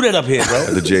 we don't do that up here, bro.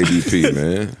 The JDP,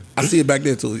 man. I see it back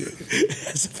there, too.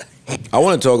 I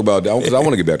want to talk about that because I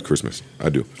want to get back to Christmas. I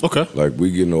do. Okay. Like,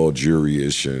 we getting all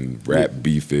jury-ish and rap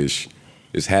beef-ish.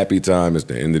 It's happy time. It's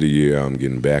the end of the year. I'm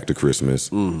getting back to Christmas.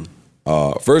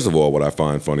 First of all, what I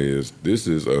find funny is this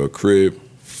is a crib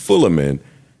full of men,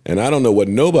 and I don't know what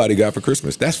nobody got for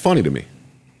Christmas. That's funny to me.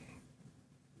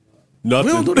 Nothing.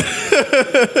 We don't do that.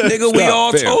 Nigga, we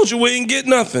all told you we didn't get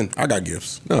nothing. I got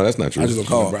gifts. No, that's not true. I just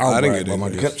don't come. I didn't get about my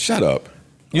anything. gifts. Shut up.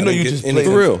 You know you just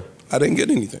anything. For real. I didn't get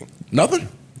anything. Nothing.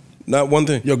 Not one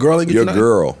thing. Your girl ain't get Your you nothing?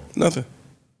 girl. Nothing.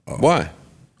 Why?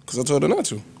 Because I told her not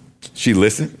to. She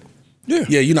listened? Yeah.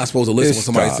 Yeah, you're not supposed to listen when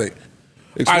somebody Stop. say.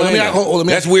 Explain All right, that. let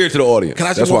me That's weird to the audience. Can I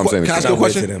ask That's you what I'm saying. Can I ask you a Not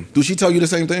weird to question? them. Do she tell you the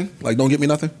same thing? Like, don't get me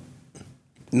nothing?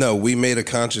 No, we made a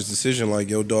conscious decision. Like,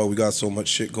 yo, dog, we got so much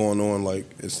shit going on. Like,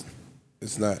 it's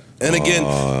not. And again,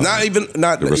 not even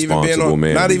being responsible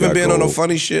man, not you even got being on no gold.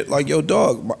 funny shit. Like, yo,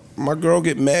 dog, my girl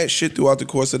get mad shit throughout the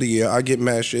course of the year. I get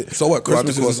mad shit. So what? throughout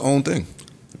Christmas the is course. its own thing.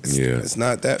 Yeah. It's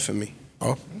not that for me.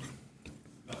 Oh.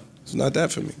 It's not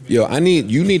that for me. Yo,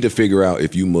 you need to figure out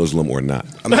if you Muslim or not.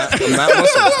 I'm not Muslim.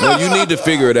 No, you need to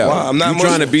figure it out. Why? I'm not You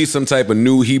trying to Muslim. be some type of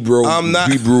new Hebrew I'm not.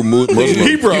 Muslim.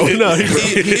 Hebrew. No, Hebrew.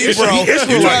 Hebrew. You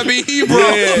trying to be Hebrew.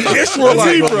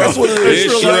 Israelite. That's what it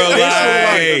is.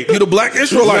 Israelite. You the black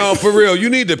Israelite. No, for real. You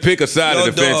need to pick a side Yo,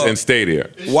 of the fence dog. and stay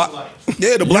there. What?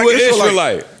 Yeah, the black You an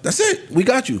Israelite. Israelite. That's it. We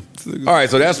got you. All right,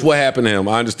 so that's what happened to him.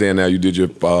 I understand now. You did your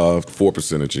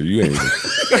 4%. You ain't.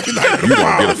 You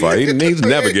don't get a 5. He's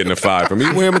never getting a 5 from me.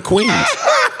 He wearing McQueens.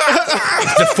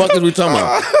 What the fuck is we talking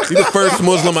about? He's the first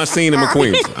Muslim I seen in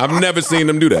McQueens. I've never seen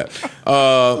him do that.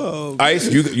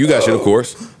 Ice, you got shit, of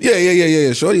course.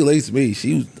 Yeah. Shorty laced me.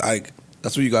 She was like,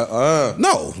 That's what you got.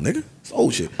 no, nigga. It's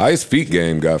old shit. Ice feet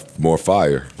game got more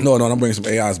fire. No, I'm bringing some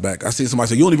AIs back. I see somebody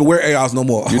say, you don't even wear AIs no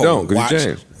more. You don't, 'cause you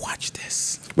changed. Watch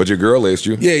this. But your girl laced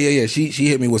you. Yeah. She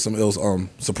hit me with some ill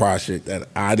surprise shit that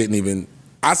I didn't even.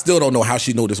 I still don't know how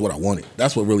she noticed what I wanted.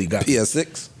 That's what really got me.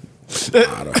 PS6.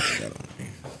 I don't.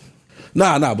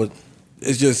 Nah, but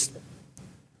it's just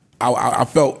I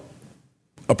felt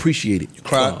appreciated. You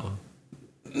cried?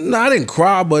 Nah, I didn't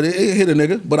cry, but it hit a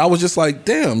nigga. But I was just like,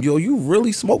 damn, yo, you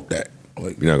really smoked that.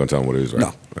 Like, You're not gonna tell him what it is, right? no,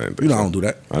 I didn't think you know so. I don't do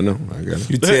that. I know. I got it.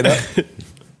 You teared up.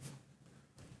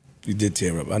 You did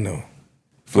tear up. I know.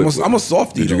 I'm a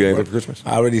softie. Did you though, get anything bro. for Christmas?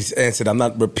 I already answered. I'm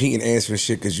not repeating answering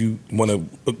shit because you want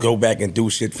to go back and do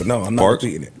shit for no. I'm not Parks?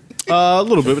 repeating it. A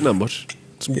little bit, but not much.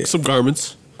 Some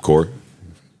garments. Corey?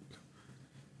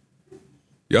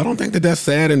 Y'all don't think that that's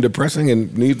sad and depressing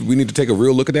and we need to take a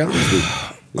real look at that?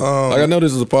 Like, I know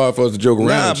this is a part for us to joke around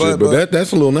Nah, and shit, but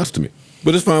that's a little nuts to me.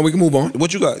 But it's fine. We can move on.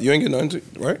 What you got? You ain't get nothing,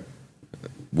 right?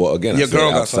 Well, again, Your I said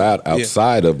girl got something.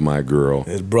 outside of my girl.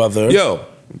 His brother. Yo,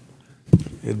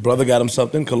 His brother got him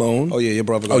something. Cologne. Oh yeah, your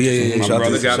brother. Got Oh, yeah. My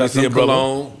brother got me some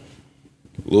cologne.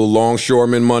 Little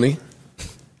longshoreman money.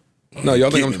 No, y'all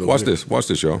think Getting it watch over this. Watch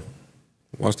this, y'all.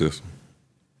 Watch this.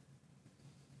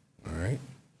 All right.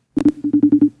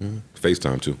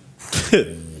 FaceTime, too.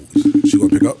 She gonna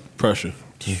pick up? Pressure.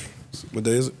 What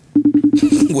day is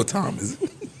it? What time is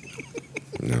it?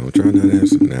 No, I'm trying not to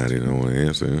answer. Nah, they don't want to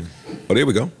answer. Oh, there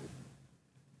we go.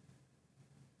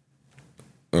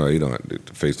 All right, you don't have to,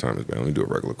 FaceTime is bad. Let me do a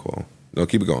regular call. No,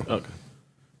 keep it going. Okay.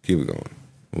 Keep it going.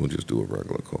 We'll just do a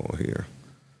regular call here.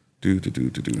 Do.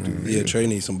 Yeah, Trey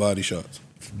needs some body shots.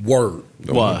 Word.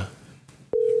 Why?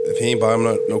 If he ain't buy him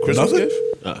no Christmas Nothing? gift,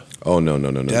 Oh, no.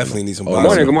 definitely need some Oh, body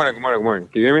listen. shots. Good morning.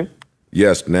 Can you hear me?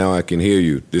 Yes, now I can hear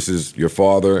you. This is your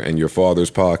father and your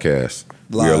father's podcast.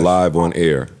 We are live on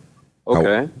air.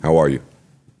 Okay. How are you?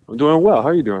 I'm doing well. How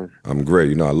are you doing? I'm great.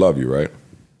 You know I love you, right?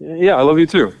 Yeah, I love you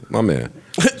too. My man.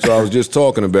 So I was just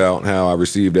talking about how I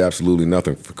received absolutely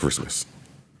nothing for Christmas.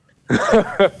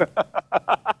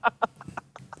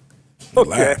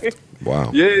 Okay.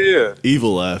 Wow. Yeah.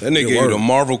 Evil laugh. That nigga gave you the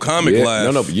Marvel comic Yeah,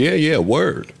 laugh.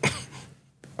 word.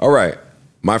 All right.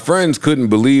 My friends couldn't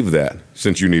believe that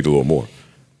since you need a little more.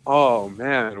 Oh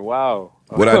man, wow.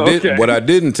 What I did Okay. what I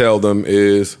didn't tell them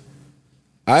is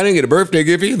I didn't get a birthday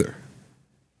gift either.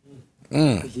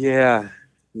 Yeah.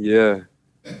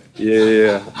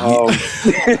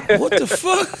 What the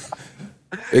fuck?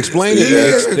 Explain Yeah,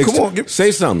 it. come on,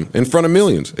 say something in front of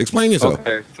millions. Explain yourself.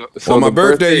 Okay. So On my the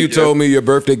birthday, you gift- told me your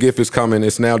birthday gift is coming.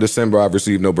 It's now December. I've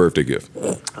received no birthday gift.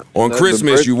 On The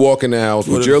Christmas, birth- you walk in the house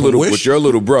with What, your a little wish? with your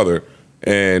little brother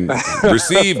and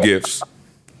receive gifts,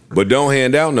 but don't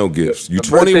hand out no gifts. You The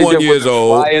birthday 21 gift years wasn't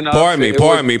old. flying up. Pardon me. It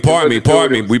Pardon me. was- Pardon me. it was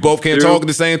Pardon me. due. We both can't Due. talk at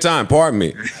the same time. Pardon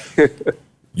me.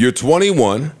 You're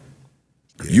 21.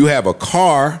 You have a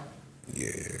car,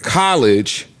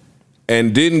 college,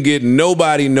 and didn't get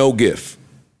nobody no gift.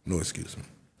 No excuse me.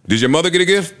 Did your mother get a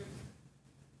gift?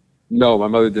 No, my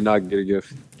mother did not get a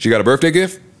gift. She got a birthday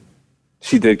gift?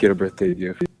 She did get a birthday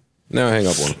gift. Now I hang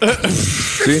up on her.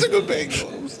 See?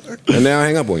 And now I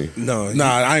hang up on you. No, Nah,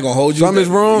 I ain't gonna hold you. Something is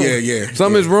wrong. Yeah.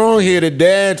 Something is wrong here. The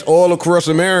dads all across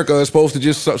America are supposed to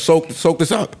just soak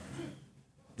this up.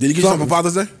 Did you get something for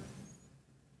Father's Day?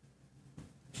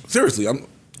 Seriously,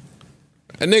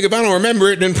 And nigga, if I don't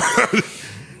remember it, then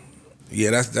yeah,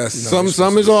 that's some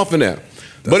is off in that.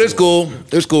 But it's cool.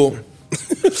 It's cool.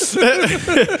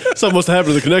 Something must have happened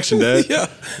to the connection, Dad. Yeah.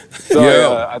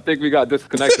 So, I think we got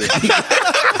disconnected.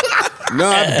 No,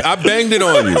 I banged it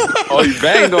on you. Oh, you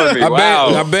banged on me.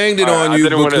 Wow. I banged it on you. I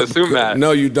didn't want to assume that.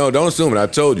 No, you don't. Don't assume it. I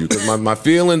told you because my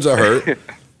feelings are hurt.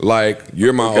 Like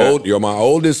you're my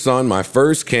oldest son, my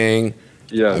first king.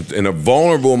 Yeah. In a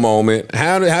vulnerable moment.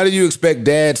 How do you expect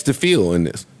dads to feel in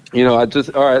this? You know, all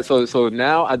right, so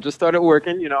now I just started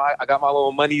working. You know, I got my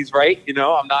little monies right. You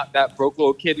know, I'm not that broke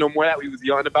little kid no more that we was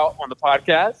yelling about on the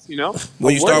podcast, you know.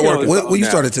 When you start working, when you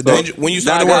started today? So, when you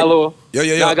started working?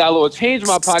 Now I got a little change in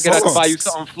my pocket. I can buy you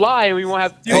something fly and we won't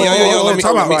have to do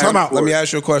Time out. Let me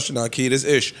ask you a question now, Key. This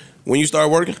Ish. When you started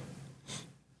working?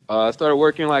 I started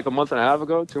working like a month and a half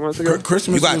ago, 2 months ago.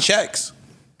 Christmas. You got checks?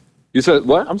 You said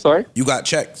what? I'm sorry? You got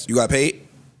checks. You got paid?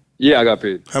 Yeah, I got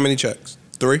paid. How many checks?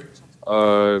 3?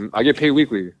 I get paid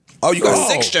weekly. Oh, you got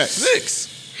 6 checks.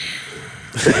 6.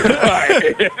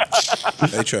 Hey,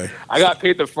 Trey. I got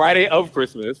paid the Friday of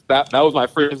Christmas. That was my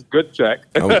first good check.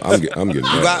 I'm getting mad. You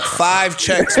got 5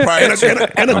 checks prior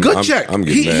to and a good check. I'm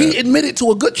getting mad. He admitted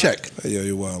to a good check. Yeah,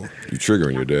 you're wild. You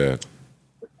triggering your dad.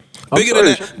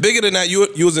 Bigger than that,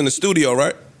 you was in the studio,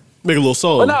 right? Make a little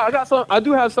song. But no, I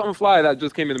do have something fly that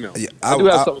just came in the mail. Yeah, I do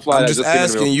have something fly I'm that just just came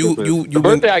asking in the mail. you. The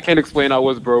birthday I can't explain. I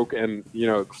was broke, and you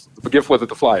know the gift wasn't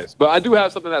the flyest. But I do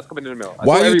have something that's coming in the mail.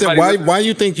 Why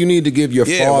you think you need to give your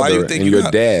father and your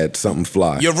dad something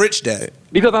fly? Your rich dad.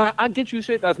 Because I get you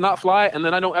shit that's not fly, and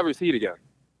then I don't ever see it again.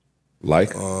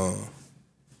 Like,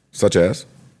 such as?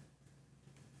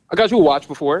 I got you a watch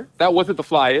before. That wasn't the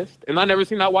flyest, and I never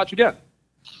seen that watch again.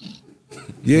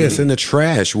 Yeah, it's in the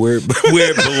trash where it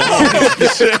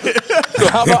belongs. So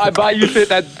how about I buy you shit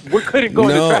that couldn't go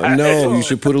in the trash? No, you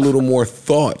should put a little more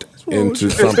thought into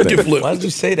something. Why did you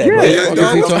say that, bro?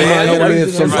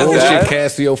 Some bullshit Dad.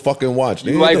 Casio fucking watch.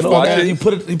 You like watches? You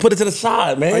put it to the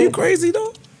side, man. Are you crazy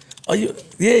though? You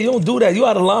don't do that. You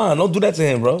out of line. Don't do that to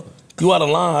him, bro. You out of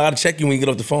line. I gotta check you when you get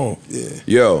off the phone. Yeah.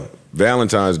 Yo,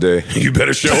 Valentine's Day, you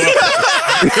better show up.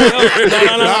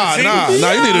 Nah.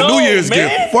 You need a New Year's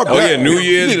gift. Fuck that. Oh yeah, New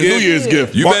Year's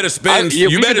gift. You better spend.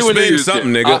 You better spend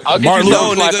something, nigga. Martin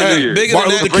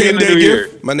Luther King Day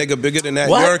gift. My nigga, bigger than that.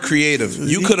 What? You're creative.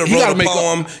 You could have wrote a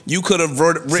poem. You could have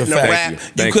written a rap.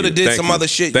 You could have did some other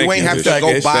shit. You ain't have to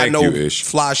go buy no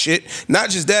fly shit. Not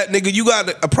just that, nigga. You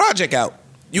got a project out.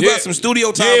 You got some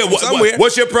studio time from somewhere.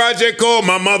 What's your project called?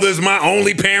 My Mother's My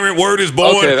Only Parent. Word is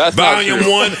Born. Okay, that's Volume 1.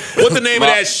 What's the name of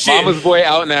that shit? Mama's Boy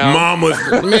out now.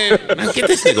 Man, get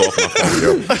this nigga off my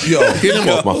phone, yo. Get him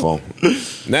off my phone.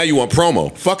 Now you want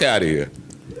promo. Fuck out of here.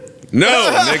 No,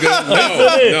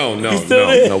 nigga.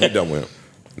 No. We done with him.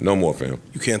 No more, fam.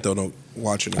 You can't throw no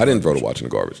watch in the I didn't throw the watch in the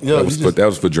garbage. Yo, that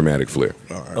was for dramatic flair.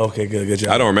 All right. Okay, good job.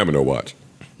 I don't remember no watch.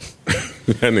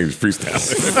 That nigga's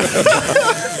freestyling.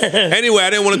 Anyway,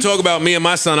 I didn't want to talk about me and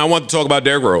my son. I want to talk about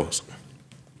Derrick Rose.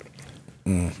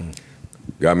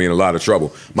 Got me in a lot of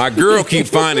trouble. My girl keep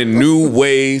finding new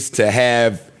ways to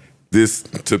have this,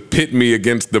 to pit me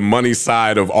against the money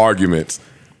side of arguments,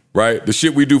 right? The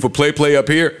shit we do for play up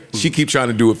here, she keep trying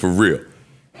to do it for real.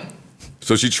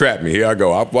 So she trapped me. Here I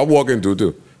go. I walk into it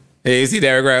too. Hey, you see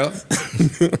Derrick Rose?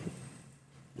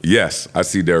 Yes, I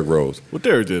see Derrick Rose. What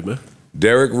Derrick did, man?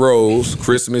 Derrick Rose,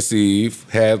 Christmas Eve,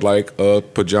 had like a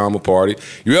pajama party.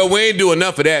 We ain't do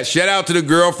enough of that. Shout out to the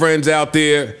girlfriends out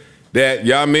there that,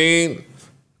 y'all mean,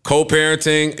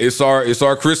 co-parenting. It's our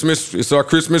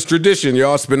Christmas tradition.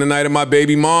 Y'all spend the night at my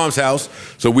baby mom's house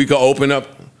so we can open up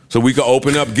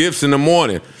gifts in the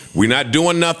morning. We not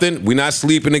doing nothing. We not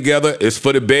sleeping together. It's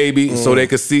for the baby so they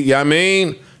can see, y'all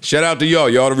mean? Shout out to y'all.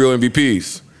 Y'all the real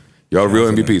MVPs. Y'all the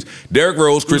real MVPs. Derrick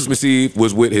Rose, Christmas Eve,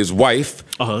 was with his wife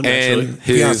and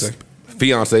his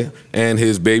fiance and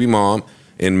his baby mom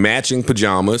in matching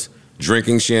pajamas,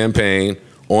 drinking champagne,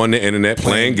 on the internet,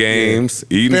 playing games,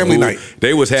 eating family food. Night.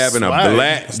 They was having a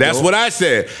blast. That's what I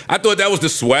said. I thought that was the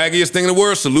swaggiest thing in the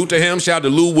world. Salute to him. Shout out to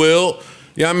Lou Will.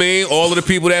 You know what I mean? All of the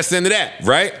people that's into that,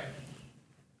 right?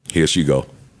 Here she go.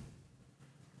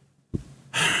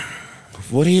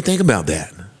 What do you think about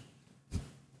that?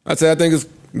 I said, I think it's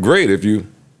great if you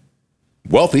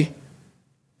wealthy.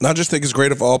 I just think it's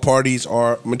great if all parties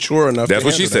are mature enough. That's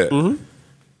what she said.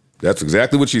 That's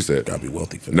exactly what she said. Gotta be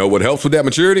wealthy for that. Know what helps with that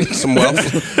maturity? Some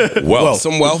wealth. Wealth.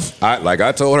 Some wealth. Like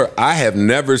I told her, I have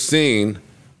never seen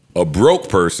a broke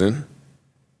person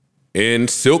in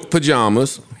silk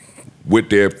pajamas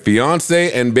with their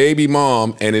fiance and baby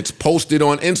mom, and it's posted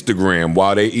on Instagram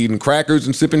while they eating crackers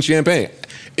and sipping champagne.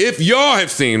 If y'all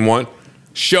have seen one,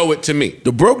 show it to me.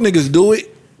 The broke niggas do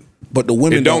it but the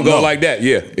women it don't go like that.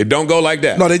 Yeah, it don't go like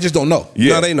that. No, they just don't know.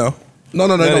 Yeah. No, they know. No,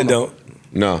 they don't.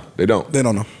 No, they don't. They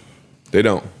don't know. They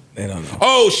don't. They don't know.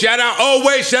 Oh, shout out. Oh,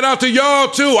 wait, shout out to y'all,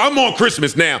 too. I'm on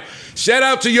Christmas now. Shout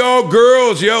out to y'all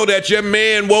girls, yo, that your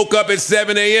man woke up at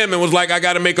 7 a.m. and was like, I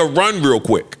got to make a run real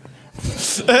quick.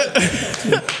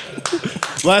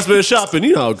 Last minute shopping,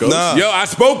 you know how it goes. Nah. Yo, I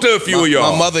spoke to a few of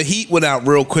y'all. My mother heat went out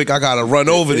real quick. I got to run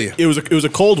over there. It was a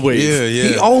cold wave. Yeah.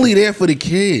 He only there for the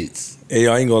kids. Hey,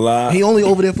 I ain't gonna lie. He only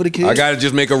over there for the kids. I got to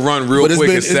just make a run real quick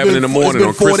at 7 in the morning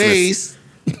on 4 Christmas. days.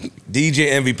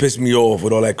 DJ Envy pissed me off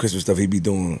with all that Christmas stuff he be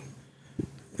doing. You know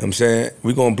what I'm saying?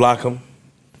 We gonna block him.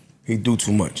 He do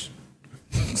too much.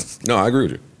 No, I agree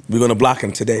with you. We're gonna block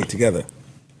him today together.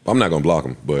 I'm not going to block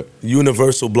him, but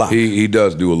Universal block. he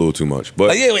does do a little too much. But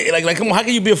Like, yeah, like, come on, how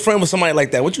can you be a friend with somebody like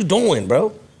that? What you doing,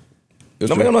 bro?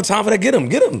 Nobody got no time for that. Get him.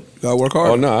 Gotta work hard.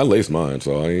 Oh, no, I laced mine,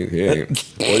 so he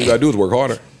ain't. All you got to do is work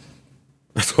harder.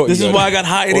 That's all This you is gotta why I do. got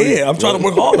hired here. I'm trying to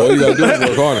work harder. All you got to do is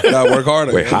work harder. Gotta work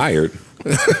harder. Wait, hired?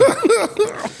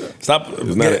 Stop.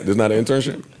 There's not an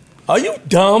internship? Are you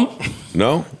dumb?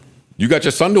 No? You got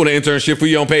your son doing an internship for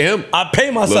you, don't pay him? I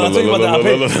pay my son. I'll tell you about that. I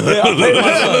pay my son.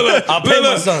 I pay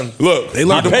my son. Look, They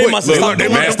learned I them pay quick. my son. They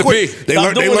learned Master them quick. P. They Stop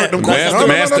learned doing them quick.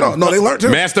 Master- No, they learned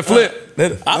him. Master Flip.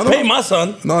 I pay my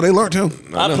son. No, they learned him.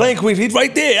 I play Queens. He's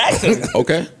right there. Ask him.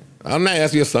 Okay. I'm not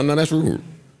asking your son, no, that's rude.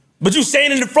 But you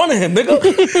saying it in front of him,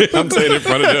 nigga. I'm saying it in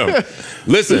front of them.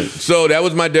 Listen, so that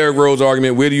was my Derrick Rose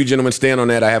argument. Where do you gentlemen stand on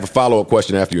that? I have a follow-up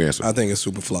question after you answer. I think it's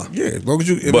super fly. Yeah, as long as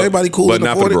you, if But- everybody cool but and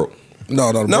not for afford the it. broke.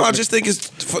 No, I just think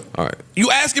it's. All right.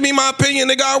 You asking me my opinion,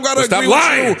 nigga? I don't gotta Well, agree stop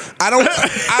lying. with you.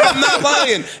 I'm not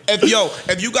lying.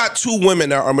 If you got two women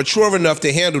that are mature enough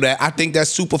to handle that, I think that's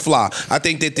super fly. I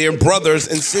think that their brothers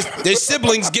and their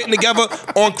siblings getting together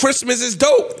on Christmas is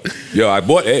dope. Yo, I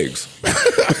bought eggs.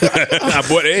 I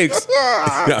bought eggs.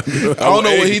 I don't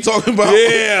know what he talking about.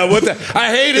 Yeah, what the? I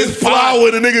hate his Flower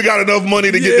when the nigga got enough money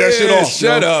to get that shit off.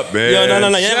 Shut up, man. Yo,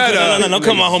 no. Shut up. No,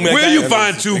 come on, homie. Where do you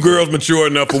find two girls mature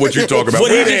enough for what you talk about?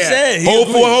 What he Where just they at? said. He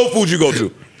Whole Foods you go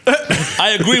to? I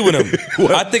agree with him.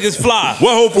 I think it's fly.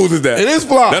 What Whole Foods is that? It is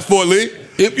fly. That's Fort Lee?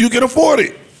 If you can afford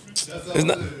it.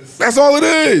 That's all it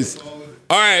is.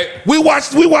 All right. We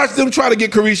watched them try to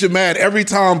get Carisha mad every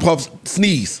time Puff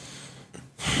sneeze.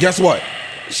 Guess what?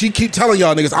 She keep telling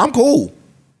y'all niggas, I'm cool.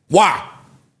 Why?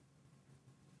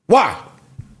 Why?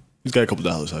 He's got a couple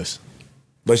dollars, Ice.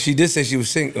 But she did say she was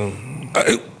single.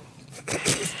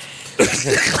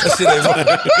 That shit ain't work.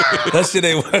 That shit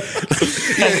ain't work. That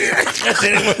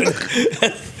shit ain't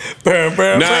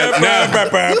work.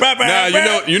 Nah,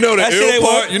 you know the That shit ill ain't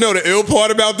part. work. You know the ill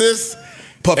part about this.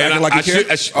 Puff And acting like he should-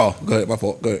 care? Oh, go ahead, my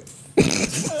fault. Go ahead.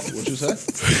 What you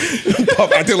say?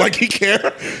 Puff acting like he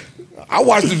care? I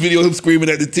watched the video of him screaming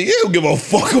at the TV. He don't give a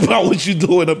fuck about what you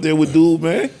doing up there with dude,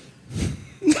 man.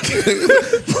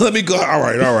 Let me go. All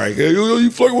right. You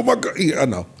flirting with my girl? Yeah,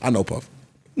 I know, Puff.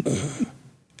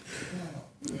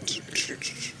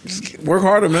 Work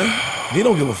harder, man. He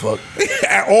don't give a fuck.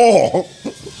 At all.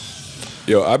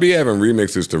 Yo, I be having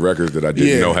remixes to records that I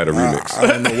didn't know how to remix. I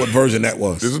don't know what version that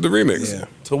was. This is the remix. Yeah.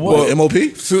 To what? Well,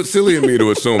 MOP? Silly of me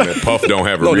to assume that Puff don't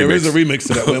have a No, remix. there is a remix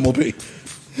to that with MOP.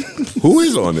 Who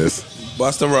is on this?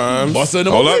 Busta Rhymes. Busta and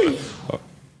Hold MOP. up.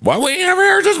 Why we ain't ever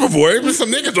heard this before? There's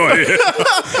some niggas on here.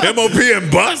 MOP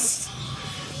and Bus.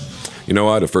 You know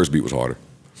why? The first beat was harder.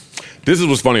 This is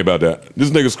what's funny about that. This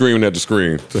nigga screaming at the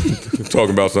screen, talking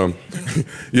about something.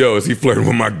 Yo, is he flirting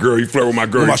with my girl? He flirting with my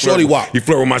girl. With my shorty wop. He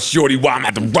flirting with my shorty wop. I'm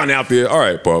about to run out there. All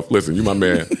right, Puff, listen, you my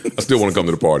man. I still want to come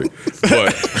to the party.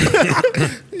 But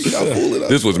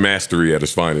this was mastery at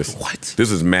its finest. What?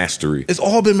 This is mastery. It's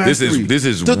all been mastery. This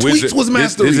is the tweets was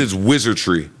mastery. This is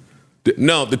wizardry.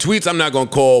 No, the tweets I'm not gonna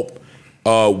call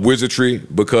wizardry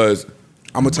because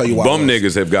I'm gonna tell you why. bum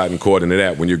niggas have gotten caught into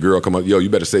that when your girl come up, yo, you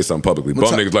better say something publicly. Bum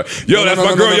niggas like, yo, No, that's no,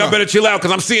 my no, girl, no, y'all no. better chill out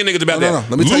because I'm seeing niggas about that. No.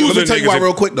 Let me tell you Loser why niggas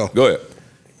real quick though. Go ahead.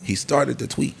 He started the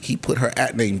tweet. He put her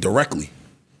at name directly,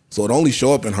 so it only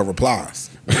show up in her replies.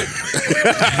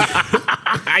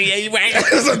 Yeah, you right.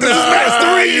 This is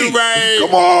mastery. You right.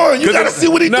 Come on, you gotta see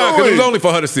what he doing. Nah, because it was only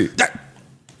for her to see.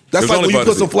 That's was like only when you fun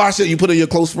put to some see. fly shit, you put in your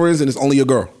close friends, and it's only your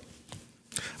girl.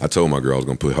 I told my girl I was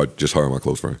gonna put her, just her and my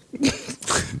close friend.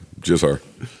 Just her.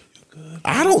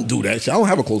 I don't do that shit. I don't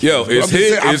have a close Yo, friend.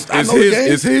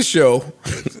 it's his show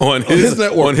on his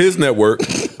network. On his network.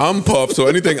 I'm Puff, so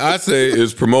anything I say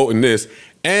is promoting this.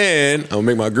 And I'm gonna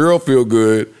make my girl feel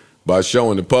good by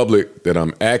showing the public that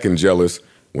I'm acting jealous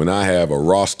when I have a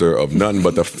roster of nothing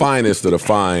but the finest of the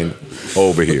fine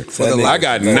over here. I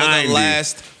got 90. For the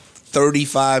last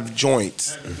 35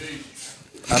 joints,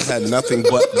 I've had nothing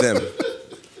but them.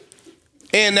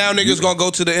 And now niggas gonna go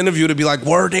to the interview to be like,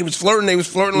 word, they was flirting,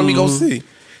 let me go see.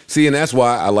 See, and that's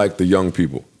why I like the young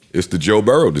people. It's the Joe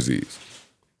Burrow disease.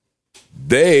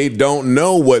 They don't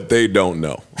know what they don't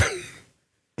know.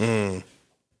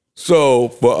 So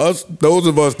for us, those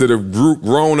of us that have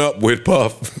grown up with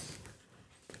Puff,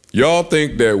 y'all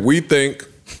think that we think,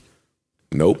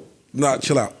 nope. Nah,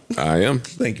 chill out. I am.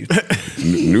 Thank you.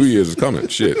 New Year's is coming.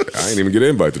 Shit, I ain't even get an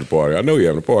invite to the party. I know you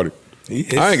having a party. I ain't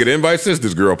get an invite since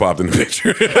this girl popped in the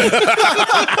picture.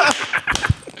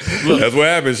 That's what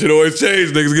happens. Shit always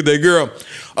change. Niggas get that girl.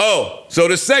 Oh, so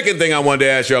the second thing I wanted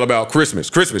to ask y'all about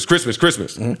Christmas.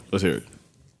 Let's hear it.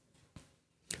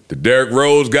 The Derrick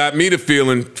Rose got me to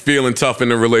feeling tough in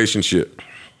the relationship.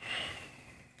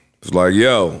 It's like,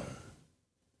 yo,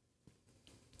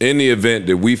 in the event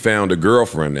that we found a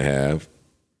girlfriend to have,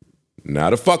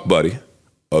 not a fuck buddy,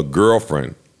 a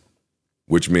girlfriend,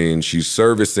 which means she's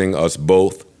servicing us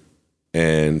both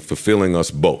and fulfilling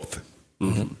us both.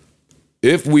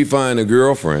 If we find a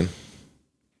girlfriend,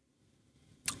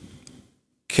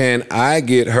 can I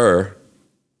get her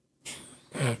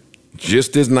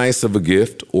just as nice of a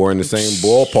gift or in the same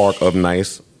ballpark of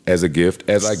nice as a gift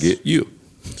as I get you?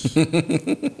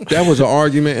 That was an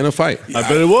argument and a fight. I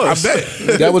bet it was. I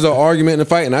bet. That was an argument and a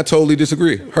fight, and I totally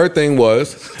disagree. Her thing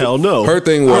was hell no. Her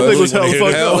thing was hell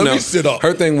fuck hell no. no. Let me sit up.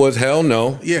 Her thing was hell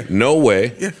no. Yeah. No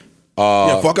way. Yeah.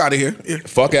 Yeah, fuck out of here. Yeah.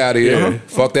 Fuck out of here.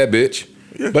 Fuck that bitch.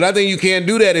 Yeah. But I think you can't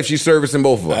do that if she's servicing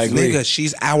both of us. Nigga,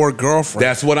 she's our girlfriend.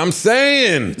 That's what I'm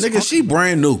saying. Nigga, she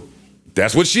brand new.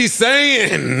 That's what she's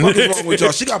saying. What is wrong with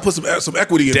y'all? She got to put some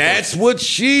equity in. That's what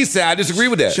she said. I disagree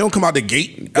with that. She don't come out the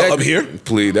gate up here.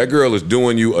 Please, that girl is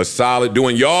doing you a solid,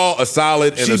 doing y'all a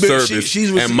solid and a service,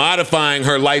 and modifying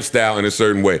her lifestyle in a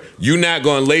certain way. You not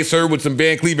going to lace her with some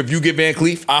Van Cleef if you get Van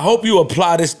Cleef? I hope you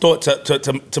apply this thought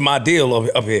to my deal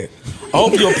up here. I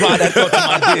hope you apply that thought to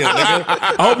my deal,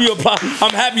 nigga. I hope you apply.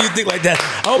 I'm happy you think like that.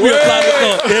 I hope you apply that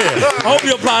thought. Yeah. I hope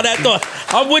you apply that thought.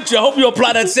 I'm with you. I hope you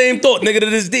apply that same thought, nigga, to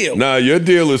this deal. Nah, your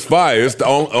deal is fire. It's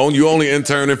you only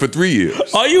interning for 3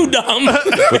 years. Are you dumb?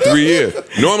 For 3 years.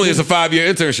 Normally it's a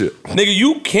 5-year internship. Nigga,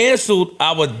 you canceled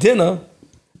our dinner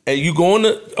and you going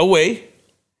away,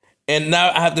 and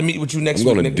now I have to meet with you next week.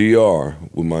 I'm going to DR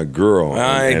with my girl.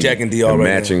 I ain't jacking DR and right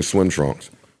matching now. swim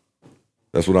trunks.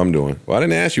 That's what I'm doing. Well, I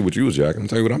didn't ask you what you was jacking. I'm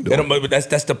telling you what I'm doing. But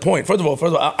that's the point. First of all,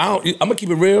 I'm gonna keep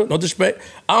it real. No disrespect.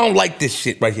 I don't like this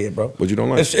shit right here, bro. What you don't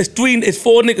like? It's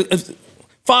 4 niggas. It's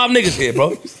 5 niggas here,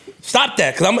 bro. Stop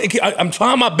that, because I'm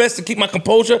trying my best to keep my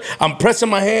composure. I'm pressing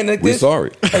my hand like this. We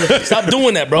sorry. Stop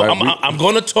doing that, bro. Right, I'm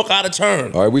gonna talk out of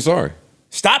turn. All right, we sorry.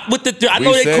 Stop with the. I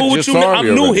know they cool with you.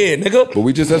 I'm new already. here, nigga. But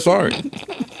we just said sorry.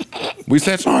 We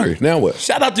said sorry. Now what?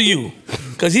 Shout out to you,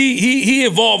 because he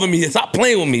involved in me. Stop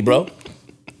playing with me, bro.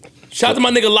 Shout out to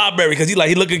my nigga Library, because he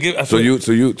looking good. So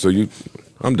you.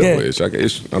 I'm done with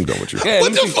it. I'm done with you. Yeah,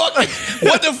 What the fuck?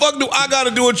 What the fuck do I got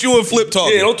to do with you and Flip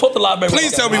talking? Yeah, don't talk to Library.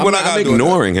 Please tell me what I got to do. I'm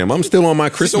ignoring him. I'm still on my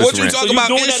Christmas So what you rant. talking about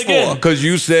Ish for? Because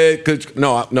you said,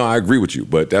 no, I agree with you,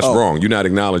 but that's wrong. You're not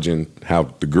acknowledging how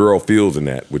the girl feels in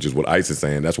that, which is what Ice is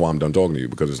saying. That's why I'm done talking to you,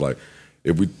 because it's like,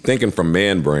 if we're thinking from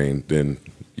man brain, then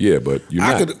yeah, but you're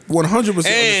not. I could 100%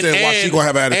 understand why she gonna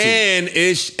have an attitude.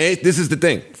 And this is the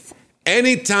thing.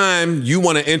 Anytime you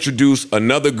want to introduce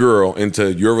another girl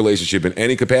into your relationship in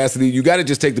any capacity, you got to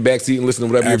just take the back seat and listen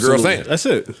to whatever your girl's saying. That's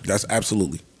it. That's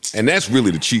absolutely. And that's really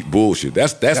the cheap bullshit.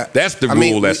 That's the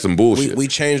rule. That's some bullshit. We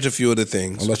changed a few of the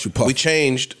things. Unless you puff. We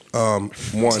changed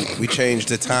we changed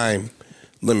the time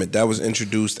limit. That was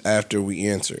introduced after we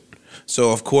answered.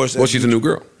 So of course, well, she's a new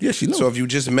girl. Yeah, she knows. So if you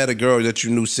just met a girl that you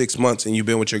knew 6 months and you've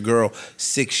been with your girl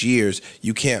 6 years,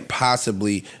 you can't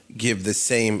possibly give the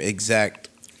same exact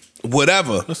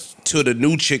whatever to the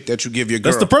new chick that you give your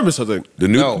girl. That's the premise, I think. The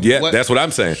new, that's what I'm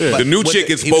saying. Yeah. The new chick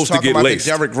is supposed to get laced.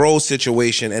 The Derrick Rose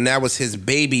situation, and that was his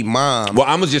baby mom. Well,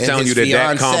 I was just telling you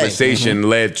that conversation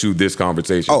led to this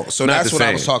conversation. Oh, so that's what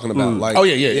I was talking about. Like, oh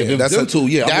yeah. That's them two.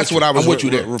 Yeah, that's what I was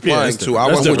replying to.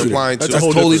 I wasn't replying to. That's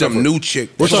totally some new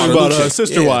chick. We're talking about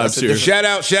sister wives here. Shout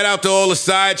out to all the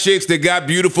side chicks that got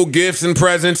beautiful gifts and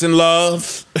presents and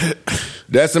love.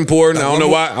 That's important. I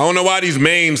don't know why these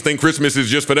mains think Christmas is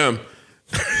just for them.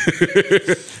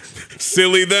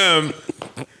 Silly them.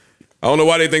 I don't know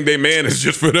why they think they man is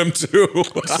just for them too.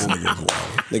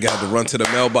 They got to run to the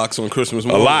mailbox on Christmas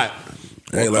morning. A lot.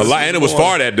 Hey, a lot, and it was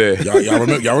far that day.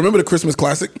 Y'all remember the Christmas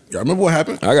classic? Y'all remember what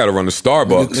happened? I got to run to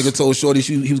Starbucks. Nigga told Shorty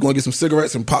he was going to get some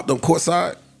cigarettes and popped up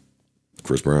courtside.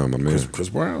 Chris Brown, my man. Chris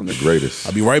Brown. The greatest.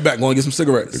 I'll be right back going to get some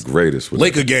cigarettes. The greatest.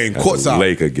 Laker game, courtside.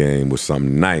 Laker game was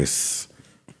something nice.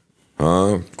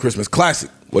 Christmas classic.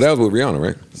 Well, that was with Rihanna,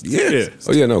 right? Yeah.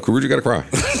 Oh, yeah, no. Karrueche got to cry.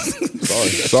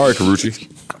 Sorry, Karrueche.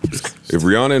 If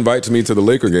Rihanna invites me to the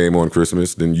Laker game on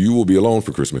Christmas, then you will be alone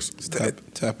for Christmas.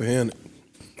 Tappahannock.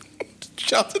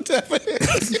 Shout to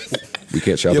Tappahannock. We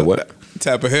can't shout the what?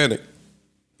 Tappahannock.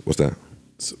 What's that?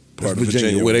 It's part of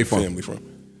Virginia. Where they from? Family from.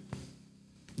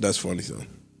 That's funny, son.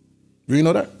 You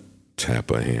know that?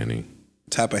 Tappahannock.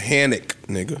 Tappahannock,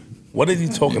 nigga. What are you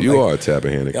talking You about? are a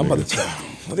Tappahannock. I'm nigga. about to tell you.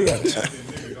 What are you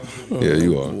Yeah,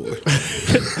 you are.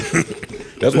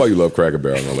 That's why you love Cracker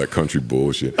Barrel and all that country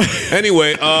bullshit.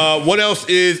 Anyway, what else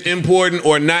is important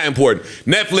or not important?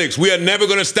 Netflix, we are never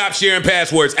going to stop sharing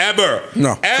passwords, ever.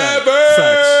 No.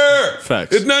 Ever.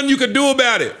 Facts. There's nothing you can do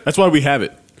about it. That's why we have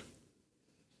it.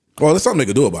 Well, there's something they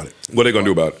could do about it. What are they going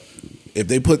to do about it? If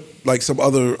they put like some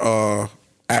other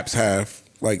apps have,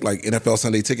 like NFL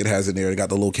Sunday Ticket has in there, they got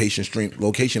the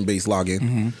location-based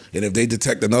login. And if they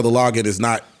detect another login is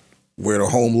not where the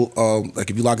home, like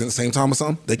if you log in at the same time or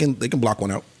something, they can block one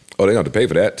out. Oh, they have to pay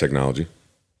for that technology.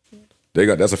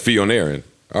 That's a fee on their end.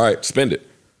 All right, spend it.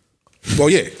 Well,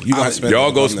 yeah, you got to spend.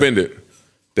 Y'all go spend it.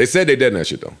 They said they did that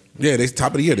shit though. Yeah, they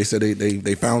top of the year. They said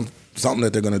they found something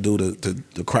that they're gonna do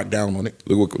to crack down on it.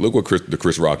 Look what the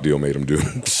Chris Rock deal made them do.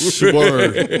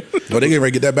 Word. But they getting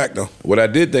ready to get that back though. What I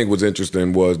did think was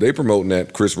interesting was they promoting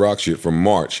that Chris Rock shit from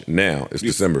March. Now it's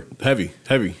December. Heavy.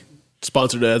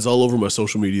 Sponsored ads all over my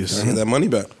social medias. Get that money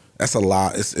back. That's a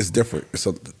lot. It's different.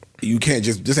 You can't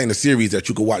just, this ain't a series that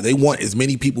you could watch. They want as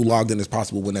many people logged in as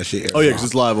possible when that shit airs. Oh yeah, because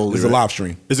it's live only. It's a live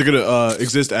stream. Is it gonna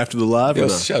exist after the live? Or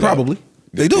not? Shut Probably. up.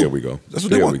 They do. There we go. That's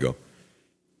what they want. There we go.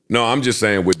 No, I'm just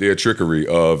saying with their trickery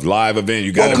of live event,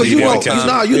 you got to because be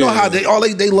there. you know how they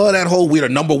love that whole we're the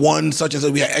number one such and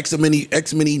such. We had X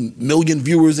many million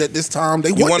viewers at this time.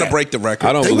 You want to break the record.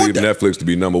 I don't believe Netflix to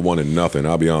be number one in nothing.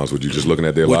 I'll be honest with you. Just looking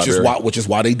at their library, which is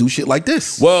why they do shit like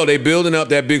this. Well, they building up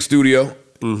that big studio.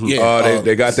 Yeah,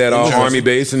 they got that Army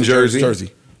base in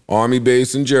Jersey. Army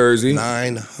base in Jersey.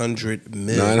 900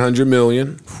 million. 900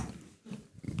 million.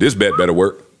 This bet better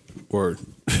work. Word.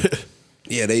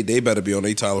 Yeah, they better be on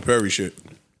a Tyler Perry shit.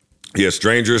 Yeah,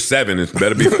 Stranger 7. It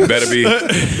better be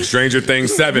Stranger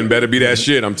Things 7. Better be that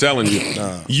shit. I'm telling you.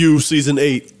 You season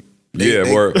 8.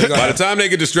 Word. By the time they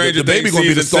get to Stranger Things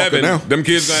season 7, them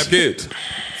kids gonna have kids.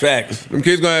 Facts. Them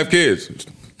kids gonna have kids.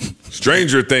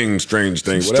 Stranger Things, Strange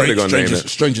Things, whatever they're gonna name it.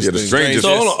 Strangest Things.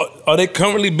 So hold on. Are they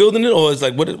currently building it, or is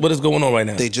like what is going on right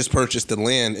now? They just purchased the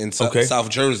land in South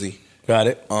Jersey. Got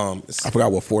it. I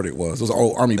forgot what fort it was. It was an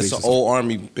old Army base. It's an old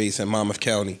Army base in Monmouth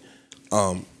County.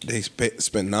 They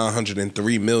spent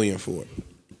 $903 million for it.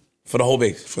 For the whole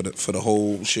base? For the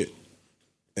whole shit.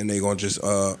 And they gonna just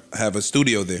have a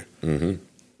studio there.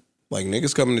 Like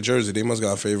niggas coming to Jersey, they must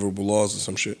got favorable laws or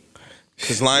some shit.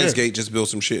 Because Lionsgate just built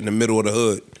some shit in the middle of the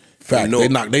hood. Fact, they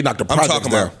knocked the projects I'm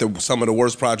talking about some of the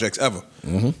worst projects ever.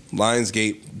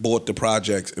 Lionsgate bought the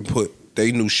projects and put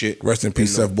they new shit. Rest in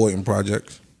peace, Seth Boyton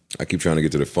projects. I keep trying to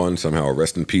get to the fun. Somehow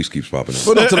rest in peace keeps popping up.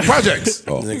 But no, to the projects.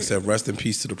 Niggas said rest in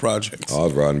peace to the projects. I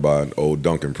was riding by an old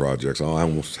Duncan projects. I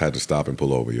almost had to stop and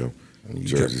pull over, yo.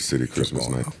 Jersey City Christmas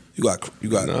night. You got.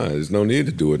 Nah, there's no need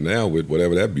to do it now with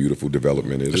whatever that beautiful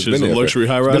development is. It's been a luxury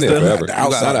high rise there. The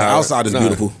outside is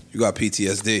beautiful. You got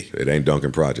PTSD. It ain't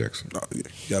Duncan projects. No, you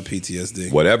got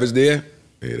PTSD. Whatever's there,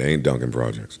 it ain't Duncan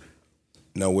projects.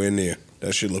 Nowhere near.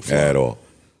 That shit look fun. At all.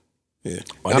 Yeah.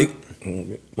 Are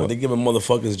they giving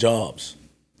motherfuckers jobs?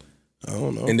 I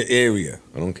don't know. In the area.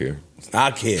 I don't care.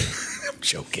 I care. I'm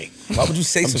joking. Why would you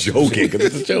say I'm something? joking because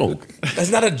it's a joke.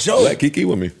 That's not a joke. Let Kiki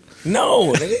with me.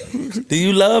 No, nigga. Do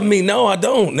you love me? No, I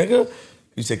don't, nigga.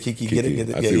 You said Kiki, get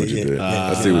it. I see what you did.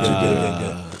 I see what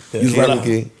you did. You was rapping,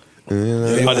 Kiki.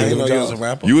 I didn't know you was a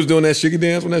rapper. You was doing that Shiggy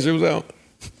dance when that shit was out?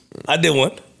 I did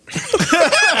one.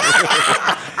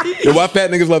 Yo, why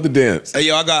fat niggas love to dance? Hey,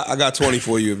 yo, I got 20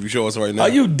 for you if you show us right now. Are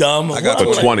you dumb? I got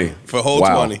For 20. For whole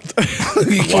Wow. 20.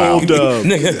 Wow.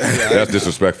 Nigga. That's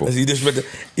disrespectful.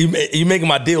 You making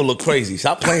my deal look crazy.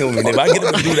 Stop playing with me, nigga. If I get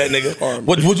him to do that, nigga,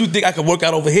 what would you think I could work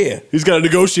out over here? He's got to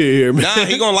negotiate here, man. Nah,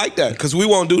 he gonna like that because we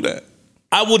won't do that.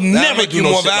 I would never make do you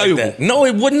no more shit valuable. like that. No,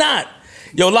 it would not.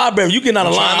 Yo, Library, you getting out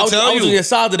of line. I was on your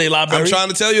side today, Library. I'm trying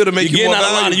to tell you to make you getting more out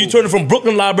of line. valuable. You turning from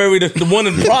Brooklyn Library to the one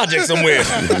in the project somewhere.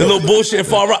 The little bullshit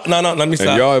far right. No, let me stop.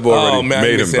 And y'all have already man,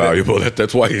 made him valuable.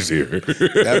 That's why he's here.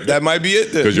 That might be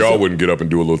it then. Because y'all wouldn't get up and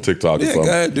do a little TikTok or Yeah, something.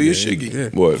 go ahead, do your shiggy. Yeah.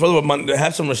 What? First of all,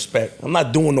 have some respect. I'm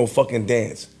not doing no fucking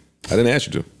dance. I didn't ask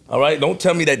you to. All right, don't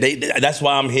tell me that that's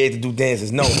why I'm here to do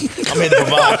dances. No, I'm here to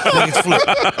provide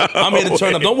QueenzFlip. I'm here to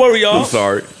turn up. Don't worry, y'all. I'm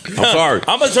sorry.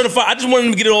 I'm about to turn the fire. I just wanted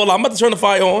them to get it all out. I'm about to turn the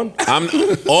fire on. I'm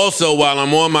also while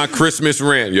I'm on my Christmas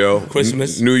rant, yo.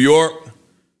 Christmas. New York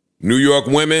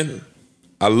women,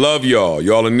 I love y'all.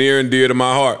 Y'all are near and dear to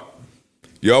my heart.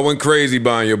 Y'all went crazy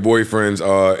buying your boyfriend's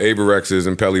Avirexes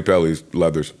and Pelly Pellies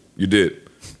leathers. You did.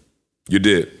 You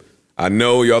did. I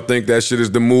know y'all think that shit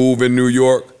is the move in New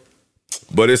York,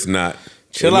 but it's not.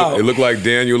 Chill out. It looked like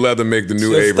Daniel Leather make the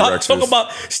new Avirexes.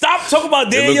 Stop talking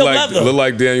about Daniel Leather. It looked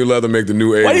like Daniel Leather make the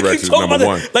new Avirexes. Why do you keep talking about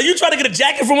 #1. that? Like you trying to get a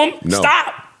jacket from him? No.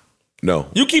 Stop. No.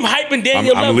 You keep hyping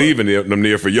Daniel Leather. I'm leaving them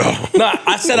there for y'all. Nah,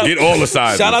 I said get all the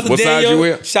sizes. Shout out to what Daniel. size you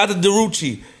wear? Shout out to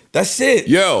Derucci. That's it.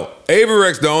 Yo,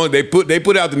 Avirex they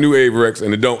put out the new Avirex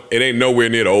and it ain't nowhere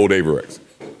near the old Avirex.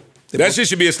 That shit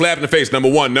should be a slap in the face. #1.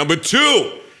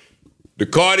 #2, the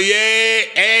Cartier.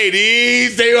 Hey,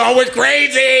 they all went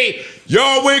crazy.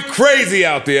 Y'all went crazy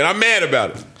out there, and I'm mad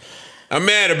about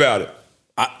it.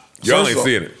 Y'all ain't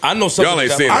seeing it. I know something. Y'all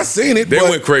ain't seeing it. I seen it. They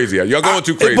went crazy out. Y'all going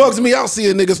too crazy. It bugs me out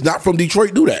seeing niggas not from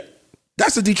Detroit do that.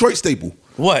 That's a Detroit staple.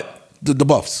 What? The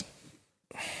buffs.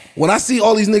 When I see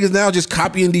all these niggas now just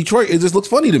copying Detroit, it just looks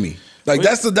funny to me. Like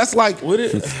that's like.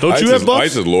 Don't you have buffs?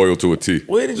 Ice is loyal to a T.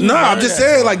 Where did you? Nah, I'm just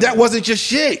saying like that wasn't your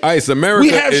shit. Ice,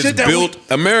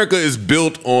 America is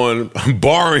built on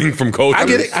borrowing from culture. I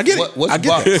get it. What's I get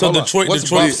buffs? it. So Detroit, What's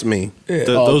buffs mean? Yeah.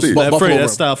 That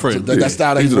style frame. That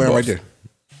style that he's wearing right there.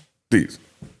 These.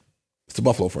 It's a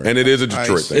Buffalo frame. And it is a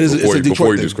Detroit thing. It's a Detroit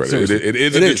before you thing. discredit it. It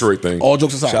is a Detroit thing. All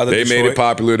jokes aside. They made it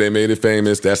popular. They made it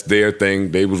famous. That's their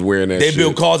thing. They was wearing that shit. They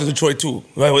built cars in Detroit too.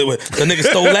 Wait. The niggas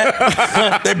stole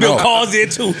that? They built cars there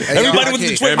too. Everybody was in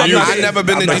Detroit. I've never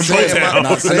been to Detroit.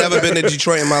 I've never been to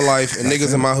Detroit in my life, and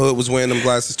niggas in my hood was wearing them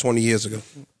glasses 20 years ago.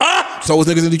 So was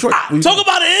niggas in Detroit. Talk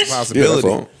about it, Ish.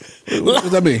 Possibility. What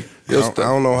does that mean? I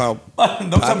don't know how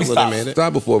popular they made it.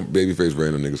 Stop before babyface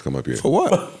random niggas come up here. For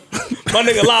what? My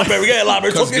nigga Library, yeah,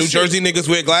 Library. Because New Jersey niggas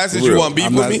wear glasses. You want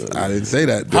beef with me? I didn't say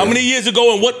that. How many years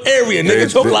ago and what area? Nigga,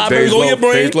 talk Library, go your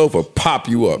brain. Dej Loaf will pop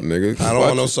you up, nigga. I don't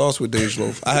want no sauce with Dej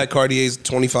Loaf. I had Cartiers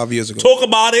 25 years ago. Talk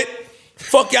about it.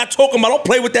 Fuck y'all talking about. Don't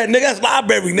play with that nigga. That's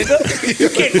Library, nigga. You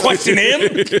can't question him.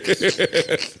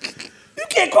 You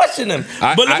can't question him.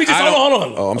 But let me just hold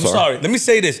on. Oh, I'm sorry. Let me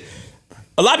say this.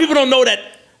 A lot of people don't know that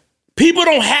people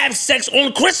don't have sex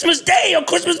on Christmas Day or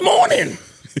Christmas morning.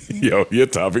 Yo, your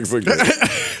topics again.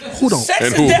 Who don't? Sex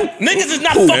And is who? that. Niggas is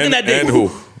not fucking that day. And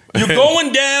who? You're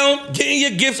going down, getting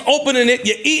your gifts, opening it,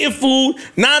 you're eating food.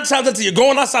 9 times out of 10, you're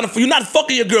going outside of food. You're not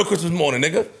fucking your girl Christmas morning,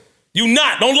 nigga. You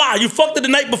not. Don't lie. You fucked her the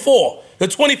night before, the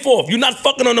 24th. You're not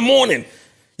fucking on the morning.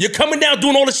 You're coming down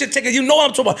doing all this shit, taking. You know what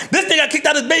I'm talking about. This nigga got kicked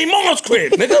out of his baby mama's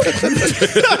crib, nigga.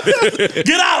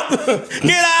 Get out.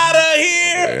 Get out of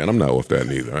here. Man, I'm not off that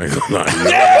neither. I ain't gonna lie.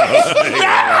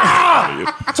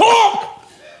 Yeah. Talk.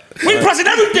 We pressing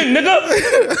everything,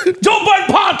 nigga. Joe Budden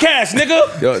podcast,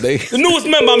 nigga. Yo, the newest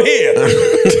member, I'm here.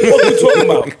 What are you talking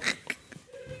about?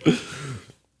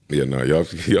 Yeah, no, y'all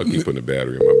keep putting the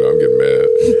battery in my back. I'm getting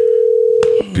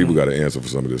mad. People got to answer for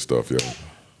some of this stuff, yo.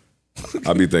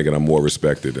 I be thinking I'm more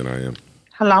respected than I am.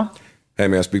 Hello. Hey,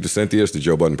 man, I speak to Cynthia. It's the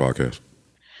Joe Budden podcast.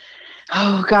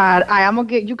 Oh God, I'm gonna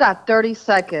get. You got 30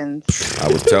 seconds.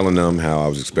 I was telling them how I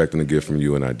was expecting a gift from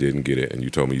you and I didn't get it, and you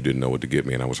told me you didn't know what to get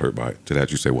me, and I was hurt by it. To that,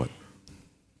 you say what?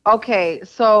 Okay,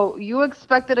 so you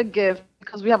expected a gift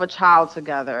because we have a child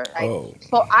together. Right? Oh.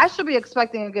 So I should be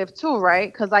expecting a gift too, right?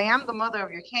 Because I am the mother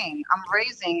of your king. I'm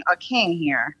raising a king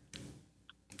here.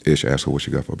 Ish, ask her what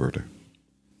she got for her birthday.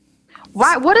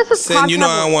 Why? What is this? Sin, you know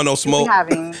I don't want no smoke.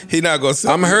 Having? He not gonna.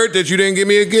 I'm hurt that you didn't give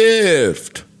me a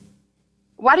gift.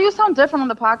 Why do you sound different on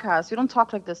the podcast? You don't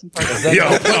talk like this in person. Yo.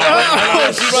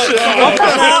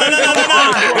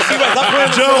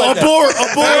 Joe, abort.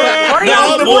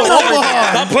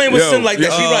 Stop playing with Sin like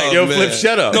that. She right. Yo, Flip,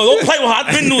 shut up. No, don't play with her. I've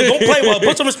been new. Don't play with her.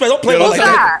 Put some respect. Don't play with her like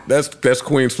that. That's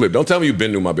QueenzFlip. Don't tell me you've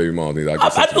been to my baby mom.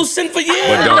 I knew Sin for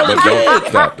years. But don't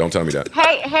stop. Don't tell me that.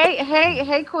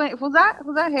 Hey, Queen. Who's that?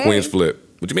 Hey. QueenzFlip.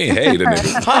 What you mean, hey, the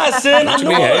nigga? Hi, Sin. What you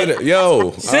mean, hey? Yo.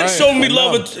 Sin showed me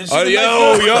love. She's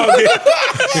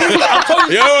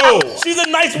a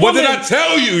nice woman. What did I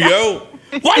tell you, yo?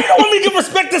 Why you don't want me to give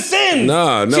respect to Sin?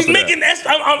 Nah, no. She's making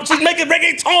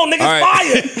reggaeton, niggas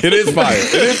fire. It is fire.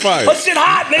 Her shit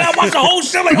hot, nigga. I watch the whole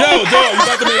shit like. Yo, dog, you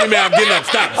about to make me mad. I'm getting up.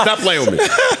 Stop playing with me.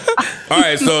 All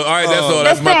right, that's all.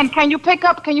 That's Listen, can you pick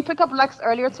up Lex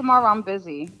earlier tomorrow? I'm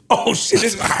busy. Oh shit,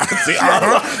 this she violent.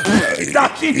 You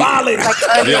got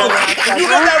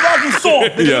that Rocky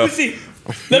soft. Yeah. Let me see.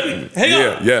 Hang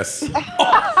on. Yes.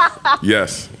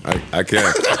 Yes, I can.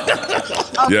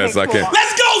 Okay, yes, I can.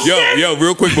 Let's go, Sin. Yo,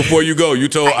 real quick before you go, you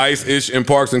told Ice, Ish, and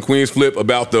Parks and QueenzFlip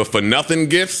about the for nothing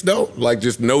gifts, though? Like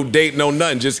just no date, no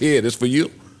nothing, just here. This for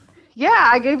you? Yeah,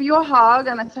 I gave you a hug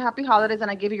and I said happy holidays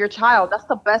and I gave you your child. That's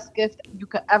the best gift you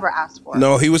could ever ask for.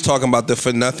 No, he was talking about the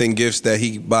for nothing gifts that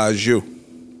he buys you.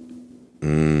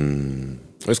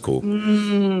 It's cool.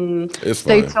 It's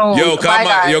Stay fine. tuned. Yo, Bye,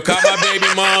 guys. call my baby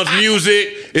mom's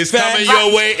music. It's coming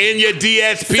your way in your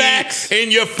DSP,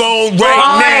 in your phone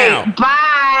right now.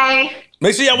 Bye.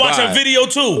 Make sure y'all watch Bye. her video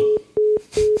too.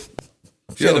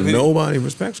 Yo, nobody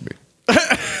respects me.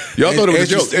 Y'all thought it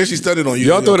was a joke. And she studied on you.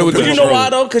 Y'all thought it was a But you joke. know why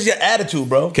though? Because your attitude,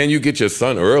 bro. Can you get your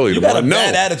son early? You got a tomorrow?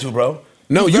 bad attitude, bro.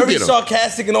 No, you very get him.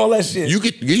 sarcastic and all that shit. You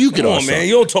get Come on, on, man.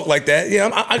 You don't talk like that. Yeah,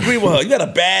 I agree with her. You got a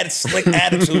bad, slick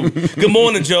attitude. Good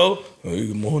morning, Joe. Oh,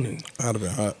 good morning. I'd have been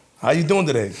hot. How you doing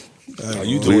today? How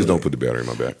you doing? Please don't put the battery in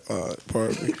my back.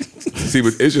 Pardon me. See,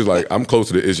 but Ish is like, I'm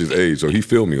closer to Ish's age, so he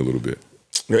feel me a little bit.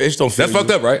 Your Ish don't feel That's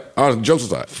fucked up, right? Jokes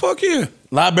aside. Fuck yeah.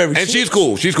 Library. And she's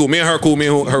cool. She's cool. Me and her cool. Me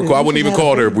and her cool. I wouldn't even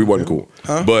call her if we wasn't cool.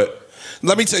 Huh? But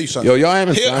let me tell you something. Yo, y'all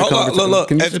haven't Here, signed hold on, look.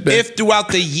 Can you sit back? If throughout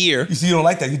the year, You see, you don't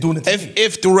like that. You're doing it to me.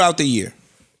 if throughout the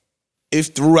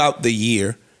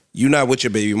year, you're not with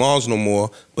your baby moms no more,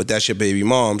 but that's your baby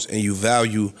mom's, and you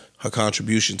value her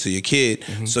contribution to your kid,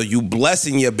 so you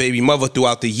blessing your baby mother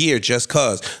throughout the year just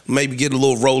cause. Maybe get a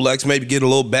little Rolex, maybe get a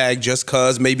little bag just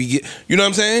cause, maybe get, you know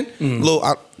what I'm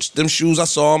saying? Them shoes I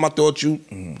saw them, I thought you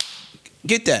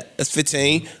get that. That's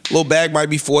 15. Little bag might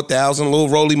be 4,000. Little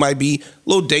Rolly might be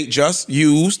little date just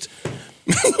used.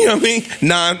 You know what I mean?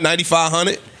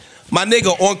 9,500. My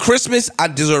nigga, on Christmas, I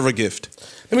deserve a gift.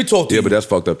 Let me talk to you. Yeah, but that's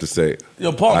fucked up to say.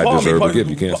 Yo, Paul, I Paul, deserve Paul, a gift.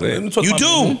 You can't say let me it. talk You to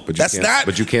do. my- But That's not.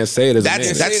 But you can't say it as a man.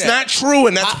 That's not true,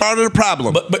 and that's part of the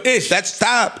problem. But Ish. That's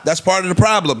part of the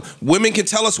problem. Women can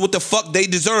tell us what the fuck they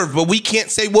deserve, but we can't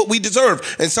say what we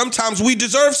deserve. And sometimes we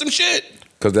deserve some shit.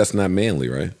 Because that's not manly,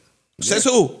 right? Says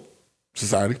who?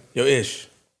 Society. Yo, Ish.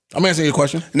 I'm answering your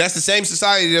question. And that's the same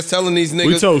society that's telling these niggas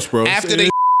We toast, bro. after they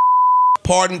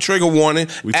pardon, trigger warning,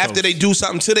 after toast. they do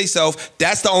something to themselves,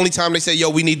 that's the only time they say, yo,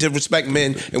 we need to respect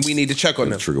men and we need to check on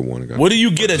them. Trigger warning. Guy. What do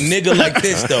you get a nigga like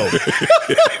this though?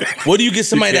 What do you get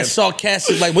somebody that's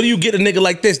sarcastic? Like, what do you get a nigga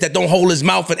like this that don't hold his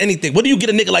mouth at anything? What do you get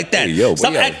a nigga like that? Hey, yo,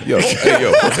 Stop yo, act- yo,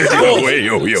 hey,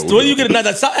 yo, yo. What do you get a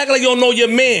nigga? Stop acting like you don't know your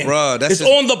man. Bruh, that's it's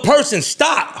just- on the person.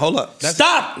 Stop. Hold up.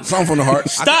 Stop. Something from the heart.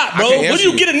 Stop, I bro. can What answer do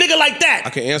you you. get a nigga like that? I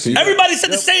can answer you. Everybody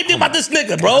said the same thing about this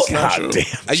nigga, bro. God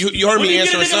damn. You heard What do me you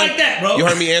get a answer his nigga son. like that, bro? You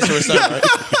heard me answer his son, right?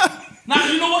 Nah,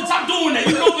 you know what? Stop doing that.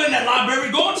 You can go in that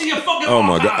library. Go into your fucking Oh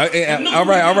my archive.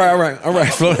 God. All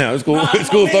right. Slow down. It's cool. It's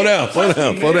cool. Slow down.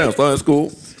 It's cool.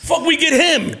 Fuck, we get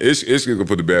him. It's gonna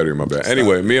put the battery in my back.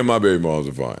 Anyway, me and my baby moms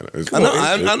are fine. It's I know,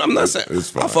 I'm not saying it's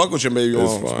fine. I fuck with your baby It's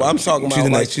moms, fine. but I'm talking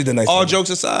about She's the nice all one. jokes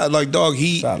aside, like dog,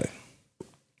 Solid.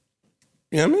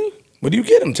 you know what I mean? What do you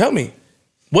get him? Tell me.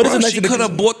 What is Bro, it nice she to could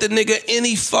have bought the nigga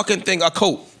any fucking thing, a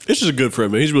coat. This is a good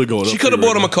friend, man. He's really going up. She could have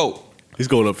bought him a coat. He's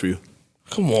going up for you.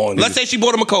 Come on. Let's say she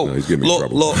bought him a coat. No, he's getting me in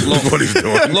trouble. What he's doing.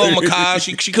 Little Makai,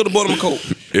 she could have bought him a coat.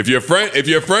 If your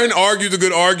friend argues a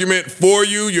good argument for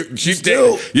you,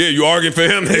 you arguing for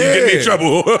him, then you get me in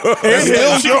trouble.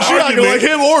 She arguing like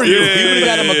him or you. He would have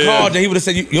got him a card, and he would have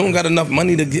said, "You don't got enough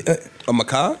money to get." A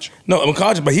Makai? No, a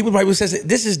card, but he would probably say,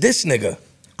 "This is this nigga."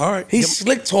 All right. He's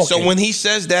slick talking. So when he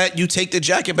says that, you take the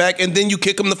jacket back and then you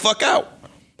kick him the fuck out.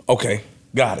 Okay,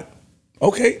 got it.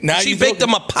 Okay, now She you baked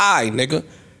him a pie, nigga.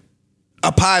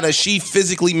 A pie that she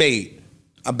physically made.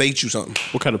 I baked you something.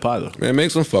 What kind of pie, though? Man, make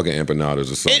some fucking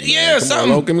empanadas or something. Yeah, man. Come something.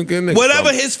 on, Lo, give me a Whatever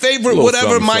something. his favorite, Little whatever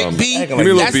something, might something. be, Give me a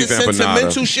little that's the beef empanada.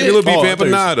 sentimental Give shit. me a little Oh, beef I thought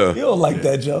you empanada. You don't like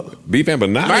that, Joe. Beef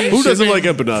empanada? Right? Who doesn't like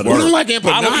empanadas? Who don't like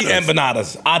empanadas? I don't eat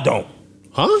empanadas. I don't.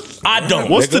 Huh? I don't.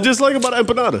 What's the dislike about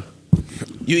empanada?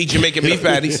 You eat Jamaican beef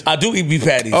patties. I do eat beef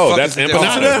patties. Oh, Fuck that's is the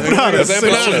empanada. difference? That's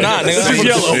empanada. Nah, nigga. This is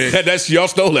yellow. That's y'all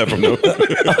stole that from them.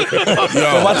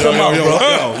 Watch your mouth,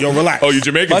 bro. Yo, relax. Oh, you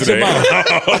Jamaican Watch your today?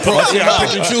 mouth. Watch your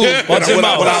mouth. Watch your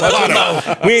mouth. Watch your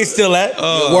mouth. We ain't still that.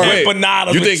 Wait,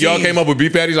 Empanadas. you with think y'all cheese. came up with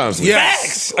beef patties? Honestly,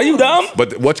 Facts. Are you dumb?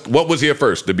 But what was here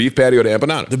first, the beef patty or the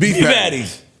empanada? The beef Beef patty.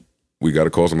 patties. We got to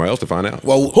call somebody else to find out.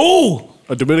 Well, Who?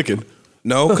 A Dominican.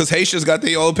 No, because Haitians got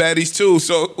their old patties too.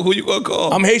 So who you gonna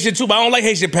call? I'm Haitian too, but I don't like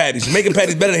Haitian patties. Jamaican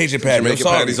patties better than Haitian patties. Jamaican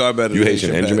I'm sorry. patties are better. You than Haitian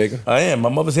and patties. Jamaican? I am. My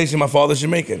mother's Haitian. My father's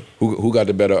Jamaican. Who got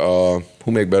the better?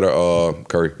 Who make better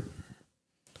curry?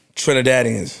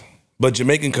 Trinidadians. But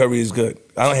Jamaican curry is good.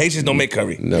 Haitians don't make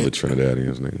curry. Never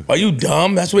Trinidadians, nigga. Are you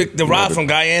dumb? That's where it derives from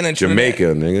Guyana and Trinidad.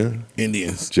 Jamaica, nigga.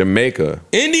 Indians. Jamaica.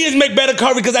 Indians make better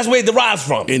curry because that's where it derives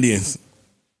from. Indians.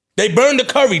 They burn the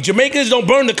curry. Jamaicans don't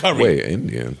burn the curry. Wait,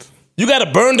 Indians. You got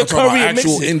to burn the talking curry about and mix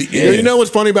actual it. Indians. Yo, you know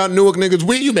what's funny about Newark niggas?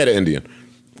 Where you met an Indian?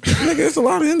 Nigga, there's a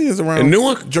lot of Indians around. In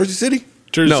Newark? Jersey City?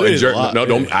 No, in Jersey.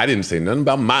 I didn't say nothing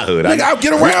about my hood. Nigga, I'll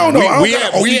get around, though. I don't We got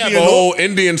have, an we have a Indian whole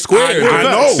Indian square. I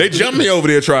know. They jumped me over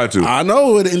there trying to. I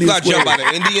know where the You Indians got jumped by the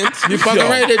Indians. You fucking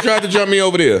right, they tried to jump me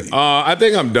over there. I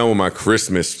think I'm done with my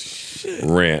Christmas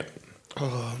rant.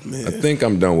 Oh, man. I think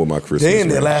I'm done with my Christmas. They in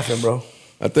there laughing, bro.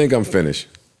 I think I'm finished.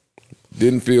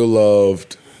 Didn't feel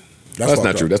loved. That's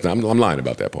not true. That's not. I'm lying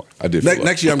about that part. I did.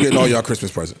 Next year, I'm getting all y'all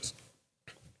Christmas presents.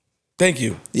 Thank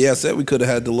you. Yeah, I said we could have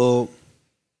had the little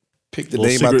pick the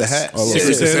name out the hat.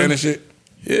 Secret Santa shit.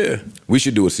 Yeah. We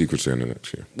should do a Secret Santa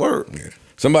next year. Word. Yeah.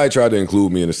 Somebody tried to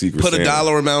include me in a Secret Santa. Put a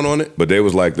dollar amount on it. But they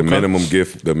was like the minimum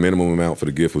gift, the minimum amount for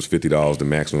the gift was $50. The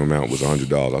maximum amount was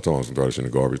 $100. I told them to throw this in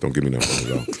the garbage. Don't give me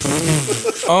nothing.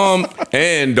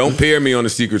 And don't pair me on the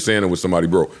Secret Santa with somebody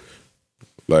broke.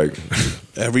 Like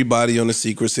everybody on the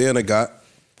Secret Santa got.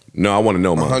 No, I want to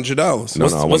know mine. $100.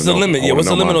 No, what's the limit? Yeah, what's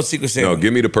the limit on Secret Santa? No,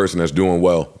 give me the person that's doing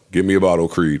well. Give me a bottle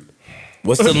of Creed.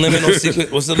 What's the limit on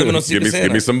Secret? What's the limit on Secret Santa?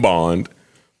 Give me some Bond.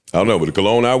 I don't know, but the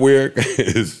cologne I wear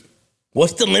is.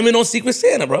 What's the limit on Secret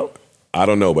Santa, bro? I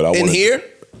don't know, but I want. In here?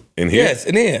 In here? Yes,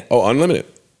 in here. Oh, unlimited.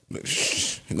 No,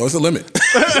 it's a limit.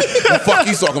 What the fuck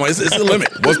you talking about? It's a limit.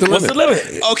 What's the limit? What's the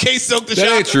limit? Okay, Silk the That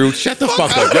shop. ain't true. Shut the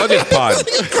fuck up. Y'all just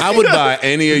pod. I would buy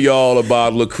any of y'all a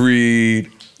bottle of Creed.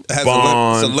 Has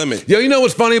Bond. it's a limit. Yo, you know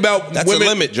what's funny about That's women?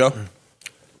 a limit, Joe.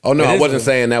 Oh no, It I is wasn't a-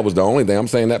 saying that was the only thing. I'm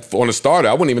saying that on a starter,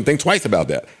 I wouldn't even think twice about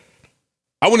that.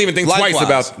 I wouldn't even think Likewise,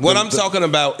 twice about what I'm talking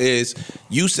about is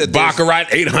you said there's-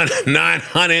 Baccarat 800,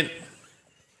 900.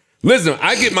 Listen,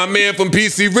 I get my man from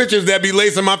PC Richards that be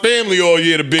lacing my family all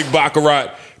year, the big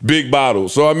Baccarat, big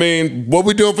bottles. So I mean, what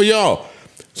we doing for y'all?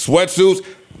 Sweatsuits.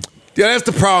 Yeah, that's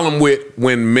the problem with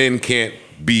when men can't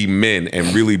be men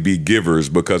and really be givers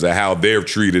because of how they're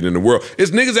treated in the world.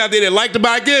 It's niggas out there that like to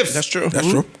buy gifts. That's true. That's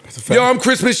true. Yo, I'm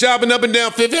Christmas shopping up and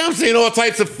down 50. I'm seeing all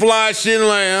types of fly shit. Like,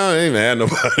 I ain't even had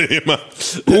nobody in my.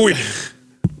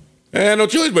 I had no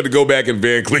choice but to go back in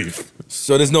Van Cleef.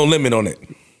 So there's no limit on it.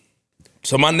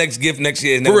 So my next gift next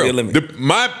year is For never be a real. limit.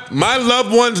 My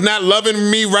loved ones not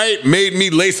loving me right made me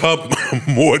lace up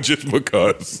more just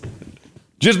because.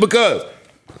 Just because.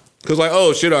 Because like,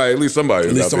 oh shit, all right, at least somebody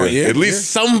is out somebody, there. yeah, At least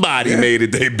somebody made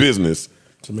it their business.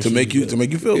 To make you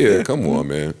feel Yeah, good. come on,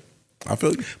 man. I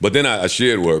feel you. But then I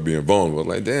shared with her being vulnerable.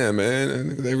 Like, damn,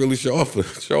 man, they really show off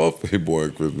for your boy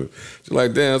at Christmas. She's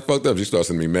like, damn, it's fucked up. She starts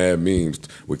sending me mad memes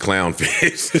with clown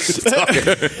faces.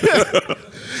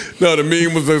 No, the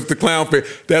meme was just the clown face.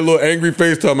 That little angry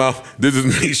face talking about, this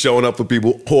is me showing up for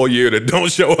people all year that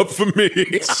don't show up for me.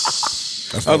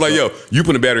 I was like, yo, you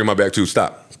put a battery in my back too.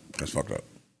 Stop. That's fucked up.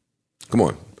 Come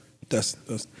on. That's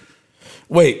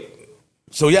Wait,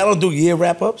 so y'all don't do year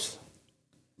wrap-ups?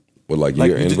 What, like Like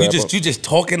year end wrap up? you just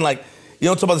talking like, you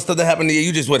don't talk about the stuff that happened to you.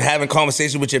 You just having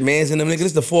conversation with your mans and them niggas. This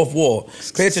is the fourth wall.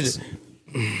 Pay attention.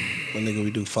 my nigga.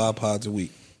 We do 5 pods a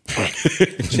week.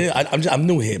 Chill, I'm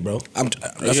new here, bro.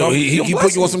 He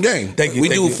put you on some game. Thank you. We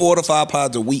thank do you. 4 to 5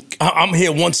 pods a week. I'm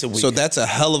here once a week. So that's a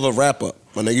hell of a wrap up.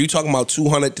 My nigga, you talking about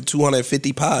 200 to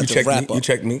 250 pods you check of wrap me. up. You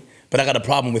check me. But I got a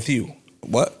problem with you.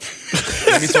 What?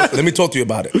 Let me talk to you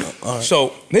about it.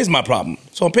 So here's my problem.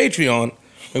 So on Patreon,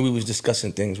 when we was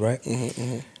discussing things, right?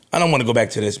 I don't want to go back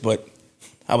to this, but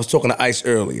I was talking to Ice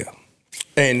earlier,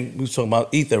 and we was talking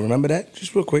about Ether. Remember that?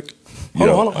 Just real quick.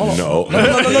 Hold on. No.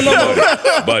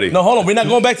 No. Buddy. No, hold on. We're not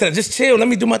going back to that. Just chill. Let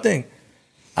me do my thing.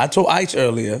 I told Ice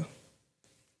earlier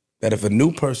that if a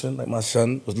new person, like my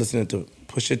son, was listening to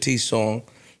Pusha T's song,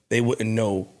 they wouldn't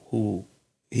know who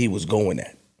he was going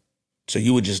at. So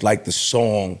you would just like the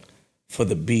song for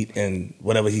the beat and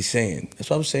whatever he's saying. That's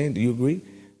what I was saying. Do you agree?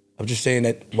 I'm just saying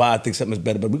that why I think something is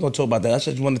better, but we're going to talk about that. I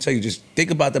just want to tell you, just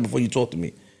think about that before you talk to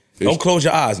me. Don't close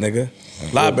your eyes, nigga.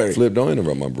 Library. Flip, don't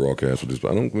interrupt my broadcast with this.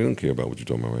 We don't care about what you're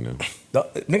talking about right now.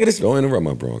 Nigga, this Don't interrupt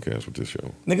my broadcast with this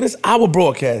show. Nigga, this our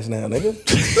broadcast now, nigga.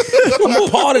 I'm a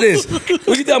part of this. What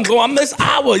you think I'm going? I'm this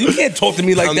hour. You can't talk to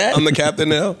me like that. I'm the captain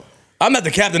now. I'm not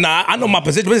the captain now. I know my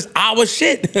position, but it's our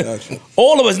shit.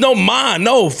 All of us know mine.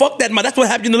 No, fuck that. That's what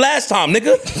happened the last time,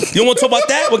 nigga. You don't want to talk about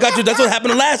that? What got you? That's what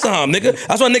happened the last time, nigga.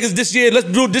 That's why niggas this year, let's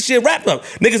do this year wrap up.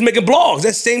 Niggas making blogs.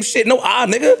 That's same shit. No,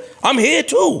 nigga. I'm here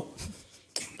too.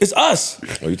 It's us.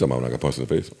 Oh, you talking about when I got punched in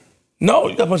the face? No,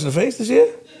 you got punched in the face this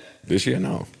year? This year,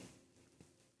 no.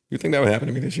 You think that would happen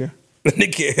to me this year? A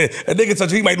nigga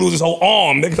touch, he might lose his whole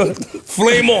arm, nigga.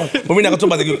 Flame on. But we're not gonna talk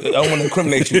about that. I don't want to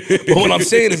incriminate you. But what I'm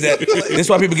saying is that this is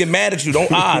why people get mad at you. Don't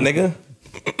nigga.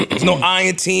 There's no I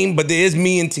in team, but there is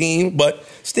me in team, but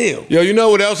still. Yo, you know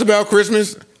what else about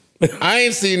Christmas? I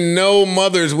ain't seen no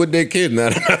mothers with their kids. Now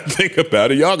that I think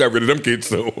about it, y'all got rid of them kids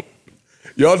soon.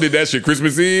 Y'all did that shit.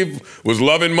 Christmas Eve was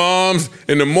loving moms.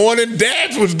 In the morning,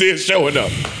 dads was there showing up.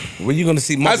 Where you gonna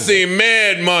see mothers? I seen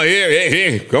mad mom. Here,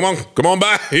 hey, come on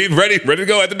by. He's ready to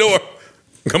go at the door.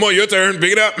 Come on, your turn.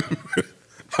 Pick it up.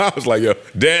 I was like, yo,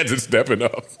 dads is stepping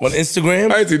up. On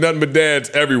Instagram? I ain't seen nothing but dads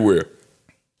everywhere.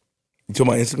 You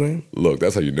talking about Instagram? Look,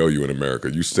 that's how you know you in America.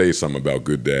 You say something about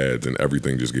good dads and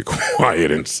everything just get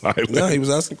quiet and silent. No, he was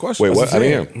asking questions. Wait, what? I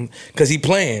didn't hear him. Because he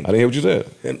playing. I didn't hear what you said.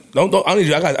 I need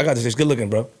you. I got this. It's good looking,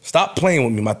 bro. Stop playing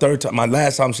with me. My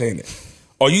last time saying it.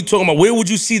 Are you talking about where would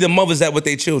you see the mothers at with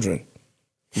their children?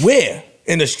 Where?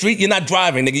 In the street? You're not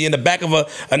driving, nigga. You're in the back of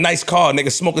a nice car,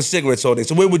 nigga, smoking cigarettes all day.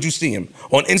 So where would you see him?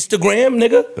 On Instagram,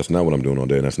 nigga? That's not what I'm doing all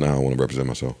day, and that's not how I want to represent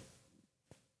myself.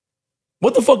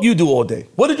 What the fuck you do all day?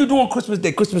 What did you do on Christmas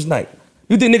Day, Christmas night?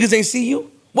 You think niggas ain't see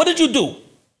you? What did you do?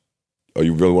 Oh,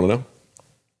 you really want to know?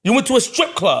 You went to a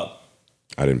strip club.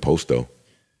 I didn't post, though.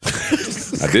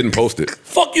 I didn't post it.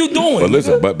 Fuck you doing? But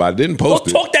listen, but I didn't post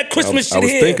it. Don't talk that Christmas shit I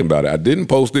was here. thinking about it. I didn't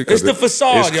post it. It's the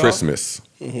facade, It's y'all. Christmas.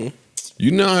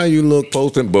 You know how you look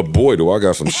posting, but boy, do I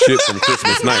got some shit from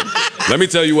Christmas night. Let me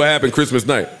tell you what happened Christmas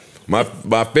night.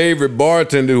 My favorite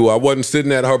bartender, who I wasn't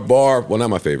sitting at her bar, well, not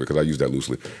my favorite because I use that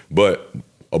loosely, but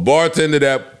a bartender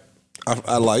that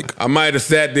I like. I might have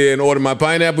sat there and ordered my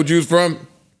pineapple juice from,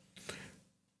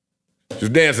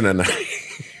 just dancing that night.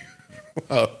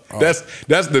 That's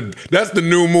the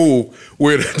new move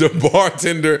where the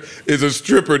bartender is a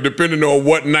stripper depending on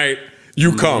what night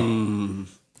you come.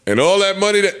 And all that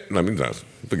money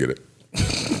forget it.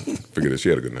 Forget it. She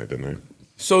had a good night that night.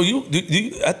 So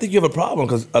I think you have a problem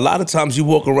because a lot of times you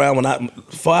walk around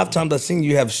 5 times I've seen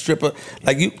you have stripper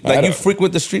you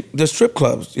frequent the strip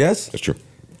clubs. Yes, that's true.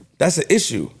 That's an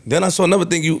issue. Then I saw another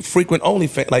thing, you frequent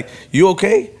OnlyFans. Like, you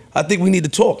okay? I think we need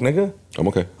to talk, nigga. I'm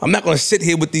okay. I'm not gonna sit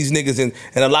here with these niggas and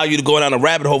allow you to go down a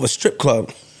rabbit hole of a strip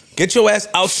club. Get your ass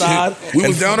outside. We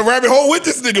was down a rabbit hole with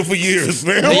this nigga for years,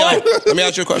 man. Let me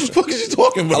ask you a question. What the fuck is you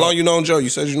talking about? How long you known Joe? You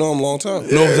said you know him a long time.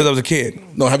 No, since I was a kid.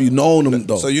 No, have you known him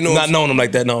though? So you know Not known him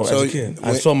like that, no, So as a kid.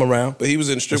 I saw him around. But he was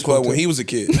in the strip club when he was a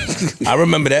kid. I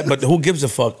remember that, but who gives a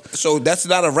fuck? So that's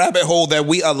not a rabbit hole that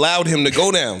we allowed him to go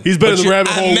down. He's better But than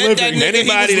rabbit hole living.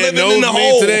 Anybody that knows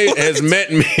me today has met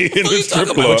me in the strip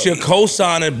club. But you're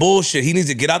co-signing bullshit. He needs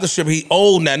to get out the strip. He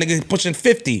old now, nigga. He's pushing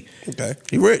 50. Okay.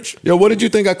 He rich. Yo, what did you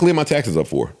think I cleared my taxes up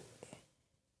for?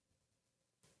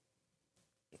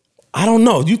 I don't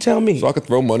know. You tell me. So I could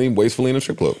throw money wastefully in a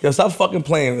strip club. Yo, stop fucking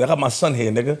playing. I got my son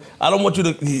here, nigga. I don't want you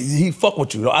to, he fuck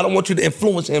with you. I don't want you to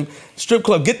influence him. Strip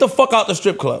club. Get the fuck out the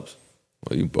strip clubs.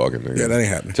 Well, you bugging, nigga. Yeah, that ain't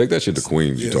happening. Take that shit to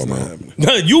Queens, you talking about.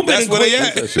 You been That's in where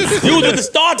they Queens. at. You was with the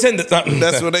star tender.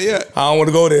 That's where they at. I don't want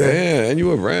to go there. Yeah, and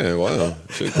you a ran. Wow.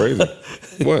 Shit crazy.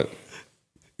 What?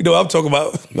 You know what I'm talking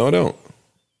about. No, I don't.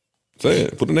 Say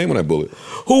it. Put the name on that bullet.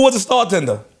 Who was the star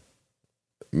tender?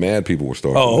 Mad people were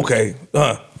starting. Oh, okay.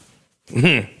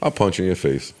 I'll punch you in your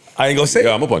face. I ain't gonna say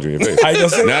Yeah, I'm gonna punch you in your face. I ain't gonna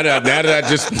say now that I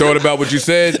just thought about what you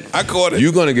said, I caught it.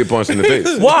 you're gonna get punched in the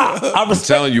face. Why? I'm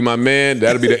telling you, my man,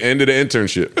 that'll be the end of the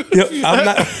internship. Yo, I'm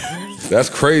not. That's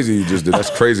crazy. You just did. That's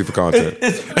crazy for content.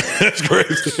 That's crazy.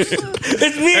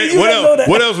 It's me. Hey, You what know else? that.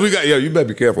 What else we got? Yo, you better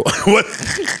be careful.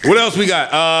 What else we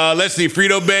got? Let's see.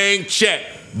 Fredo Bang, check.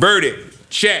 Verdict,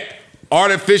 check.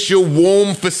 Artificial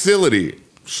womb facility.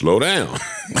 Slow down.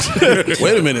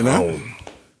 Wait a minute now.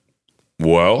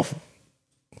 Well,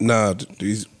 Nah,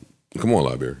 these come on,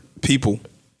 Liberia. people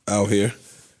out here.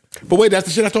 But wait, that's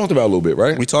the shit I talked about a little bit,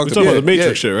 right? We talked We're talking about about the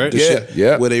Matrix shit, right? The Yeah, shit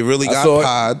yeah. where they really I got saw it.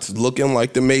 pods looking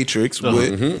like the Matrix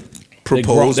with They're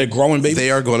proposed. growing babies?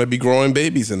 They are going to be growing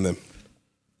babies in them.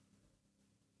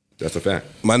 That's a fact.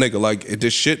 My nigga, like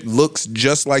this shit looks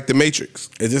just like the Matrix.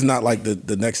 Is this not like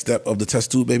the next step of the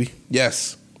test tube, baby?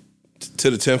 Yes, to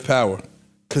the 10th power.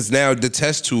 Because now the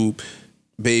test tube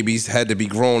babies had to be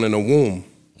grown in a womb.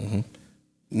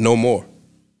 No more.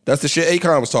 That's the shit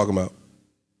Akon was talking about.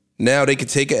 Now they could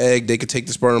take an egg, they could take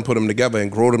the sperm, put them together, and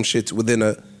grow them shits within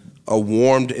a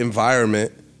warmed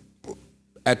environment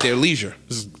at their leisure.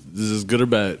 This is good or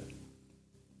bad?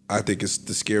 I think it's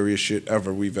the scariest shit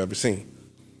ever we've ever seen.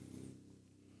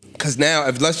 Because now,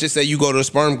 if let's just say you go to a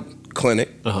sperm clinic,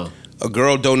 a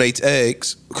girl donates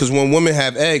eggs, because when women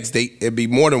have eggs, it'd be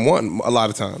more than one a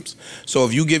lot of times. So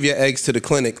if you give your eggs to the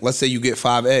clinic, let's say you get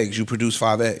 5 eggs, you produce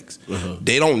 5 eggs.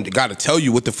 They don't got to tell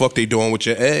you what the fuck they doing with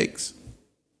your eggs.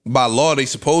 By law, they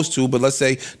supposed to, but let's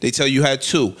say they tell you had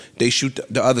 2. They shoot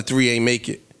the other 3 ain't make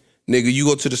it. Nigga, you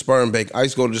go to the sperm bank. I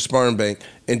used to go to the sperm bank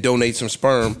and donate some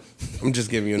sperm. I'm just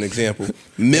giving you an example.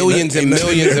 Millions and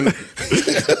millions and...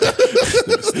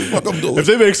 If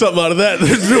they make something out of that,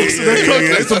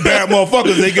 There's some bad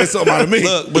motherfuckers. They get something out of me.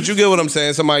 Look, but you get what I'm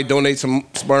saying. Somebody donates some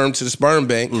sperm to the sperm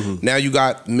bank. Now you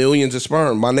got millions of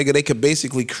sperm. My nigga, they could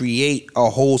basically create a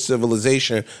whole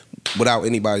civilization without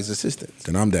anybody's assistance.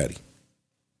 Then I'm daddy.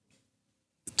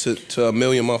 To a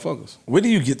million motherfuckers. Where do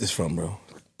you get this from, bro?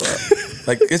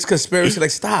 Like, it's conspiracy.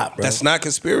 Like, stop, bro. That's not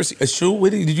conspiracy. It's true.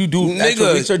 What did you do?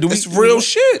 Nigga, research? it's real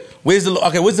shit. Where's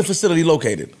the facility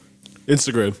located?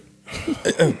 Instagram.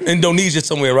 Indonesia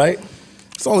somewhere, right?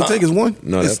 That's all it takes is one.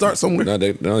 No, it starts somewhere.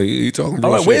 No, you talking about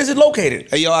All right, where is it located?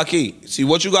 Hey, yo, Aki, see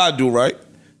what you gotta do, right?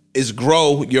 Is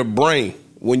grow your brain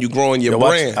when you growing your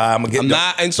brand. I'm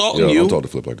not insulting you. Don't talk to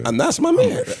Flip like that. And that's my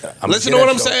man. Listen to what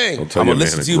I'm saying. Don't tell I'm your gonna man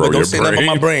listen to to you, grow but your don't say nothing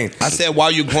about my brain. I said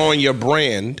while you're growing your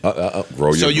brand, grow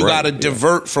your so you brand. gotta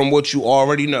divert from what you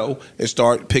already know and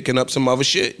start picking up some other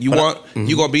shit. You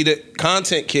gonna be the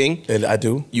content king. And I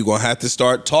do. You're gonna have to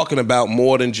start talking about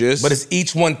more than just. But it's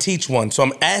each one teach one. So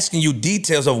I'm asking you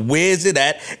details of where is it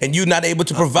at, and you're not able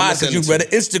to provide because you read an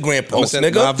Instagram post,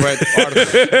 nigga. I've read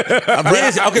articles.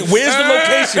 Okay, where's the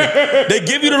location? They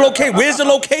give you the location. Where's the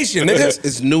location, nigga?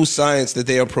 It's new science that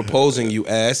they are proposing, you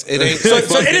ass. It ain't. So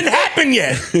it didn't happen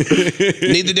yet.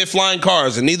 Neither did flying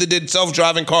cars, and neither did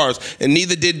self-driving cars, and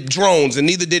neither did drones, and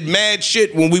neither did mad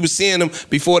shit when we were seeing them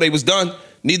before they was done.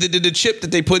 Neither did the chip that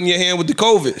they put in your hand with the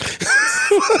COVID.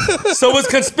 So it's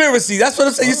conspiracy. That's what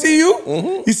I'm saying. You see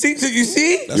you? You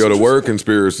see? Yo, the word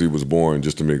conspiracy was born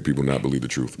just to make people not believe the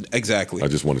truth. Exactly. I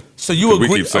just wanted. So you agree?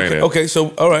 We keep saying that. Okay,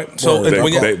 so all right. So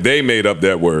they made up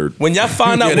that word. When y'all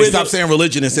find out they stopped saying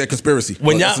religion and said conspiracy.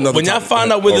 When y'all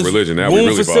find out where this religion, now room we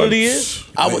really facility is,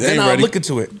 then I'll look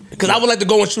into it. Because I would like to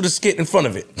go and shoot a skit in front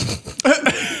of it.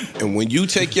 And when you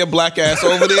take your black ass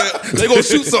over there, they gonna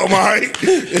shoot something, all right?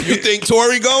 You think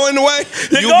Tory going the way?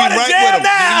 You'll be right with him.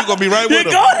 You're gonna be right with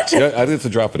him. Yeah, I did a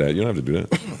drop for that. You don't have to do that.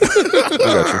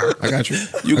 I got you.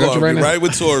 You gonna be right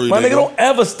with Tory. My nigga, don't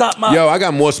ever stop my. Yo, I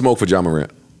got more smoke for Ja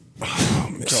Morant.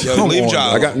 Yo, leave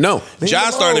Ja. Ja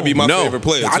started to be my favorite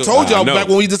player. I told y'all back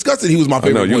when we discussed it, he was my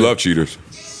favorite. No, you player. love cheaters.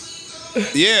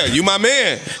 Yeah, you my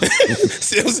man.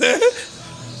 See what I'm saying?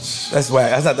 That's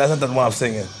whack. That's not the one I'm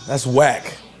singing. That's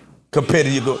whack. Compared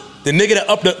to the nigga that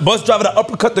the bus driver that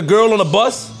uppercut the girl on the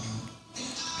bus.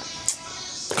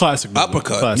 Classic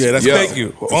uppercut. Classic. Yeah, that's thank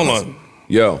you. Hold on.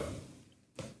 Yo,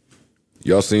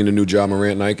 y'all seen the new Ja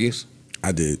Morant Nikes?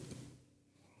 I did.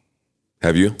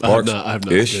 Have you? I have not. I have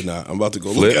not. Ish? I did not. I'm about to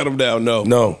go Flip? look at them now.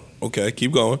 No. Okay,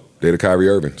 keep going. They're the Kyrie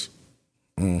Irvings.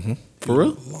 For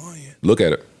real? Look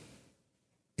at it.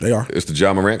 They are. It's the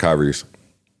Ja Morant Kyries.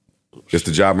 It's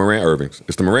the Ja Morant Irvings.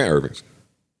 It's the Morant Irvings.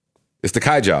 It's the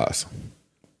Kai Jaws.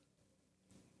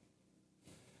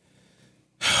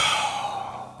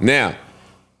 Now,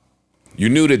 you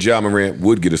knew that Ja Morant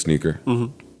would get a sneaker.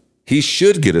 Mm-hmm. He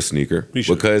should get a sneaker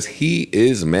because he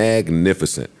is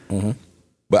magnificent. Mm-hmm.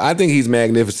 But I think he's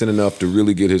magnificent enough to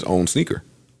really get his own sneaker.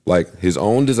 Like his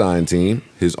own design team,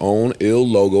 his own ill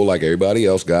logo like everybody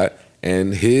else got,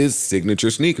 and his signature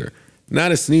sneaker.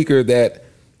 Not a sneaker that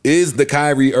is the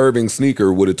Kyrie Irving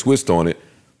sneaker with a twist on it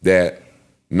that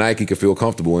Nike could feel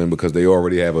comfortable in because they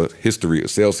already have a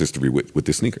sales history with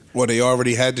this sneaker. Well, they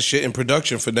already had the shit in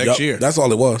production for next year. That's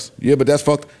all it was. Yeah, but that's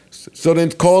fucked. So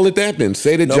then call it that then.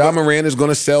 Say that Ja Morant is going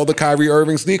to sell the Kyrie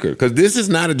Irving sneaker because this is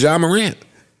not a Ja Morant.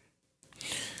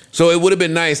 So it would have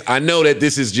been nice. I know that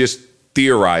this is just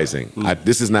theorizing.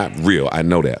 This is not real. I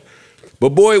know that. But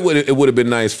boy, it would have been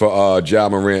nice for Ja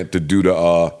Morant to do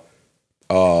the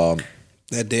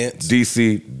that dance.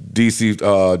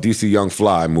 DC Young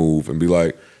Fly move and be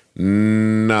like,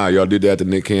 nah, y'all did that to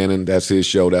Nick Cannon. That's his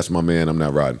show. That's my man. I'm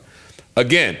not riding.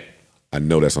 Again, I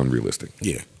know that's unrealistic.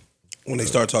 Yeah. When they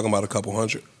start talking about a couple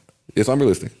hundred. It's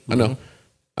unrealistic. I know.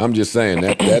 I'm just saying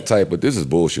that type of, this is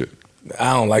bullshit.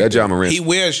 I don't like that. Ja Morant.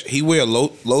 He wear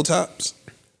low tops.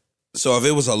 So if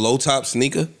it was a low top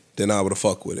sneaker, then I would have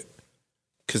fucked with it.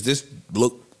 Cause this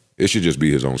look. It should just be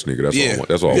his own sneaker. That's all.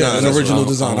 That's all. Yeah, an original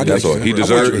design. That's all. He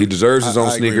deserves his own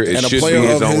sneaker. It should be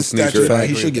his own sneaker.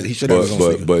 He should have his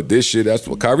own sneaker. But this shit, that's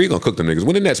what Kyrie gonna cook them niggas.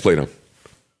 When the Nets play them?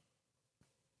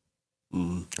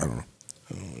 I don't know.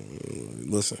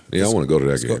 Listen. Yeah, I want to go to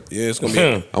that game. It's gonna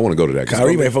be. I want to go to that game.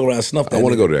 Kyrie may fuck around and snuff that. I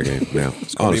want to go to that game. Yeah,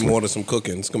 it's gonna be more than some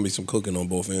cooking. It's gonna be some cooking on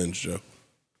both ends, Joe.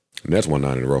 Nets won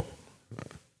 9 in a row.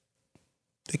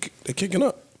 They're kicking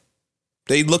up.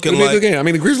 They looking like a good game. I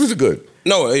mean, the Grizzlies are good.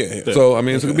 No, yeah. So I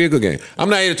mean, it's gonna be a good game. I'm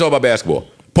not here to talk about basketball.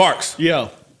 Parks. Yeah.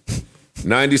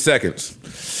 90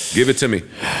 seconds. Give it to me.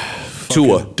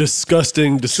 Tua.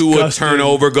 Disgusting. Tua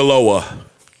turnover galore.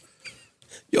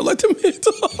 Yo, let them man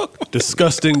talk.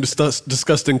 Disgusting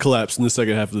collapse in the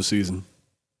second half of the season.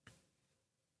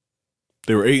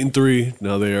 They were 8-3.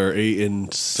 Now they are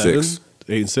 8-7. 6.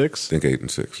 8-6. I think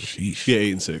 8-6. Sheesh.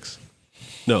 Yeah, 8-6.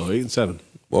 No, 8-7.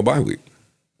 Well, bye week.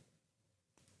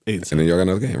 8-7. And then y'all got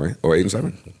another game, right? Or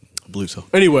 8-7? I believe so.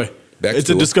 Anyway, it's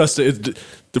a Tua. disgusting.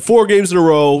 The 4 games in a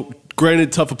row.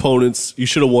 Granted, tough opponents. You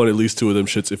should have won at least 2 of them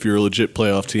shits if you're a legit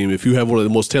playoff team. If you have one of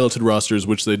the most talented rosters,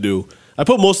 which they do, I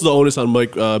put most of the onus on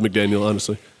Mike McDaniel,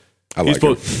 honestly. I like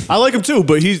him. I like him too,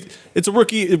 but it's a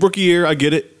rookie year. I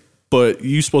get it, but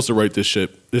you're supposed to write this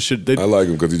shit. I like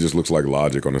him because he just looks like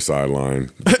logic on the sideline.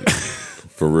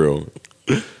 For real.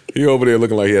 He over there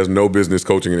looking like he has no business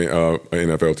coaching an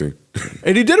NFL team.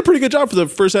 And he did a pretty good job for the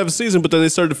first half of the season, but then they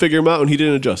started to figure him out, and he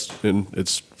didn't adjust. And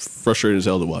it's frustrating as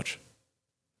hell to watch.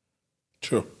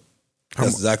 True. That's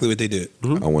exactly what they did.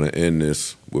 I want to end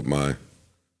this with my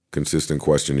consistent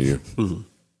question to you.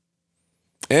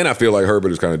 And I feel like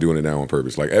Herbert is kind of doing it now on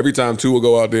purpose. Like every time Tua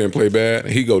go out there and play bad,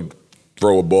 he go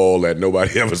throw a ball that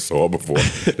nobody ever saw before.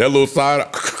 That little side.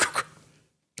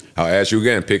 I'll ask you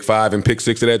again, pick 5 and pick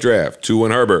 6 of that draft. Tua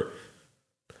and Herbert.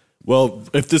 Well,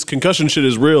 if this concussion shit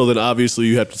is real, then obviously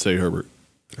you have to say Herbert.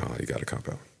 Oh, you got to cop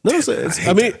out. No,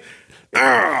 I mean,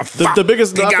 the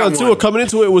biggest knock on Tua coming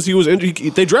into it was he was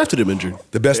injured. They drafted him injured.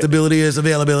 The best ability is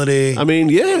availability. I mean,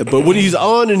 yeah, but when he's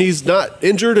on and he's not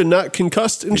injured and not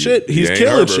concussed and shit, he's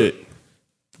killing shit.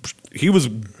 He was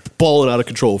balling out of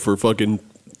control for fucking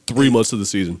 3 months of the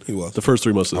season. He was. The first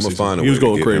 3 months of the season. He was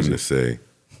going crazy. Him to say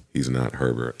he's not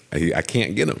Herbert. I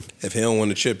can't get him. If he don't win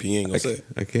the chip, he ain't going to say it.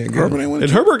 I can't get him.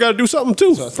 And Herbert got to do something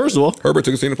too, first of all. Herbert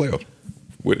took us in the playoffs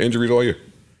with injuries all year.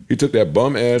 He took that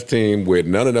bum-ass team with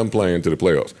none of them playing to the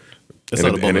playoffs. That's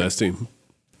not a bum-ass team.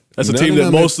 That's a team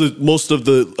that most of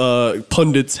the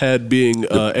pundits had being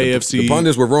AFC. The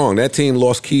pundits were wrong. That team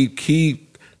lost key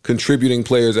contributing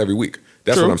players every week.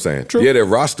 That's what I'm saying. True. Yeah, their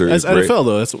roster is great. NFL,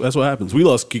 though, that's what happens. We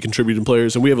lost key contributing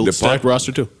players, and we have a stacked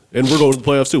roster, too. And we're going to the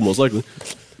playoffs, too, most likely.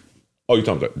 Oh, you're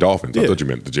talking about Dolphins. Yeah. I thought you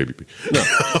meant the JBP. No.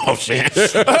 Oh, shit.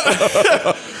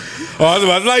 I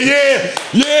was like, yeah.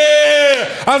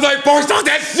 I was like, boys, talk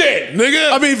that shit,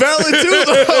 nigga. I mean, valid, too,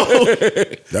 though.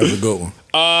 That was a good one.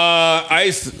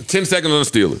 Ice, 10 seconds on the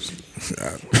Steelers.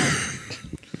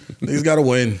 Niggas got to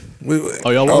win.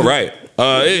 Y'all won? All right.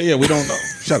 Yeah, we don't know.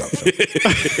 Shut up.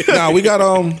 Nah, we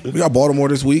got Baltimore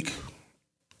this week.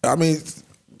 I mean,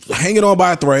 hanging on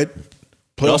by a thread.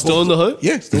 Y'all still in the hunt?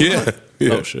 Yeah, still in the hunt.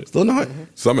 Yeah. Oh, shit. Still in the hunt.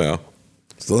 Somehow.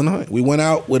 Still in the hunt. We went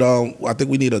out with, I think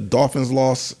we need a Dolphins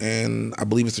loss, and I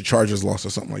believe it's a Chargers loss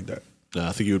or something like that. Nah,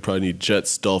 I think you would probably need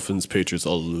Jets, Dolphins, Patriots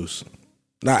all to lose.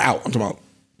 Not out. I'm talking about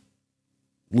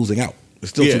losing out. It's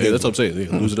still 2 games. That's what I'm saying.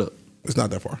 Yeah, lose it up. It's not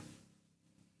that far.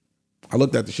 I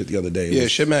looked at the shit the other day. Yeah,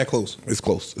 shit mad close. It's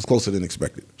close. It's closer than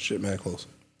expected. Shit mad close.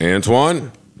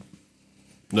 Antoine.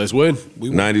 Nice win.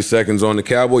 90 seconds on the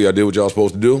Cowboy. Y'all did what y'all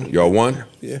supposed to do. Y'all won.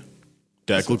 Yeah.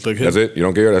 Dak looked like him. That's it? You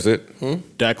don't care? That's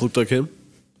it? Dak looked like him.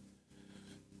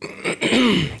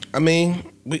 I mean,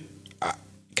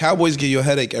 Cowboys give you a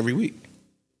headache every week.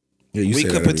 Yeah, we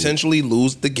could potentially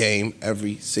lose the game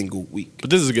every single week. But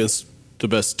this is against the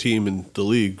best team in the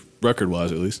league,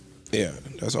 record-wise at least. Yeah,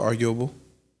 that's arguable.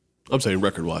 I'm saying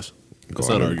record-wise. That's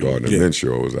not arguable. Gardner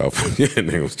Minshew was out. And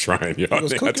they was trying, y'all.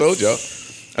 I told y'all.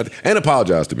 And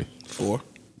apologize to me. For?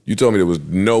 You told me there was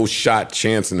no shot,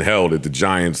 chance in hell that the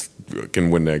Giants can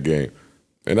win that game.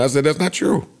 And I said, that's not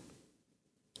true.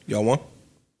 Y'all won?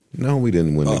 No, we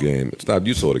didn't win the game. Stop.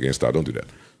 You saw the game. Stop. Don't do that.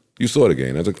 You saw the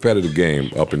game. That's a competitive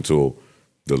game up until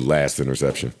the last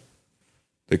interception.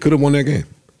 They could have won that game.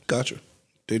 Gotcha.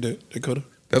 They did. They could have.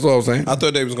 That's what I was saying. I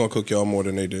thought they was going to cook y'all more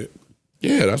than they did.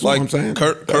 Yeah, that's what I'm saying.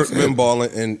 Kurt been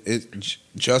balling, and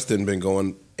Justin been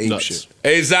going ape shit.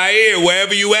 Hey, Zaire,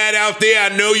 wherever you at out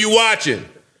there, I know you watching.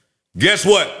 Guess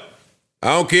what? I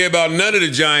don't care about none of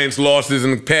the Giants' losses in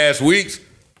the past weeks,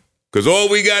 because all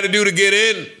we got to do to get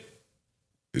in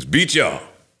is beat y'all.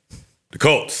 The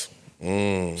Colts.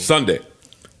 Sunday.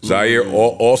 Zaire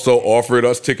also offered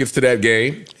us tickets to that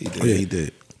game. He did. Yeah, he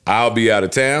did. I'll be out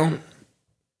of town,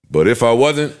 but if I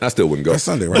wasn't, I still wouldn't go. That's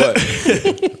Sunday, right?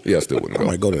 But, yeah, I still wouldn't go. I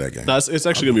might go to that game. Nah, it's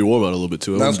actually going to be warm out a little bit,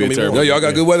 too. It wouldn't be terrible. No, y'all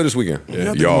got good weather this weekend.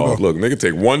 Yeah, y'all, look, nigga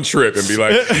take one trip and be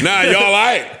like, nah, y'all all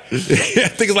right. I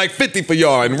think it's like 50 for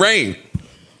y'all and rain.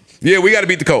 Yeah, we got to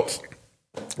beat the Colts.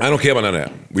 I don't care about none of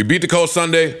that. We beat the Colts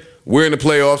Sunday. We're in the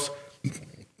playoffs.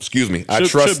 Excuse me. I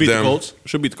trust them.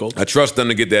 Should beat the Colts. I trust them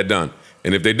to get that done.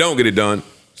 And if they don't get it done,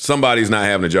 somebody's not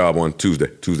having a job on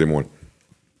Tuesday morning.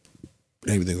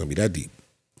 Everything's going to be that deep.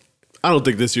 I don't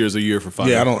think this year is a year for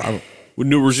firing. Yeah, I don't. With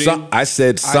new regime? I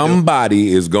said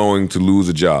somebody is going to lose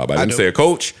a job. I didn't say a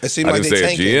coach. It seems like they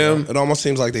tanking. GM. It almost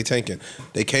seems like they tanking.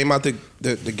 They came out the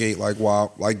gate like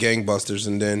gangbusters,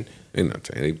 and then they're not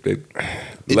tanking.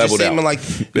 They leveled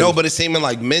out. But it seeming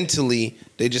like mentally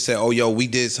they just said, "Oh, yo, we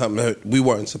did something that we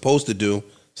weren't supposed to do,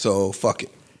 so fuck it."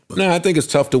 No, I think it's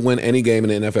tough to win any game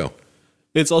in the NFL.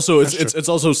 It's also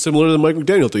similar to the Mike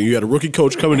McDaniel thing. You got a rookie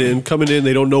coach coming in,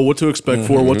 they don't know what to expect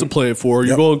for, what to plan for.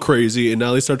 You're going crazy, and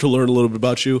now they start to learn a little bit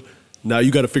about you. Now you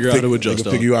got to figure out how to adjust.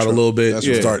 Figure you out a little bit.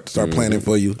 Start planning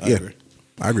for you. I agree.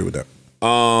 I agree with that.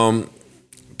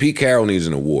 Pete Carroll needs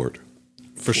an award.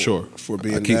 For sure. For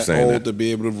being keep that saying old that. to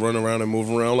be able to run around and move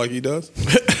around like he does.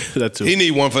 That too. He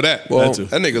need one for that. Well,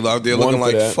 that nigga out there one looking for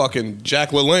like that. fucking Jack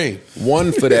LaLanne.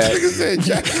 One for that. Nigga said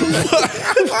Jack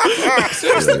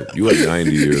You are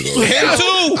 90 years old. Him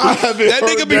too. That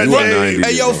nigga be that running. name.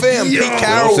 Hey, yo, fam. Pete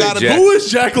Carroll Don't say got a Jack. Who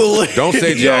is Jack LaLanne? Don't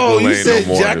say Jack LaLanne no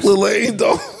more. Jack LaLanne,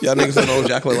 though. Y'all niggas don't know who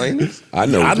Jack LaLanne is? I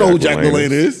know who Jack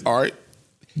LaLanne is. All right.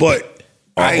 But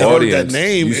I ain't heard that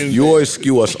name. You always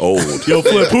skew us old. Yo,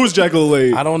 Flip, who's Jack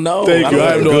LaLanne? I don't know. Thank you.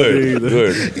 I have no idea Good. either.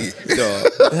 Good.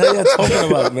 What the hell y'all talking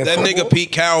about, man? That nigga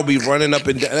Pete Carroll be running up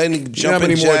and down. That nigga You know how jumping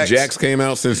many more jacks. Jacks came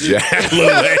out since Jack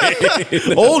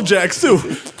LaLanne? Old Jacks too.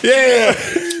 Yeah.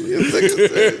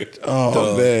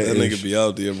 Oh, man. That nigga be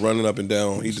out there running up and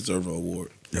down. He deserve an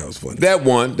award. That was funny. That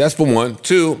one. That's for one.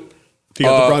 Two. He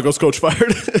got the Broncos coach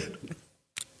fired.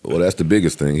 Well, that's the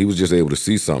biggest thing. He was just able to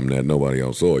see something that nobody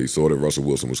else saw. He saw that Russell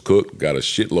Wilson was cooked, got a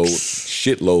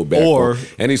shitload back,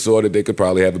 and he saw that they could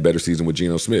probably have a better season with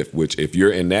Geno Smith. Which, if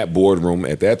you're in that boardroom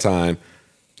at that time,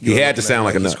 he had to sound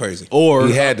like a nut. Crazy. Or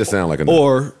he had to sound like a nut.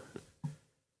 Or,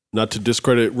 not to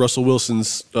discredit Russell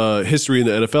Wilson's history in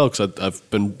the NFL, because I've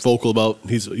been vocal about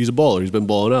he's a baller. He's been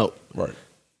balling out. Right.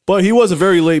 But he was a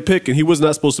very late pick, and he was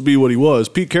not supposed to be what he was.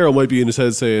 Pete Carroll might be in his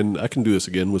head saying, I can do this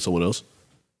again with someone else.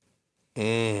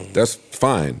 That's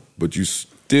fine, but you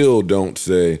still don't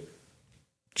say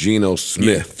Geno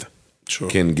Smith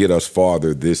can get us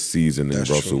farther this season than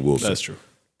Russell Wilson. That's true.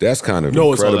 That's kind of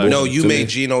No, it's all incredible. that. No, you to made me.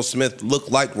 Geno Smith look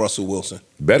like Russell Wilson.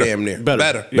 Better. Damn near.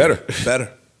 Better.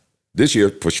 Better. This year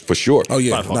for sure. Oh,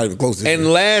 yeah. Not even close.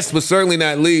 And last but certainly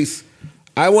not least,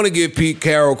 I want to give Pete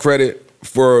Carroll credit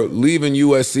for leaving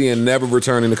USC and never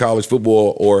returning to college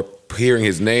football or hearing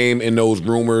his name in those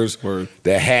rumors,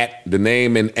 the hat, the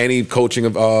name in any coaching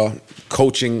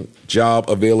job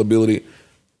availability.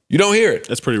 You don't hear it.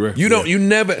 That's pretty rare. You don't. You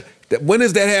never. When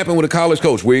does that happen with a college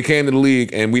coach where he came to the league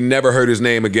and we never heard his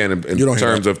name again in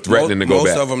terms of threatening to go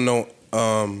back? Most of them don't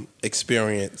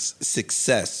experience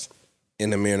success in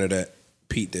the manner that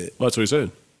Pete did. Well, that's what he's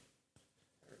saying.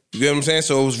 You get what I'm saying?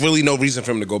 So it was really no reason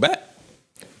for him to go back.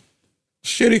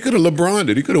 Shit, he could have LeBron'd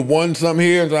it. He could have won something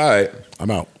here. It's all right.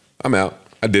 I'm out.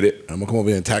 I did it. I'm going to come over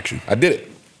here and tax you. I did it.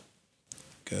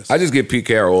 I just give Pete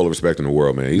Carroll all the respect in the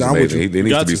world, man. He's amazing. There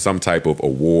needs to be some type of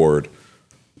award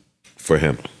for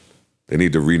him. They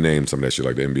need to rename some of that shit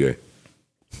like the NBA.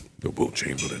 The Will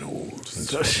Chamberlain Awards.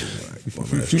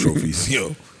 Trophies.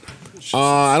 Yo.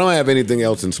 I don't have anything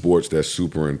else in sports that's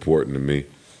super important to me.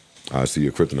 I see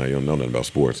your kryptonite. You don't know nothing about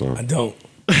sports, huh? I don't.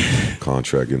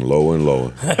 Contract getting lower and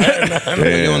lower. You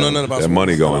don't know nothing about that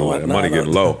money going. That money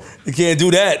getting low. You can't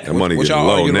do that. That money What getting y'all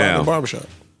low arguing about in now. the barbershop?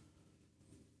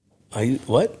 Are you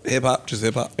what? Hip hop, just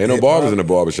hip hop. Ain't no barbers in the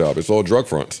barbershop. It's all drug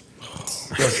fronts.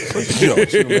 Yo,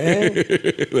 man.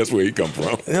 That's where he come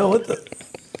from. Yo, what the?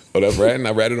 Oh, that's ratting?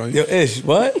 I ratted on you? Yo, Ish,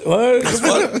 what? That's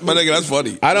funny. My nigga, that's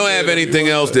funny. I don't have anything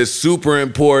else that's super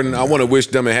important. I want to wish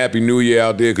them a happy new year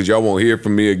out there because y'all won't hear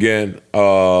from me again.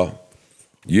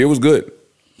 Year was good.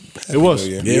 It was.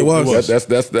 Yeah, it was.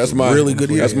 That's my really good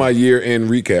year. That's my year-end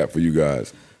recap for you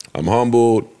guys. I'm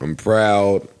humbled. I'm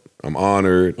proud. I'm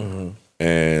honored.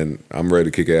 And I'm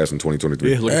ready to kick ass in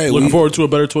 2023. Yeah, looking forward to a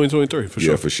better 2023 for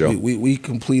sure. Yeah, for sure. We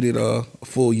completed a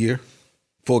full year,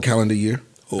 full calendar year.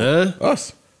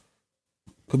 Us.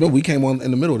 Because we came on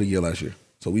in the middle of the year last year.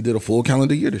 So we did a full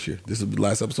calendar year this year. This is the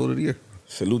last episode of the year.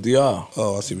 Salute to y'all.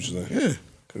 Oh, I see what you're saying. Yeah.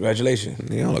 Congratulations.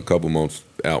 Yeah, I'm a couple months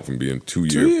out from being 2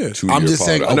 2 year. years. I'm just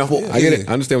saying. I know. I get it.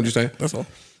 I understand what you're saying. That's all.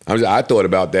 I thought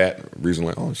about that recently.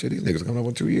 Like, oh shit, these niggas are coming up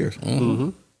on 2 years.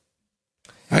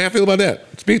 How y'all feel about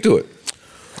that? Speak to it.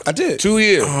 I did. 2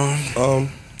 years.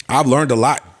 I've learned a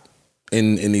lot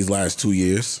in these last 2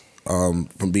 years.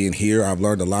 From being here, I've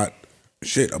learned a lot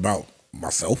about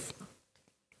myself.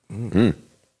 Can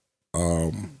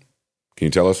you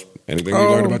tell us anything you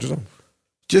learned about yourself?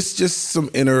 Just some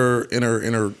inner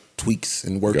tweaks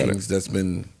and workings that's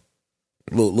been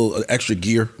a little extra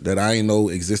gear that I didn't know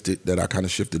existed that I kind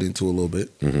of shifted into a little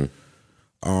bit.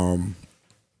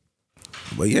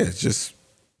 But yeah, it's just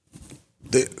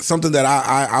something that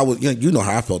I was, you know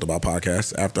how I felt about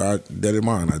podcasts after I did it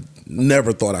mine. I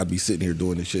never thought I'd be sitting here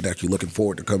doing this shit, actually looking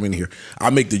forward to coming in here. I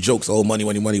make the jokes, oh, money,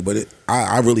 but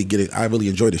I really get it. I really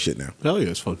enjoy this shit now. Hell yeah,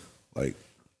 it's fun. Like,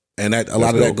 and that a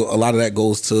lot of that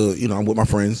goes to, I'm with my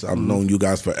friends. I've known you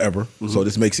guys forever, so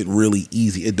this makes it really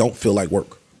easy. It don't feel like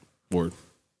work. Word.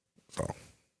 So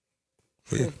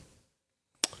yeah.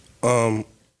 I'm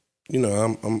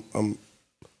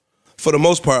for the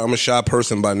most part, I'm a shy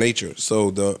person by nature.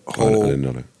 So the whole I didn't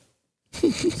know that.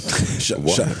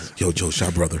 Yo, Joe, shy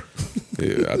brother.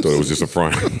 Yeah, I thought it was just a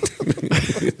front.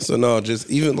 So no, just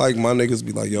even like my niggas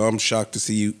be like, yo, I'm shocked to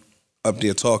see you up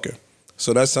there talking.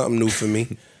 So that's something new for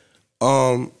me.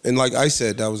 And like I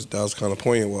said, that was kind of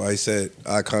poignant. Where I said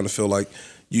I kind of feel like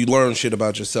you learn shit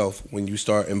about yourself when you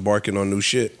start embarking on new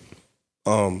shit.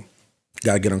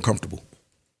 Gotta get uncomfortable.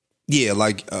 Yeah,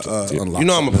 like you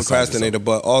know, I'm a procrastinator,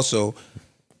 but also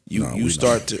you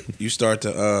start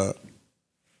to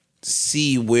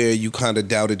see where you kind of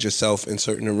doubted yourself in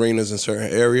certain arenas and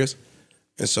certain areas,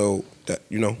 and so that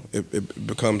it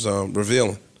becomes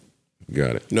revealing.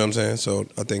 Got it. You know what I'm saying? So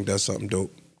I think that's something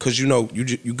dope because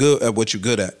you good at what you're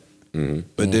good at,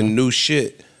 but then new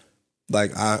shit.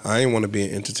 Like I ain't want to be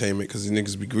in entertainment because the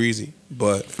niggas be greasy,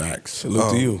 but facts.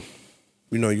 Salute to you.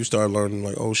 You start learning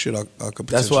like, oh shit, I could.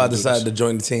 That's why I decided to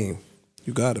join the team.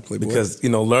 You got it, Playboy. Because,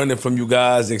 learning from you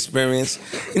guys, the experience.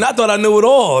 I thought I knew it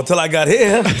all until I got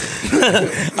here.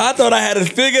 I thought I had it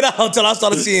figured out until I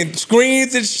started seeing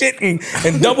screens and shit and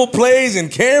double plays and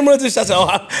cameras and shit. I said,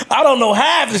 I don't know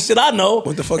half the shit I know.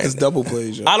 What the fuck is double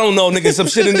plays, yo? I don't know, nigga. Some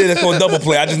shit in there that's called double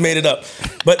play. I just made it up.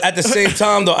 But at the same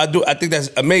time, though, I think that's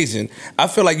amazing. I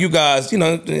feel like you guys,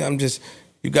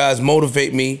 you guys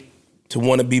motivate me to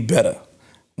want to be better.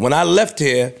 When I left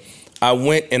here, I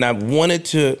went and I wanted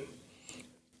to,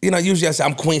 usually I say,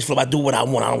 I'm QueenzFlip, I do what I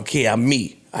want, I don't care, I'm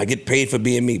me. I get paid for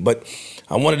being me, but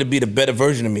I wanted to be the better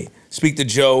version of me. Speak to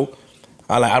Joe,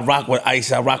 I rock with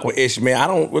Ice, I rock with Ish, man. I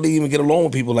don't really even get along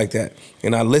with people like that.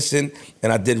 And I listened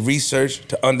and I did research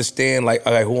to understand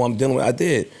who I'm dealing with, I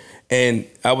did. And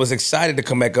I was excited to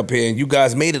come back up here, and you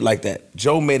guys made it like that.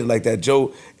 Joe made it like that.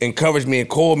 Joe encouraged me and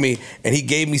called me, and he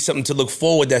gave me something to look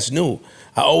forward that's new.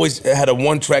 I always had a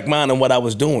one-track mind on what I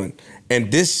was doing. And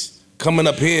this coming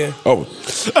up here... Oh,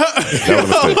 that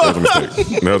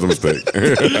was a mistake.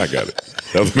 I got it.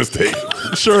 That was a mistake.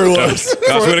 Sure it was.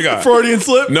 I swear to God. Freudian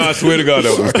slip? No, I swear to God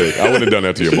that was a mistake. I wouldn't have done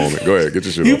that to your moment. Go ahead, get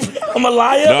your shit off. I'm a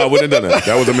liar? No, I wouldn't have done that.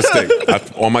 That was a mistake.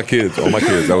 On my kids. That was a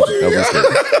mistake.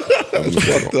 That was a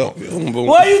mistake.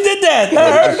 Why you did that?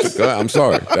 That hurts. I'm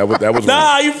sorry. That was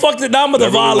Nah, you fucked it. Now I'm gonna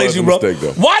violate you, bro.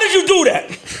 Why did you do that?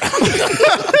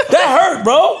 That hurt,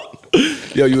 bro.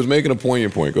 Yo, you was making a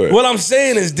poignant point. Go ahead. What I'm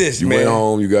saying is this, you man. You went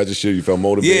home, you got your shit, you felt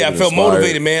motivated. Yeah, I felt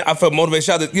motivated, man. I felt motivated.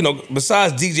 Shout out to,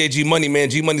 besides DJ G Money, man,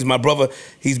 G Money's my brother.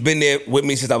 He's been there with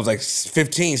me since I was like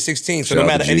 15, 16. So no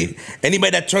matter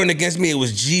anybody that turned against me, it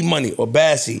was G Money or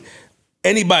Bassy.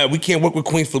 Anybody, we can't work with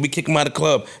QueenzFlip, we kick him out of the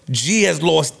club. G has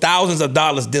lost thousands of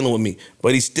dollars dealing with me,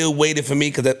 but he still waited for me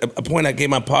because at a point I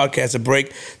gave my podcast a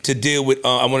break to deal with,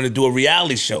 I wanted to do a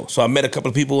reality show. So I met a couple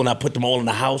of people and I put them all in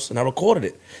the house and I recorded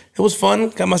it. It was fun,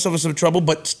 got myself in some trouble,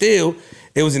 but still,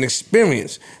 it was an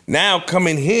experience. Now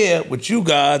coming here with you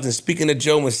guys and speaking to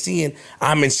Joe and seeing,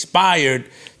 I'm inspired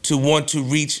to want to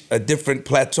reach a different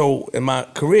plateau in my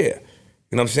career.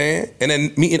 You know what I'm saying? And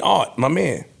then meeting Art, my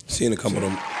man. Seen a couple of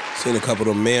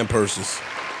them man purses.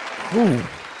 Who?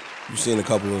 You seen a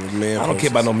couple of man purses. I don't care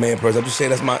about no man purse. I'm just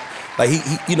saying that's my, like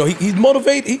he's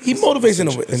motivated. He motivates in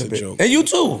a bit. Joke. And you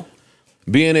too.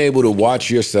 Being able to watch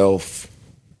yourself,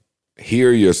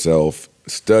 hear yourself,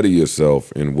 study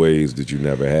yourself in ways that you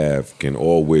never have can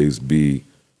always be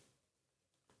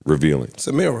revealing. It's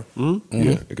a mirror. Mm-hmm.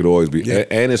 Yeah, it could always be. Yeah.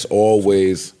 And it's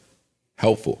always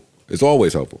helpful. It's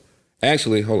always helpful.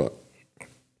 Actually, hold up.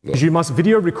 Look. You must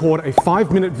video record a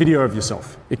 5-minute video of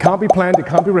yourself. It can't be planned, it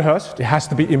can't be rehearsed, it has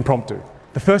to be impromptu.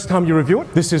 The first time you review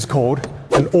it, this is called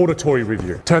an auditory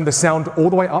review. Turn the sound all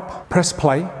the way up, press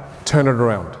play, turn it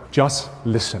around. Just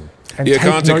listen. And yeah,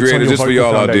 content creators, just for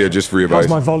y'all out there, just for your advice. How's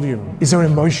my volume? Is there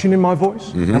emotion in my voice?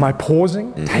 Mm-hmm. Am I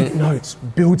pausing? Mm-hmm. Take notes,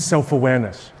 build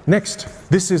self-awareness. Next,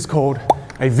 this is called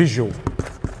a visual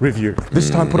review.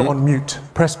 This time put it on mute.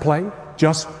 Press play.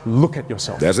 Just look at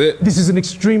yourself. That's it. This is an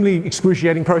extremely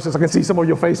excruciating process. I can see some of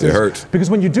your faces. It hurts.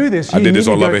 Because when you do this, I did this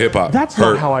on Love and Hip Hop. That's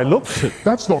not how I look.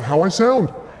 That's not how I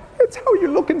sound. It's how you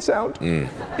look and sound.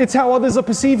 It's how others are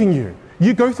perceiving you.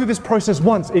 You go through this process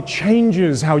once, it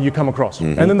changes how you come across.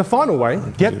 And then the final way,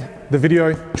 get the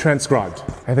video transcribed.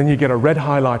 And then you get a red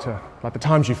highlighter, like the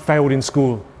times you failed in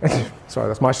school. Sorry,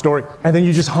 that's my story. And then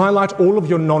you just highlight all of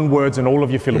your non-words and all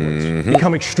of your filler words.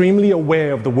 Become extremely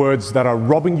aware of the words that are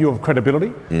robbing you of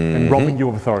credibility and robbing you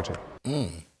of authority.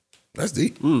 That's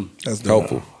deep. That's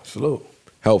helpful. Salute.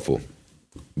 Helpful.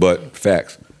 But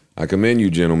facts. I commend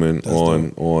you, gentlemen,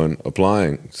 on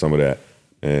applying some of that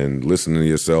and listening to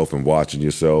yourself and watching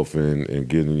yourself and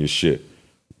getting your shit.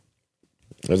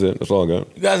 That's it. That's all I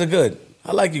got. You guys are good.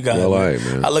 I like you guys. All right,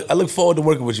 man. I look forward to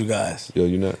working with you guys. Yo,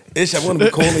 you not? Ish, I want to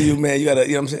be calling you, man. You gotta,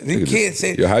 you know what I'm saying? You can't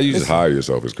say. Yo, how you just hire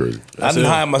yourself is crazy. I didn't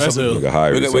hire myself. We're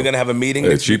going to have a meeting.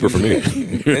 It's cheaper for me.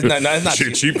 It's not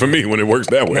Shit cheap for me when it works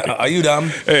that way. Are you dumb?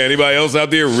 Hey, anybody else out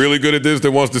there really good at this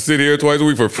that wants to sit here twice a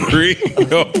week for free?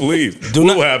 Oh, please.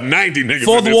 We'll have 90 niggas.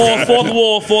 Fourth wall. Don't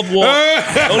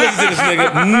listen to this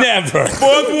nigga. Never.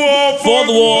 Fourth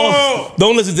wall.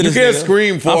 Don't listen to this nigga. You can't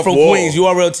scream fourth wall. I'm from Queens.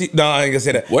 URL. No, I ain't gonna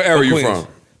say that. What era you from?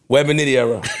 Web and Nitty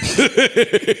era.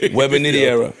 Web and Nitty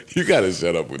era. You gotta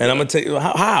shut up with that. And I'm gonna tell you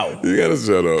how. You gotta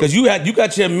shut up. Because you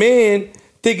got your man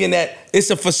thinking that it's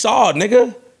a facade,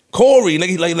 nigga. Corey,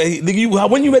 nigga,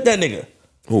 when you met that nigga?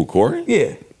 Who, Corey?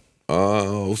 Yeah.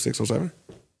 06, 07?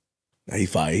 Nah, he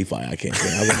fire. I can't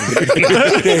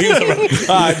say. He was around.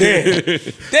 All right,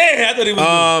 damn, I thought he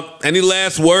was Any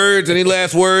last words? Any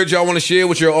last words y'all want to share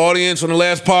with your audience on the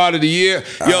last part of the year?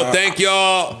 Yo, thank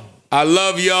y'all. I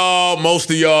love y'all, most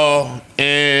of y'all,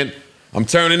 and I'm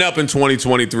turning up in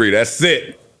 2023. That's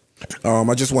it.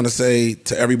 I just want to say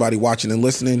to everybody watching and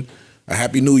listening, a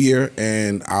happy new year,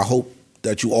 and I hope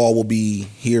that you all will be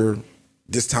here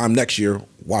this time next year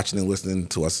watching and listening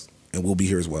to us, and we'll be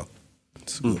here as well.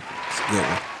 It's a good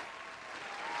one.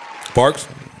 Parks,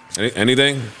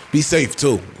 anything? Be safe,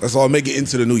 too. Let's all make it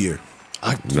into the new year.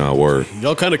 Nah, word.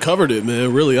 Y'all kind of covered it,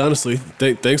 man. Really, honestly.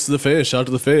 Thanks to the fans. Shout out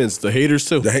to the fans. The haters,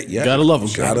 too. Gotta love them.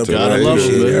 Gotta love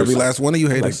them, man. Every last one of you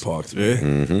haters. Like Parks, man.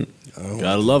 Mm-hmm.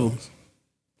 Gotta love them.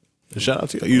 And shout out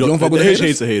to you. You don't fuck with the haters?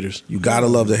 Hates the haters. You gotta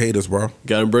love the haters, bro.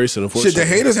 Gotta embrace it, unfortunately. Shit,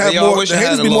 the haters have more. The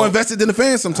haters be more invested than the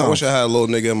fans sometimes. I wish I had a little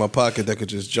nigga in my pocket that could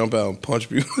just jump out and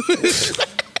punch me.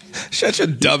 Shut your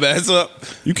dumb ass up.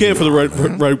 You can for the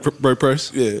right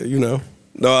price. Yeah, you know.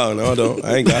 No, I don't.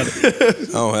 I ain't got it.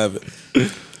 I don't have it.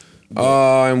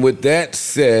 And with that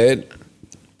said,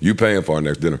 you paying for our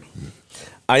next dinner.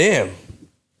 I am.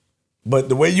 But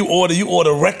the way you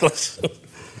order reckless.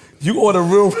 You order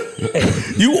real.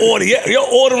 Your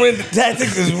ordering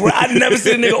tactics is. I never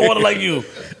seen a nigga order like you.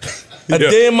 A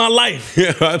day in my life.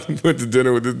 Yeah, I went to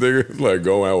dinner with this nigga. It's like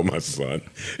going out with my son.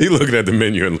 He looking at the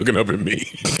menu and looking up at me.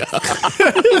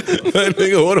 That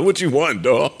nigga, order what you want,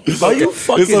 dog. Are you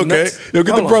fucking It's okay. nuts? Yo,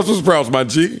 get the Brussels sprouts, my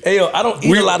G. Hey, yo, I don't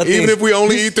eat a lot of things. Even if we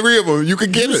only eat 3 of them, you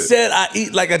can get You it. said I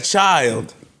eat like a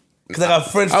child. Because I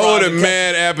got French fries. I ordered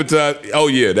mad appetite. Oh,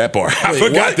 yeah, that part. I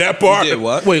forgot that part. You did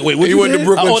what? Wait, what He you went did? to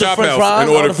Brooklyn Chop French House fries. and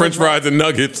I ordered ordered French fries and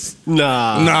nuggets.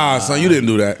 Nah, son, you didn't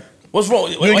do that. What's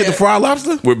wrong? You didn't get the fried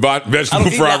lobster? With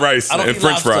vegetable fried rice and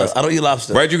French fries. I don't eat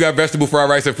lobster. Right, you got vegetable fried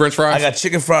rice and French fries? I got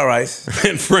chicken fried rice.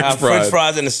 and French fries. French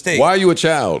fries and a steak. Why are you a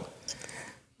child?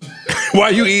 Why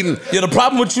are you eating? Yeah, the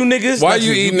problem with you niggas. Why are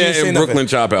you eating that in Brooklyn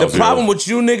Chop House? The problem with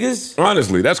you niggas.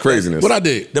 Honestly, that's craziness. What I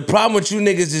did? The problem with you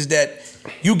niggas is that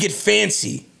you get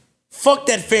fancy. Fuck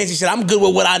that fancy shit. I'm good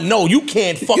with what I know. You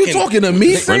can't fucking. You talking to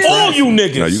me? French all fries? you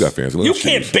niggas. No, you got fancy. You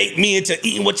can't bait me into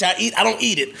eating what y'all eat. I don't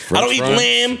eat it. French I don't eat fries?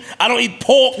 lamb. I don't eat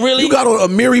pork. Really. You got on a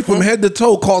Miri from head to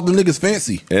toe called the niggas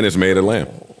fancy. And it's made of lamb.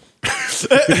 And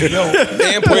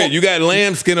pork. Wait, you got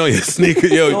lamb skin on your sneaker.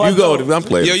 Yo, No, you go. don't. I'm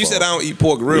playing. Yo, you said I don't eat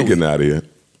pork, We're really? getting out of here.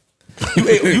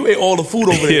 You ate all the food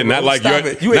over there. Yeah, not bro. like Stop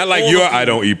your. it. You ate Not like all your. the food. I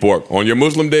don't eat pork on your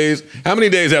Muslim days. How many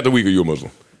days out the week are you a Muslim?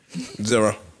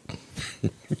 0.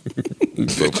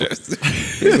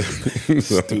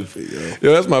 Stupid,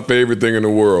 yo. That's my favorite thing in the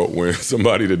world when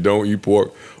somebody that don't eat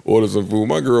pork orders some food.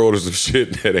 My girl orders some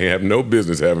shit that ain't have no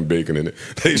business having bacon in it.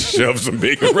 They shove some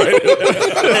bacon right in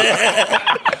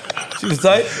it. She was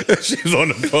tight. She's on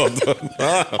the phone.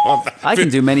 I can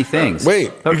do many things.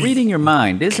 Wait. But reading your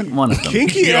mind isn't one of them.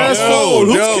 Kinky ass phone.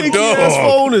 Whose kinky ass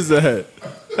phone is that?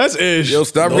 That's ish. Yo,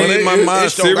 stop reading my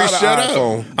mind. Siri, shut up. I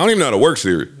don't even know how to work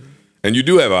Siri. And you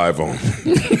do have an iPhone.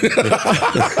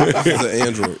 It's an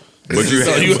Android. But you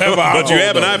have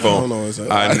an iPhone.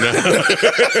 I know.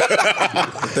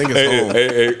 I think it's home.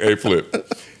 Hey, Flip.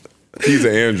 He's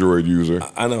an Android user.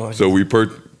 I know. So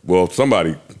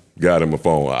somebody got him an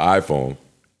iPhone.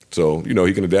 So,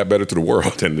 he can adapt better to the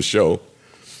world than the show.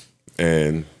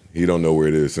 And he don't know where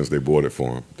it is since they bought it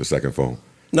for him, the second phone.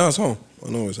 No, it's home. I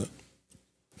know where it's at.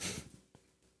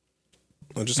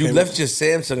 You left your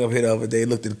Samsung up here the other day.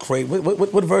 Looked at crazy.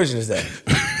 What version is that?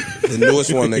 The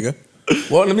newest one, nigga.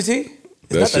 Well, let me see.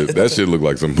 That shit look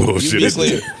like some bullshit.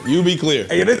 You be clear.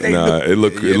 Hey, this ain't Nah, it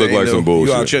looked like some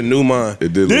bullshit. You out your new mind.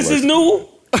 It did. This is new.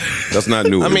 That's not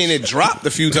new. I mean, it dropped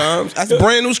a few times. That's a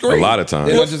brand new screen. A lot of times.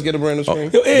 Didn't I just get a brand new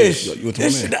screen? Yo, Ish.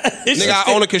 Nigga, I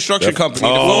own a construction company.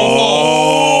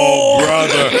 Oh,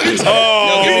 brother.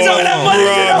 Oh,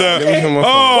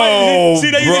 See,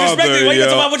 that you disrespecting. Why you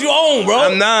talking about what you own, bro?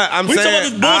 I'm not. I'm we saying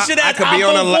talking about this bullshit I could be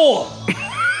on a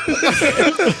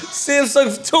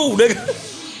Samsung 2,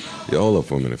 nigga. Yo, hold up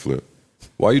for a minute, Flip.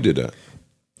 Why you did that?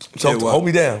 So hold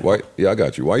me down. Why? Yeah, I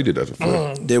got you. Why you did that to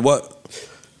Flip? Did what?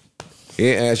 He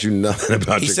didn't ask you nothing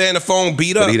about He's saying the phone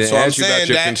beat up. But he didn't so ask you about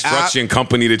your construction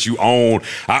company that you own.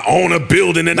 I own a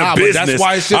building and a business. That's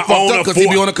why shit fucked up, because he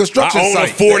be on a construction site. I own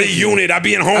a 40 unit. I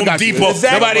be in Home Depot.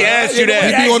 Exactly. Nobody asked you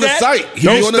that. He be on the site. He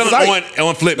be on the site.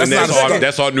 On Flip.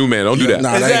 That's our new man. Don't do that.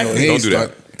 Nah, don't do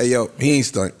that. Hey, yo, he ain't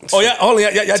stunt. Oh,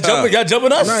 y'all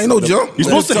jumping us? Nah, ain't no jump. You're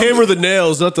supposed to hammer the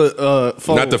nails, not the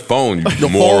phone. Not the phone, you the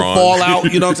moron. phone fall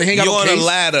out, you know what I'm saying? You're on a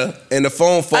ladder and the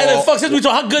phone fall. Hey, fuck, since we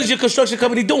talk, how good is your construction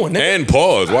company doing, nigga? And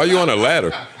pause. Why are you on a ladder?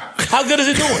 How good is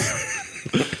it doing?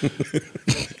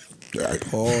 All right,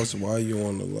 pause. Why are you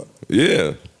on the ladder?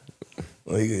 Yeah.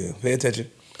 Oh, yeah. Pay attention.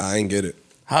 I ain't get it.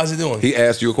 How's it doing? He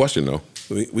asked you a question, though.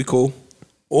 We cool.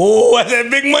 Oh, that's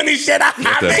that big money shit. That's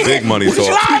that big money talk. La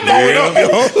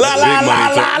la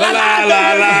la.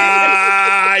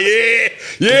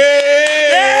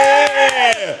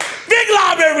 Yeah. Big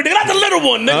library, nigga. That's the little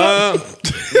one, nigga.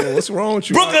 Yo, what's wrong with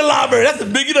you? Brooklyn Library. That's the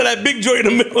big, that big joint in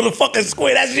the middle of the fucking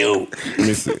square. That's you. Let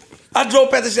me see. I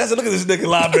drove past the shit. I said, look at this nigga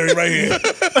library right here.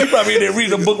 He probably in there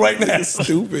reading a book right now.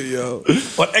 Stupid, yo.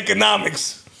 On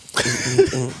economics.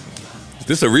 Is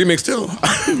this a remix too?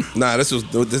 Nah, this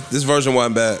version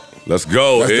wasn't bad. Let's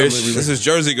go, Ish. This is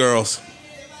Jersey Girls.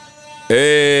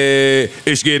 Hey,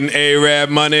 Ish getting A-Rap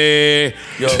money.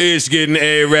 Ish getting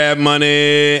A-Rap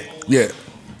money. Yeah.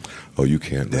 Oh, you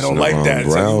can't They listen don't to like that.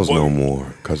 Browse no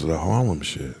more because of the Harlem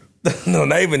shit. No,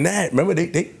 not even that. Remember,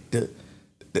 the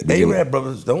A-Rap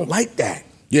brothers don't like that.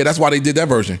 Yeah, that's why they did that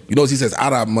version. You know, he says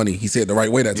out of money. He said it the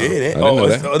right way that time. Yeah,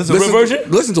 this is a real version?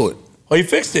 Listen to it. Oh, you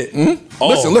fixed it? Mm-hmm.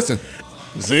 Oh. Listen.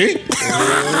 See? Wait,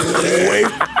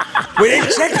 they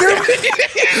checked him?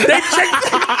 They checked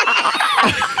him?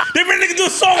 They ready to do a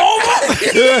song over? What?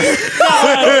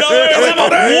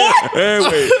 Hey,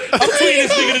 wait. I'm tweeting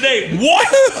this nigga today. What?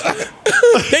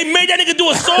 They made that nigga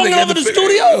do a song over the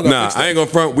studio? Nah, I ain't gonna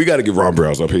front. We gotta get Ron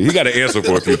Browse up here. He gotta answer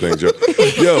for a few things, yo.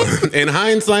 Yo, in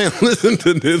hindsight, listen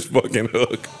to this fucking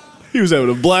hook. He was having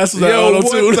a blast with that Yo,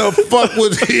 auto-tune. what the fuck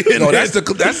was he in? No, that's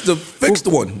the fixed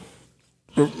one.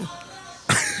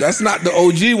 That's not the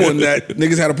OG one that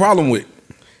niggas had a problem with.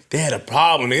 They had a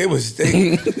problem. It was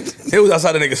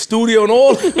outside the nigga's studio and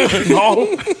all.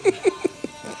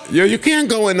 Yo, you can't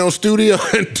go in no studio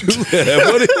and do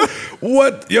that.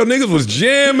 What? Yo, niggas was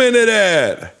jamming to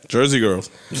that. Jersey Girls.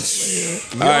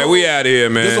 All right, we out of here,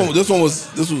 man. This one was.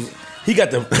 He got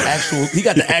the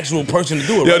actual person to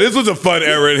do it. Yo, right? this was a fun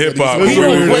era in hip hop. We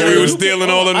were stealing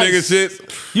all them niggas shit.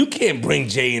 You can't bring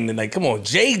Jay in tonight. Come on,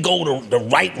 Jay go the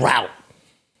right route.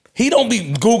 He don't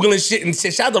be Googling shit and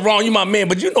shit. Shout out to Ron, you my man,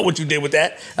 but you know what you did with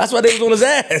that. That's why they was on his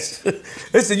ass.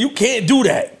 They said, you can't do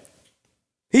that.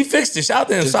 He fixed it. Shout out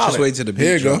to him, solid. Just wait till the beat.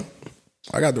 Here you go.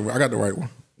 I got the right one.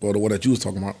 Or the one that you was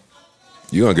talking about.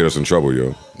 You gonna get us in trouble,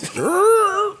 yo.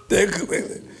 Hey,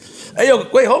 yo,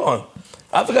 wait, hold on.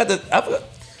 I forgot.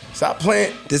 Stop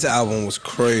playing. This album was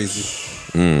crazy.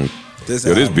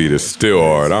 This beat is still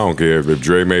hard. I don't care if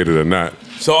Dre made it or not.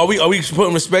 So are we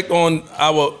putting respect on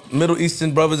our Middle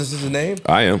Eastern brothers and sisters' name?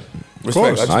 I am. Of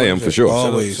course. I am for sure.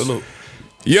 Always. Salute.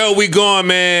 Yo, we gone,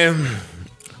 man.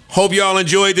 Hope y'all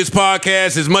enjoyed this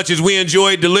podcast as much as we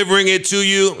enjoyed delivering it to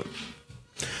you.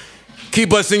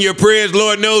 Keep us in your prayers.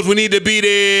 Lord knows we need to be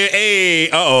there. Hey,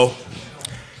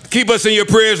 Keep us in your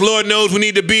prayers. Lord knows we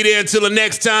need to be there. Until the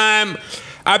next time,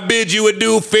 I bid you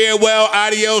adieu, farewell,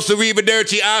 adios,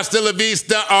 arrivederci, hasta la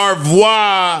vista, au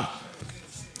revoir.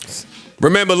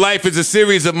 Remember, life is a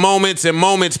series of moments and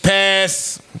moments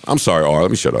pass. I'm sorry, R. Let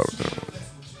me shut up.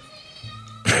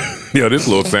 Yo, this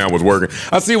little sound was working.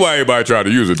 I see why everybody tried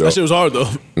to use it, though. That shit was hard, though.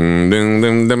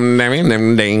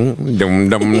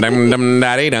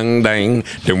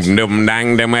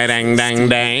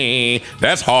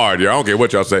 That's hard, yo. I don't care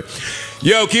what y'all say.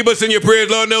 Yo, keep us in your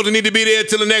prayers. Lord knows we need to be there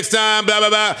till the next time. Blah, blah,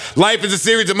 blah. Life is a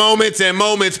series of moments and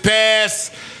moments pass.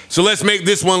 So let's make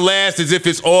this one last as if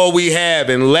it's all we have.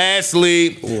 And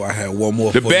lastly, I had one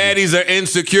more. The baddies are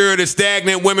insecure. The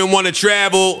stagnant women want to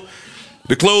travel.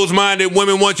 The closed-minded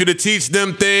women want you to teach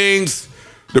them things.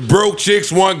 The broke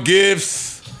chicks want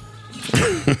gifts.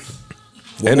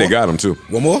 And they got them, too.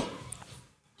 One more?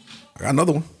 I got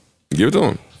another one. Give it to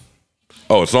them.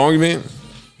 Oh, a song, you mean?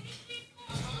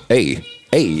 Hey.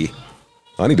 I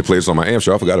need to play this on my amp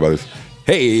show. I forgot about this.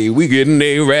 Hey, we getting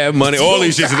A-Rap money. All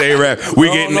these shits is A-Rap.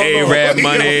 We getting A-Rap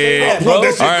money. All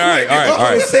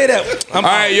right. Say that. All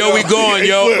right, yo, we going,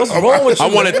 yo. What's wrong with you? I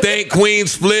want to thank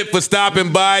QueenzFlip for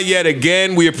stopping by yet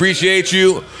again. We appreciate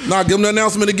you. Nah, give them the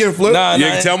announcement again, Flip. Nah,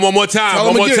 Yeah, tell them one more time. Tell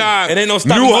One them more again. time. It ain't no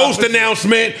stopping New by. host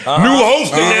announcement. New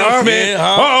host announcement.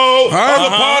 Uh-huh. Other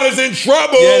Potter's in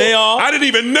trouble. Yeah, they are. I didn't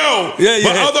even know. Yeah.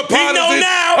 But other Potter's He know in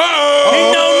now. Uh-oh.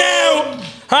 He know now.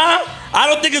 Huh? I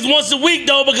don't think it's once a week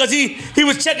though, because he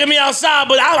was checking me outside,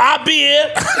 but I'll be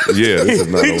here. Yeah, this is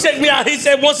not. He checked me out. He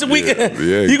said once a week.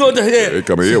 Yeah, You go to They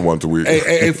come in here once a week.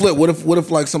 Hey, Flip. What if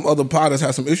like some other potters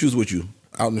have some issues with you?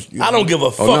 Out in the, I don't give a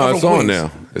fuck. Oh no, it's on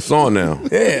now. It's on now.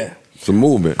 Yeah. Some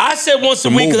movement. I said once a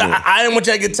week because I didn't want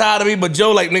y'all to get tired of me, but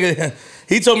Joe, like, nigga,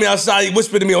 he told me outside, he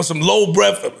whispered to me on some low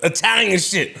breath Italian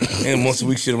shit. And once a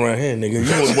week shit around here, nigga. You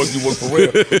want to work, you work for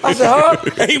real. I said, huh?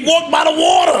 And he walked by the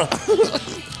water.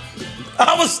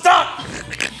 I was stuck.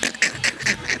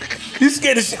 You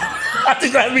scared of shit. I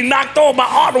think I had to be knocked off by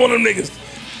all one of them niggas.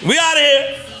 We out of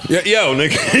here. Yo,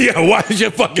 nigga. Yo, watch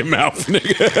your fucking mouth,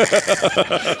 nigga.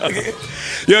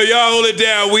 Yo, y'all hold it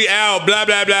down. We out. Blah,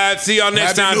 blah, blah. See y'all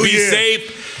next time. Be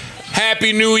safe.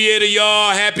 Happy New Year to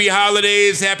y'all. Happy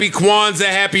holidays. Happy Kwanzaa.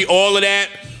 Happy all of that.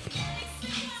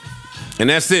 And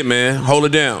that's it, man. Hold it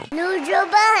down. Joe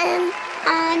Budden.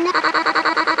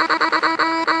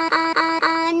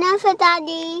 Enough,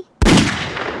 Daddy.